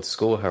playing with that went to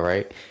school with her,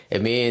 right?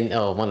 And me and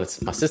one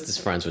of my sister's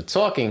friends were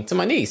talking to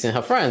my niece and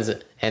her friends,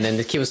 and then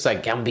the kid was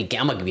like, I'm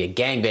gonna be a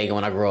gangbanger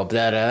when I grow up,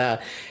 da da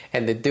da.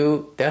 And the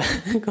dude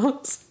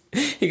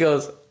he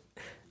goes,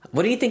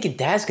 what do you think your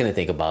dad's gonna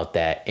think about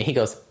that? And he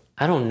goes,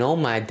 I don't know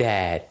my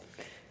dad.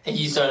 And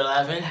you started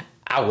laughing?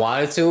 I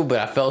wanted to, but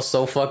I felt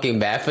so fucking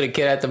bad for the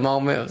kid at the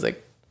moment. I was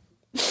like,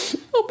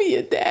 I'll be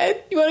your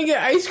dad. You want to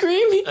get ice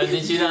cream?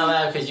 Did you not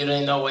laugh because you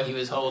didn't know what he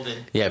was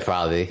holding? Yeah,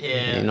 probably.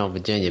 Yeah.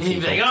 Virginia people.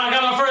 He'd be like, oh, I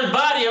got my first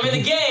body. I'm in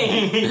the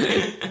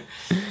game.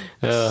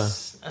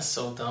 That's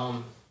so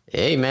dumb.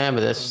 Hey, man,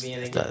 but that's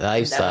the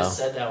lifestyle. I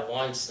said that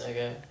once,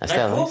 nigga. I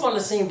grew up on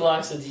the same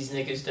blocks as these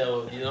niggas,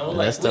 though.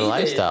 That's the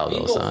lifestyle,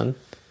 though, son.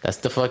 That's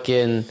the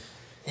fucking...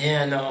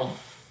 Yeah, no.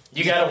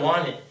 You gotta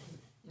want it.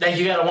 Like,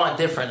 you gotta want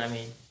different, I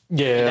mean.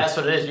 Yeah. And that's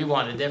what it is. We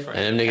want it different.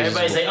 And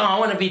everybody's like, oh, I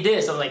want to be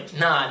this. I'm like,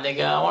 nah,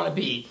 nigga, I want to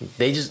be...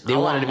 They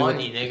wanted to be...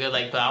 money, nigga.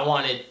 Like, but I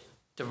want it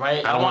the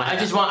right... I want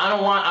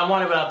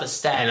it without the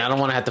stack. And I don't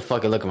want to have to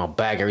fucking look at my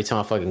bag every time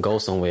I fucking go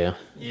somewhere.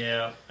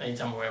 Yeah.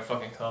 Anytime I wear a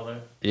fucking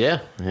color. Yeah.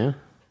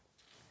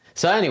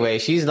 So anyway,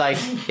 she's like,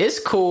 it's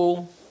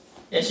cool.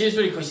 Yeah, she was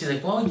pretty cool. She's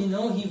like, well, you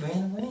know, he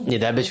ran away. Yeah,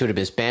 that bitch would have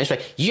been Spanish.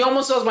 Like, you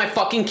almost lost my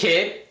fucking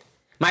kid.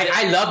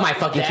 I love my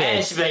fucking kid.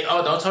 And she'd be like,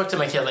 oh, don't talk to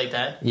my kid like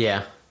that.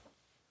 Yeah.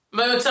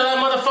 But tell that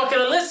motherfucker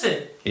to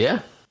listen. Yeah.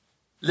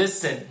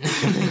 Listen.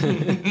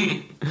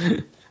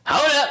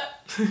 Hold up.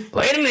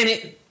 Wait a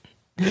minute.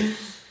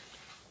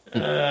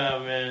 Oh,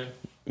 man.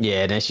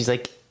 Yeah, then she's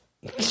like,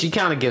 she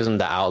kind of gives him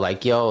the out,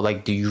 like, yo,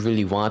 like, do you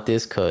really want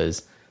this?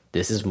 Because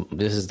this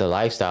is the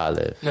lifestyle I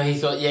live. No, he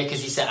goes, yeah,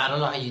 because he said, I don't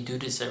know how you do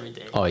this every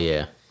day. Oh,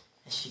 yeah.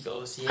 And she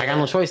goes, yeah. I got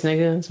no choice,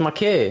 nigga. It's my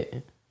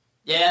kid.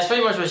 Yeah, that's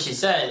pretty much what she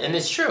said. And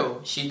it's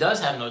true. She does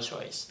have no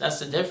choice. That's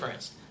the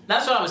difference.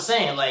 That's what I was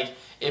saying. Like,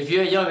 if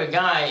you're a younger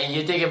guy and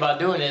you're thinking about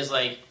doing this,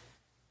 like,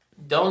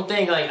 don't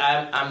think, like,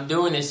 I'm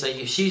doing this. Like,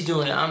 if she's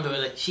doing it, I'm doing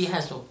it. Like, she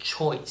has no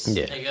choice.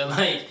 Yeah.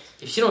 Like,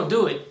 if she don't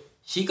do it,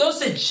 she goes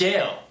to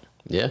jail.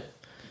 Yeah.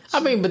 I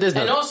mean, but there's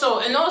And also,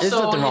 there's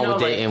nothing wrong with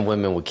like, dating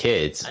women with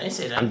kids. I didn't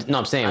say that.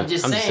 I'm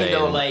just saying,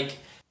 though, like,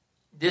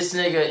 this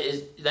nigga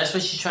is, that's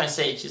what she's trying to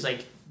say. She's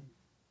like,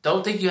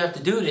 don't think you have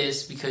to do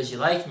this because you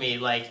like me.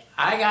 Like,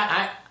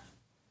 I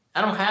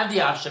don't have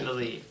the option to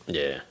leave.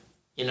 Yeah.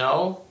 You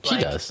know? She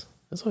Like, does.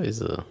 That's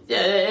always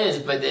Yeah, it is,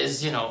 but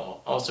there's, you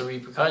know, also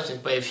repercussions.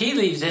 But if he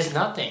leaves, there's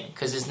nothing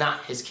because it's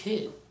not his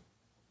kid.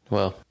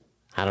 well,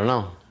 I don't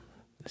know.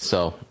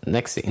 So,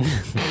 next scene.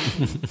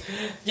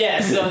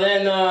 Yeah, so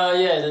then,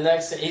 the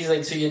next, he's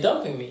like, so you're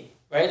dumping me,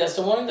 right? That's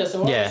the one?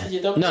 Yeah.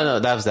 You're dumping me? No,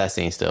 that was that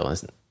scene still.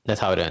 That's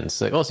how it ends.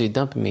 It's like, oh, so you're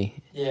dumping me.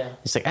 Yeah.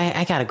 It's like,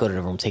 I gotta go to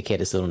the room, take care of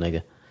this little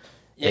nigga.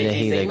 Yeah, And then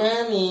he's like,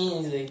 like,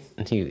 mommy. He's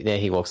like, then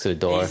he walks to the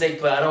door. he's like,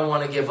 but I don't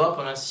want to give up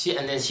on us.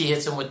 And then she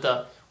hits him with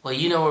the, well,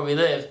 you know where we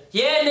live.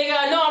 Yeah, nigga,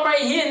 I know I'm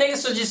right here, nigga,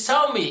 so just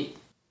tell me.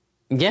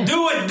 Yeah.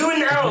 Do it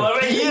now, I'm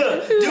right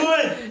here. Do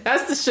it.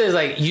 That's the shit. Is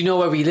like, you know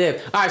where we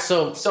live. All right,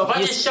 so So if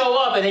I just show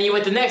up and then you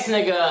with the next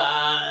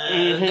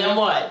nigga, then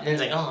what? And it's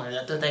like, oh,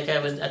 I thought that guy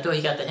was, I thought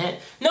he got the hint.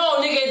 No,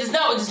 nigga,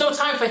 there's no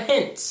time for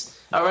hints.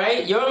 All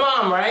right, you're a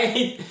mom,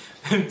 right?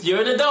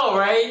 You're an adult,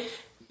 right?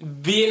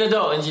 Be an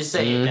adult and just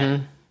say it.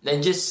 Then.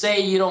 Then just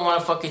say you don't want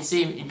to fucking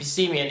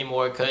see me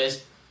anymore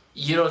because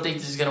you don't think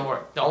this is gonna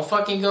work. Don't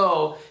fucking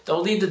go.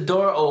 Don't leave the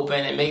door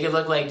open and make it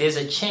look like there's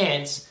a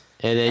chance.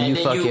 and then you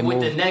fucking with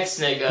move, the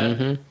next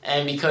nigga,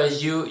 and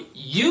because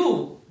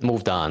you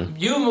moved on.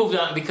 you moved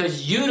on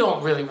because you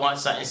don't really want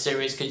something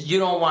serious because you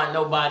don't want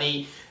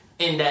nobody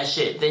in that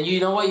shit. Then you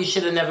know what? You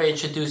should have never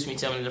introduced me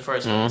to him in the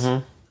first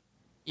place.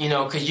 You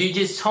know, because you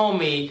just told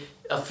me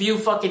a few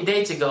fucking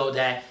dates ago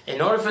that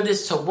in order for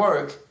this to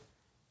work,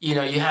 you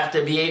know, you have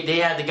to be.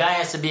 The guy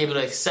has to be able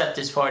to accept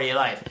this part of your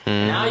life.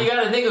 Now you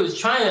got a nigga who's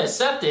trying to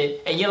accept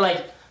it, and you're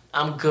like,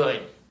 I'm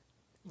good.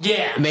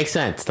 Yeah, It makes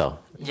sense though.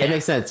 Yeah. It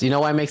makes sense. You know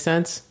why it makes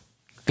sense?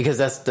 Because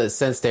that's the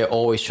sense they're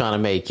always trying to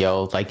make,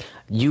 yo. Like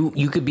you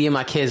could be in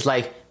my kid's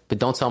life, but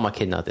don't tell my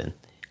kid nothing.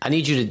 I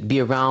need you to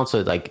be around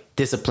to like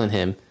discipline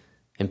him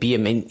and be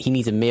he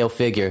needs a male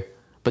figure,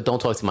 but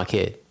don't talk to my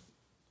kid.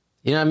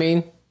 You know what I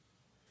mean?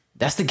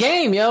 That's the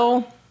game,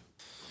 yo.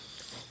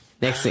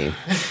 Next scene.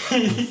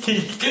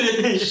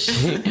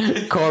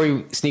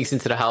 Corey sneaks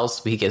into the house,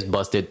 but he gets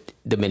busted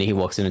the minute he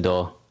walks in the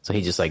door. So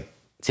he just like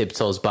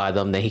tiptoes by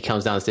them. Then he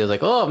comes downstairs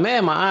like, oh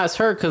man, my eyes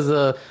hurt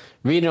because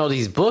reading all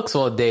these books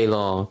all day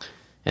long.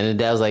 And the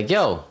dad's like,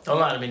 yo. don't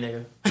lie to me,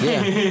 nigga.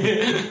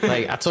 Yeah.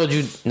 Like, I told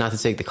you not to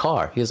take the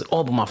car. He was like,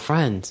 oh, but my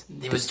friends.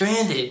 He was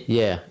stranded.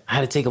 Yeah. I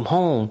had to take them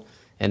home.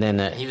 And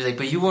then He was like,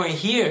 but you weren't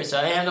here, so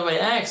I didn't have nobody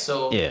to ask.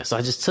 So yeah, so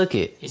I just took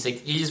it. he's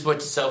like, you just bought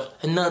yourself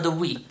another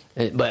week.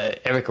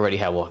 But Eric already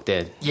had walked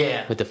in.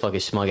 Yeah. With the fucking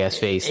smug ass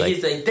face. And Like,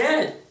 he's like,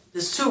 Dad,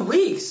 it's 2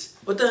 weeks.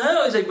 What the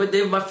hell? He's like, but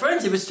they were my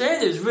friends. They were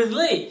stranded. It was really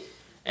late.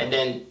 And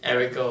then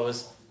Eric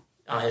goes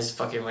on his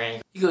fucking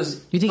rant. He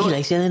goes, you think he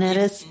likes yelling at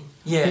us?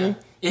 yeah.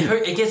 It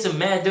hurt. It gets him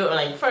mad. Dude.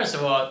 Like, first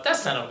of all,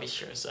 that's not always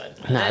true, son.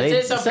 Nah,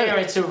 There's some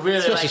parents who really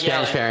especially like Spanish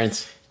yelling.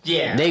 parents.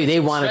 Yeah. They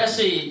want to.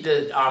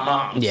 Especially our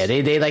moms. Yeah,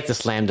 they like to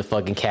slam the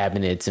fucking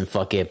cabinets and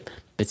fucking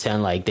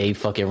pretend like they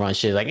fucking run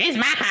shit like, it's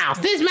my house,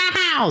 this is my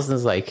house. And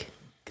it's like,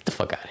 get the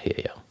fuck out of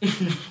here,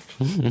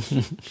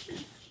 yo.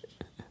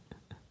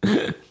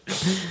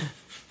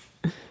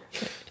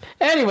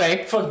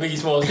 Anyway, Fuck Biggie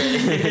Smalls.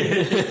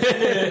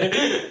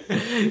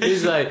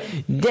 he's like,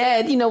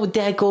 Dad, you know what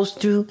Dad goes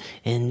through,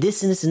 and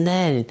this and this and that,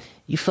 and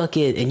you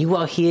fucking, and you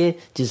out here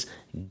just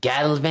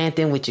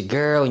gallivanting with your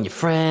girl and your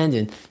friend,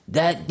 and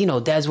that, you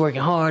know, Dad's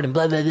working hard, and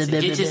blah, blah, blah, blah,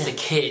 He's blah, just a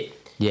blah. kid.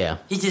 Yeah.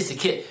 He's just a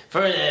kid.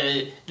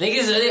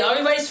 Niggas,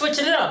 everybody's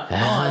switching it up. Oh,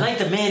 I like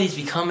the man he's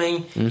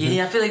becoming.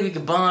 Yeah, I feel like we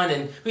could bond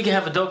and we can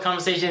have adult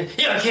conversation.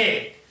 You're a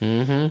kid.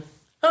 Mm-hmm.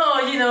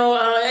 Oh, you know,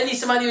 I need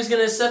somebody who's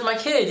going to accept my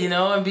kid, you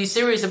know, and be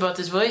serious about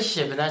this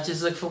relationship and not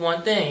just look for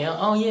one thing.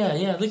 Oh,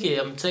 yeah, look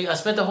at it. I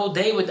spent the whole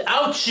day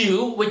without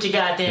you with your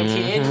goddamn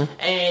kid,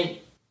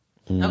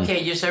 and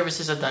okay, your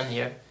services are done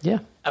here. Yeah.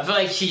 I feel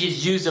like she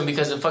just used them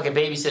because the fucking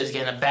babysitter's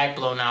getting a back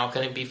blow now,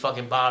 couldn't be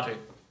fucking bothered.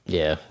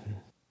 Yeah.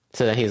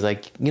 So then he's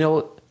like, you know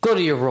what? Go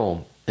to your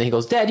room. And he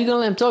goes, Dad, you gonna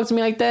let him talk to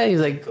me like that? He's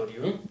like, Go to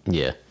your room.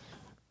 yeah.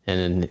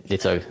 And then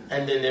it's like,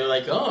 and then they were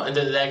like, oh, and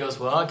then the dad goes,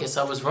 well, I guess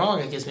I was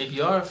wrong. I guess maybe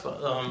you are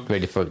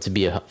ready to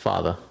be a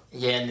father.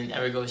 Yeah, and then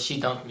Eric goes, she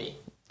dumped me.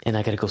 And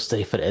I gotta go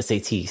study for the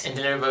SATs. And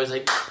then everybody was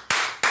like,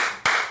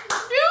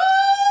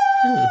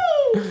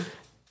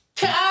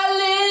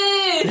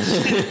 college!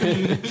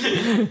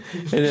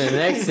 And then the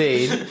next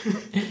scene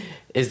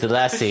is the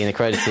last scene, the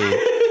credit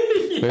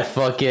scene, where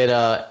fucking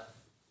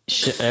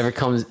Eric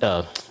comes,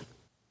 the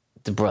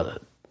brother.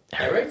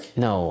 Eric?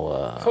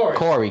 No, Corey.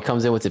 Corey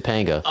comes in with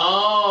Topanga.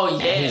 Oh,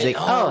 yeah. And he's like,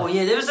 oh,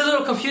 yeah. There was a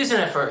little confusion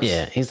at first.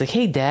 Yeah, he's like,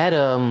 hey, Dad,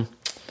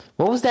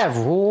 what was that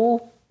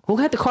rule? Who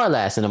had the car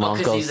last? And the mom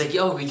Because goes, he's like,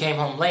 yo, we came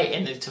home late.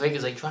 And the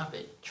Topanga's like, drop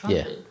it.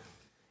 Yeah.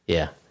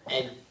 Yeah.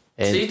 And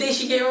And- so you think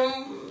she gave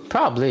him...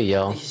 Probably,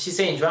 yo. She's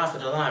saying drop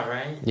it a lot,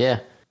 right? Yeah.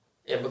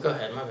 Yeah, but go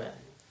ahead. My bad.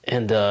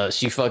 And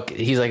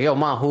he's like, yo,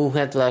 Mom, who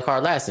had the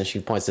car last? And she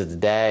points at the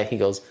dad. He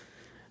goes,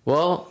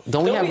 well,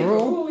 don't we have a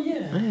rule?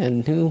 Yeah.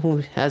 And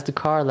who has the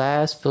car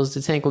last fills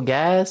the tank with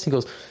gas? He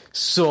goes,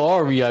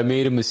 sorry, I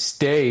made a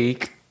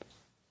mistake.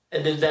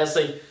 And then that's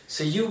like,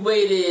 so you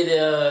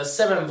waited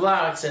 7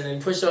 blocks and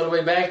then pushed all the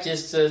way back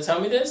just to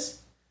tell me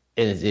this?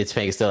 And it's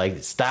Topanga's still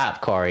like,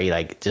 stop, Corey.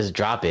 Like, just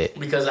drop it.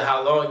 Because of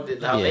how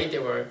late they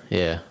were.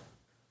 Yeah.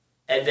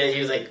 And then he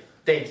was like,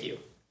 thank you.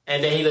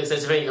 And then he looks at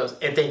Topanga and goes,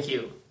 and thank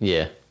you.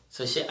 Yeah.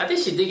 So I think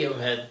she did give him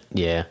head.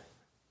 Yeah.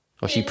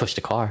 Well, she pushed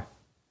the car.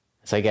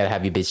 So you gotta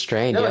have your bitch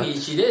trained. No, yo.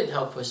 she did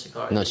help push the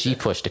car. No, she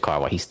pushed the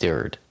car while he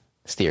steered.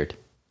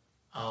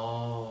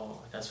 Oh,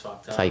 that's fucked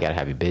up. That's how you gotta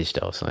have your bitch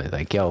though. So it's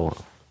like, yo,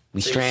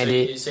 we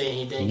stranded. So you're saying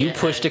he didn't You get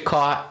push the head?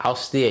 car, I'll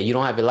steer. You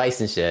don't have your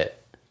license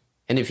yet.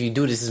 And if you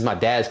do, this is my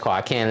dad's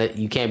car.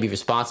 You can't be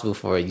responsible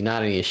for it. You're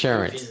not any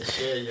insurance. Piece of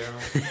shit,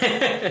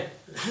 yo.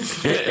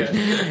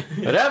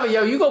 Whatever,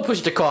 yo, you go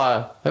push the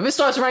car. If it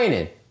starts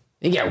raining,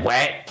 you get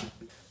wet.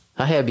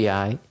 Her hair be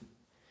alright.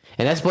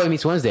 And that's Boy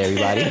Meets Wednesday,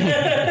 everybody.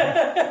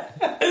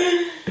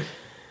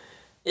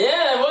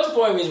 Yeah, it was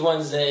Boy Meets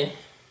Wednesday.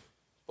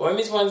 Boy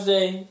Meets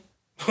Wednesday.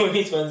 Boy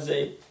Meets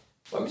Wednesday.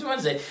 Boy Meets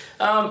Wednesday.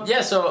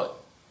 Yeah, so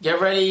get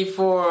ready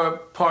for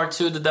part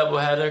 2 of the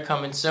doubleheader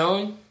coming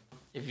soon.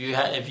 If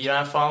you're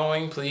not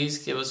following, please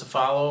give us a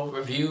follow,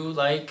 review,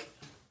 like,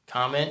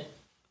 comment,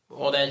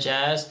 all that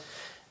jazz.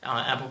 On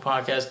Apple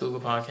Podcasts,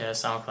 Google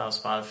Podcasts, SoundCloud,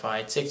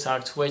 Spotify,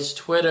 TikTok, Twitch,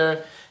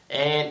 Twitter,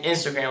 and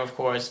Instagram, of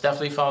course.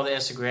 Definitely follow the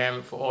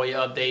Instagram for all your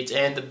updates.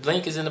 And the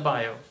link is in the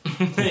bio.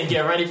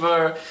 Get ready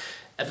for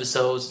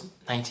episodes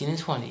 19 and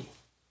 20.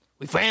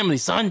 We family,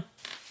 son.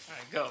 All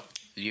right, go.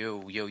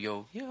 Yo. Yo,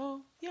 yo,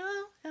 yo,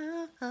 yo.